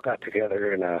 all got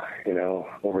together in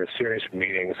over a series of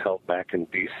meetings held back in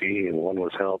D.C., and one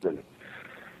was held in,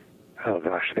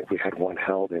 I think we had one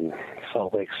held in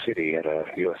Salt Lake City at a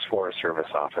U.S. Forest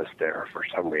Service office there for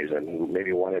some reason,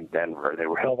 maybe one in Denver. They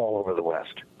were held all over the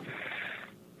West.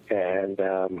 And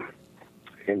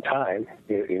in time,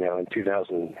 in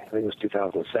 2000, I think it was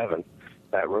 2007,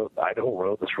 that Idaho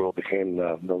roadless rule became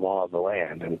the law of the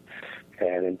land. And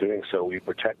in doing so, we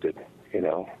protected,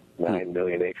 9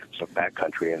 million acres of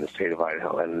backcountry in the state of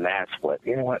Idaho. And that's what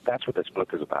this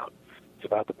book is about. It's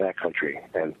about the backcountry.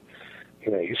 And,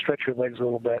 you stretch your legs a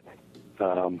little bit,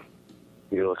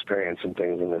 you'll experience some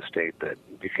things in this state that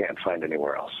you can't find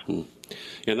anywhere else.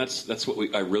 And that's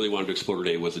what I really wanted to explore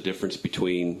today, was the difference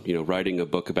between, writing a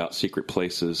book about secret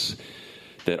places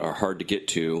that are hard to get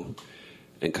to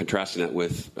and contrasting that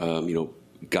with,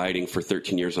 guiding for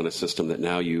 13 years on a system that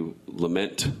now you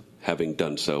lament having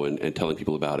done so and telling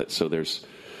people about it. So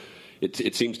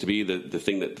it seems to be the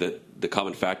thing that the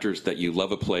common factor is that you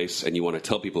love a place and you want to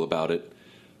tell people about it,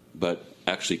 but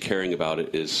actually caring about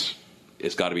it is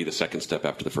got to be the second step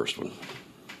after the first one.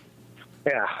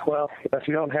 Yeah, well, if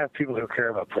you don't have people who care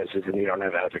about places, and you don't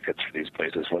have advocates for these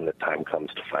places when the time comes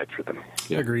to fight for them.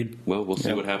 Yeah. Agreed. Well, we'll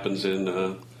see what happens in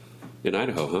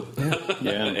Idaho, huh?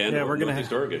 Yeah. We're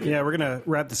Oregon. We're gonna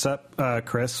wrap this up,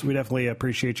 Chris. We definitely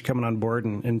appreciate you coming on board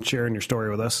and sharing your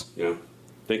story with us. Yeah.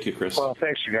 Thank you, Chris. Well,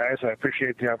 thanks, you guys. I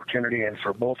appreciate the opportunity, and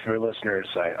for both your listeners,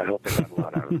 I hope they got a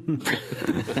lot out of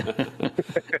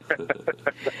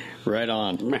it. Right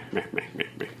on.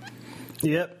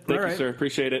 Yep. Thank All you, right. sir.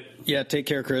 Appreciate it. Yeah, take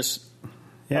care, Chris.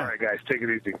 Yeah. All right, guys. Take it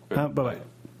easy. Bye-bye.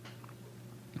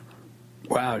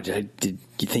 Wow, did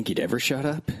you think he'd ever shut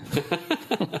up?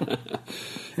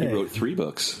 He wrote 3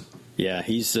 books. Yeah,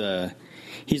 he's a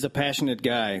passionate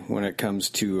guy when it comes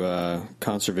to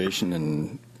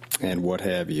conservation and what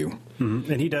have you.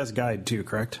 Mm-hmm. And he does guide too,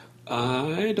 correct?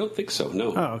 I don't think so.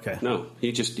 No. Oh, okay. No,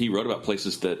 he wrote about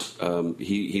places that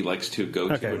he likes to go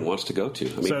to and wants to go to.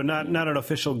 I mean, so not an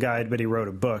official guide, but he wrote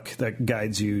a book that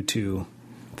guides you to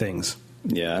things.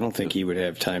 Yeah, I don't think he would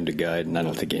have time to guide, and I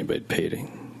don't think anybody'd pay to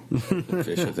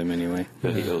fish with him anyway.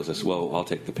 He owes us. Well, I'll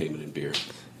take the payment in beer.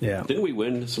 Yeah. Didn't we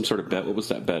win some sort of bet? What was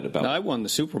that bet about? No, I won the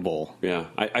Super Bowl. Yeah,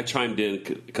 I chimed in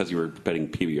because you were betting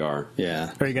PBR.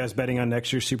 Yeah. Are you guys betting on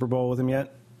next year's Super Bowl with him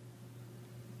yet?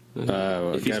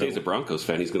 If he stays a Broncos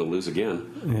fan, he's going to lose again.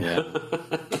 Yeah.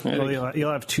 Well,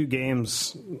 you'll have 2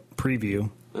 games preview.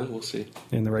 We'll see.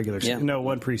 In the regular season. Yeah. No,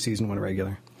 1 preseason, 1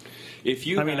 regular. I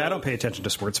don't pay attention to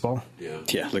sports ball.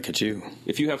 Yeah, look at you.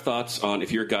 If you have thoughts on,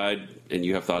 if you're a guide and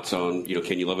you have thoughts on,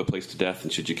 can you love a place to death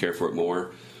and should you care for it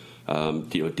more?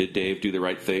 Did Dave do the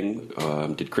right thing?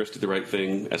 Did Chris do the right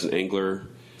thing as an angler?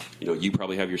 You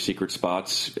probably have your secret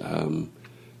spots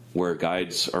where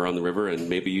guides are on the river, and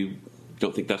maybe you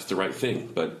don't think that's the right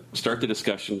thing. But start the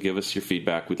discussion. Give us your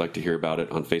feedback. We'd like to hear about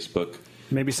it on Facebook.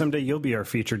 Maybe someday you'll be our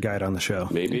featured guide on the show.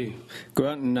 Maybe. Go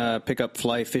out and pick up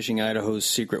Fly Fishing Idaho's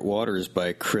Secret Waters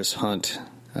by Chris Hunt.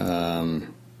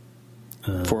 Form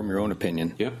your own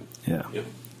opinion. Yeah.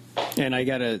 And I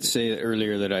got to say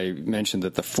earlier that I mentioned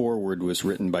that the foreword was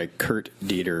written by Kurt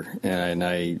Dieter, and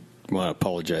I want to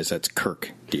apologize. That's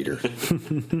Kirk Dieter.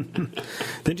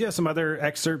 Did you have some other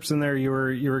excerpts in there you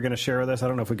were going to share with us? I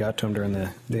don't know if we got to them during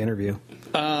the interview.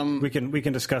 We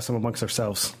can discuss them amongst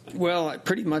ourselves. Well,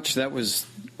 pretty much that was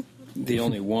the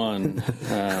only one.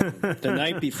 The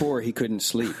night before, he couldn't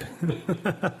sleep.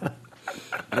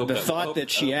 The thought that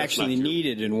she actually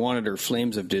needed and wanted her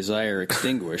flames of desire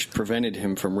extinguished prevented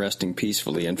him from resting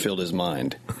peacefully and filled his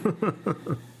mind.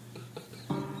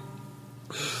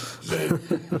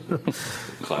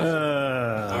 Classic.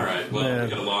 All right. Well, we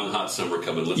got a long, hot summer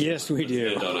coming. Yes, we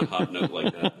do. End on a hot note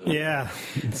like that. Yeah.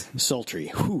 Sultry.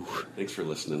 Whew. Thanks for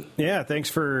listening. Yeah. Thanks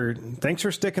for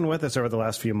sticking with us over the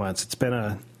last few months. It's been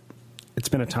a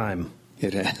time.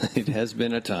 It has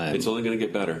been a time. It's only going to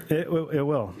get better. It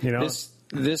will. You know,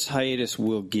 this hiatus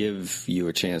will give you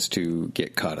a chance to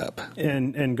get caught up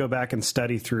and go back and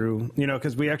study through. You know,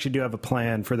 because we actually do have a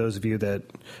plan for those of you that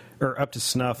are up to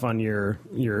snuff on your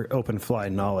open fly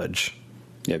knowledge.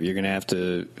 Yeah, but you're going to have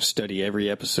to study every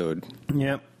episode.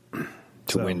 Yep.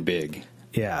 To win big.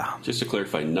 Yeah. Just to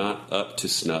clarify, not up to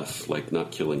snuff, like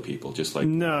not killing people, just like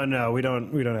no, we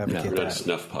don't advocate we're not that. a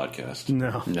snuff podcast.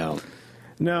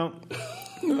 No.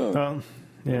 Well,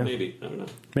 yeah. Maybe, I don't know.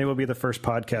 Maybe we'll be the first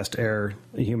podcast to air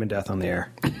a human death on the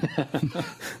air.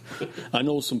 I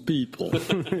know some people.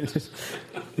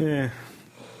 Yeah.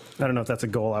 I don't know if that's a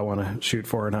goal I want to shoot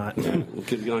for or not. Yeah, we'll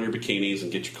get on your bikinis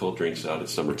and get your cold drinks out.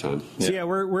 It's summertime. So yeah,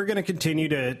 we're going to continue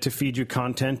to feed you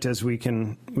content as we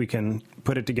can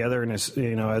put it together, and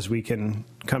as we can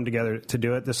come together to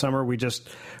do it this summer.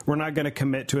 We're not going to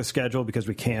commit to a schedule because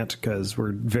we can't, because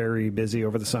we're very busy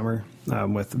over the summer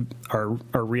with our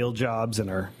real jobs and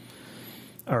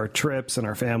our trips and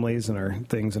our families and our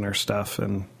things and our stuff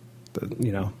and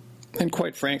And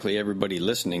quite frankly, everybody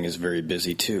listening is very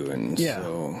busy too. And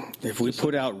so if we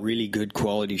put out really good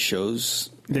quality shows,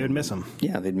 they would miss them.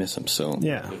 Yeah, they'd miss them. So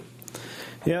yeah.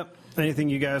 Yep. Anything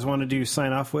you guys want to do?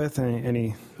 Sign off with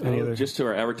any other? Just to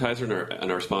our advertiser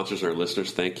and our sponsors and our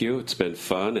listeners, thank you. It's been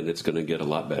fun, and it's going to get a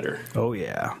lot better. Oh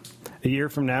yeah. A year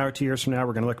from now or 2 years from now,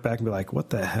 we're going to look back and be like, "What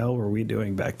the hell were we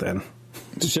doing back then?"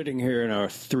 Sitting here in our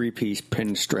three-piece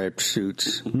pinstripe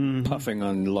suits, puffing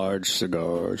on large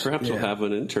cigars. Perhaps we'll have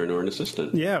an intern or an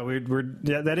assistant. Yeah,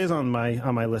 that is on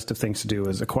my list of things to do,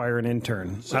 is acquire an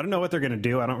intern. I don't know what they're going to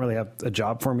do. I don't really have a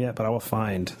job for them yet, but I will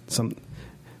find some.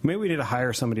 Maybe we need to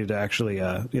hire somebody to actually,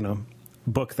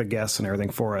 book the guests and everything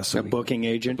for us. A booking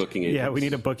agent? Yeah, we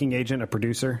need a booking agent, a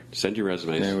producer. Send your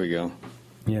resumes. There we go.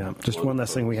 Yeah, just one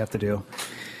less thing we have to do.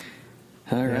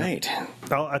 All right.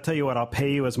 I'll tell you what. I'll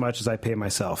pay you as much as I pay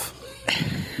myself.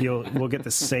 We'll get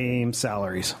the same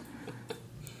salaries.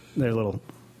 They're a little.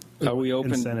 Are we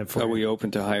open? Incentive for Are we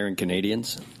open to hiring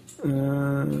Canadians? I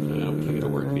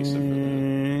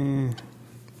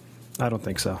don't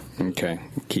think so. Okay,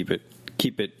 keep it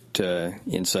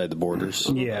inside the borders.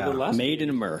 Yeah, made in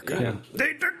America. Yeah.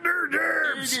 They took their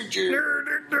jobs. They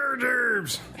took their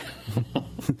jobs.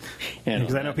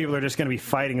 Because I know people are just going to be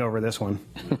fighting over this one.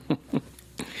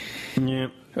 Yeah.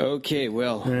 Okay,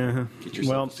 well. Get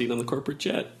yourself a seat on the corporate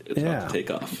jet. It's about to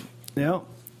take off. Yep.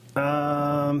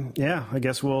 Yeah, I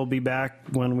guess we'll be back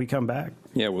when we come back.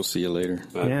 Yeah, we'll see you later.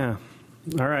 Yeah.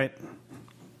 All right.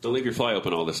 Don't leave your fly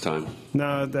open all this time.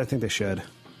 No, I think they should.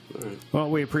 All right. Well,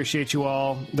 we appreciate you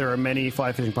all. There are many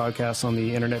fly fishing podcasts on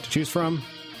the internet to choose from.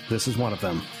 This is one of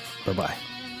them. Bye-bye.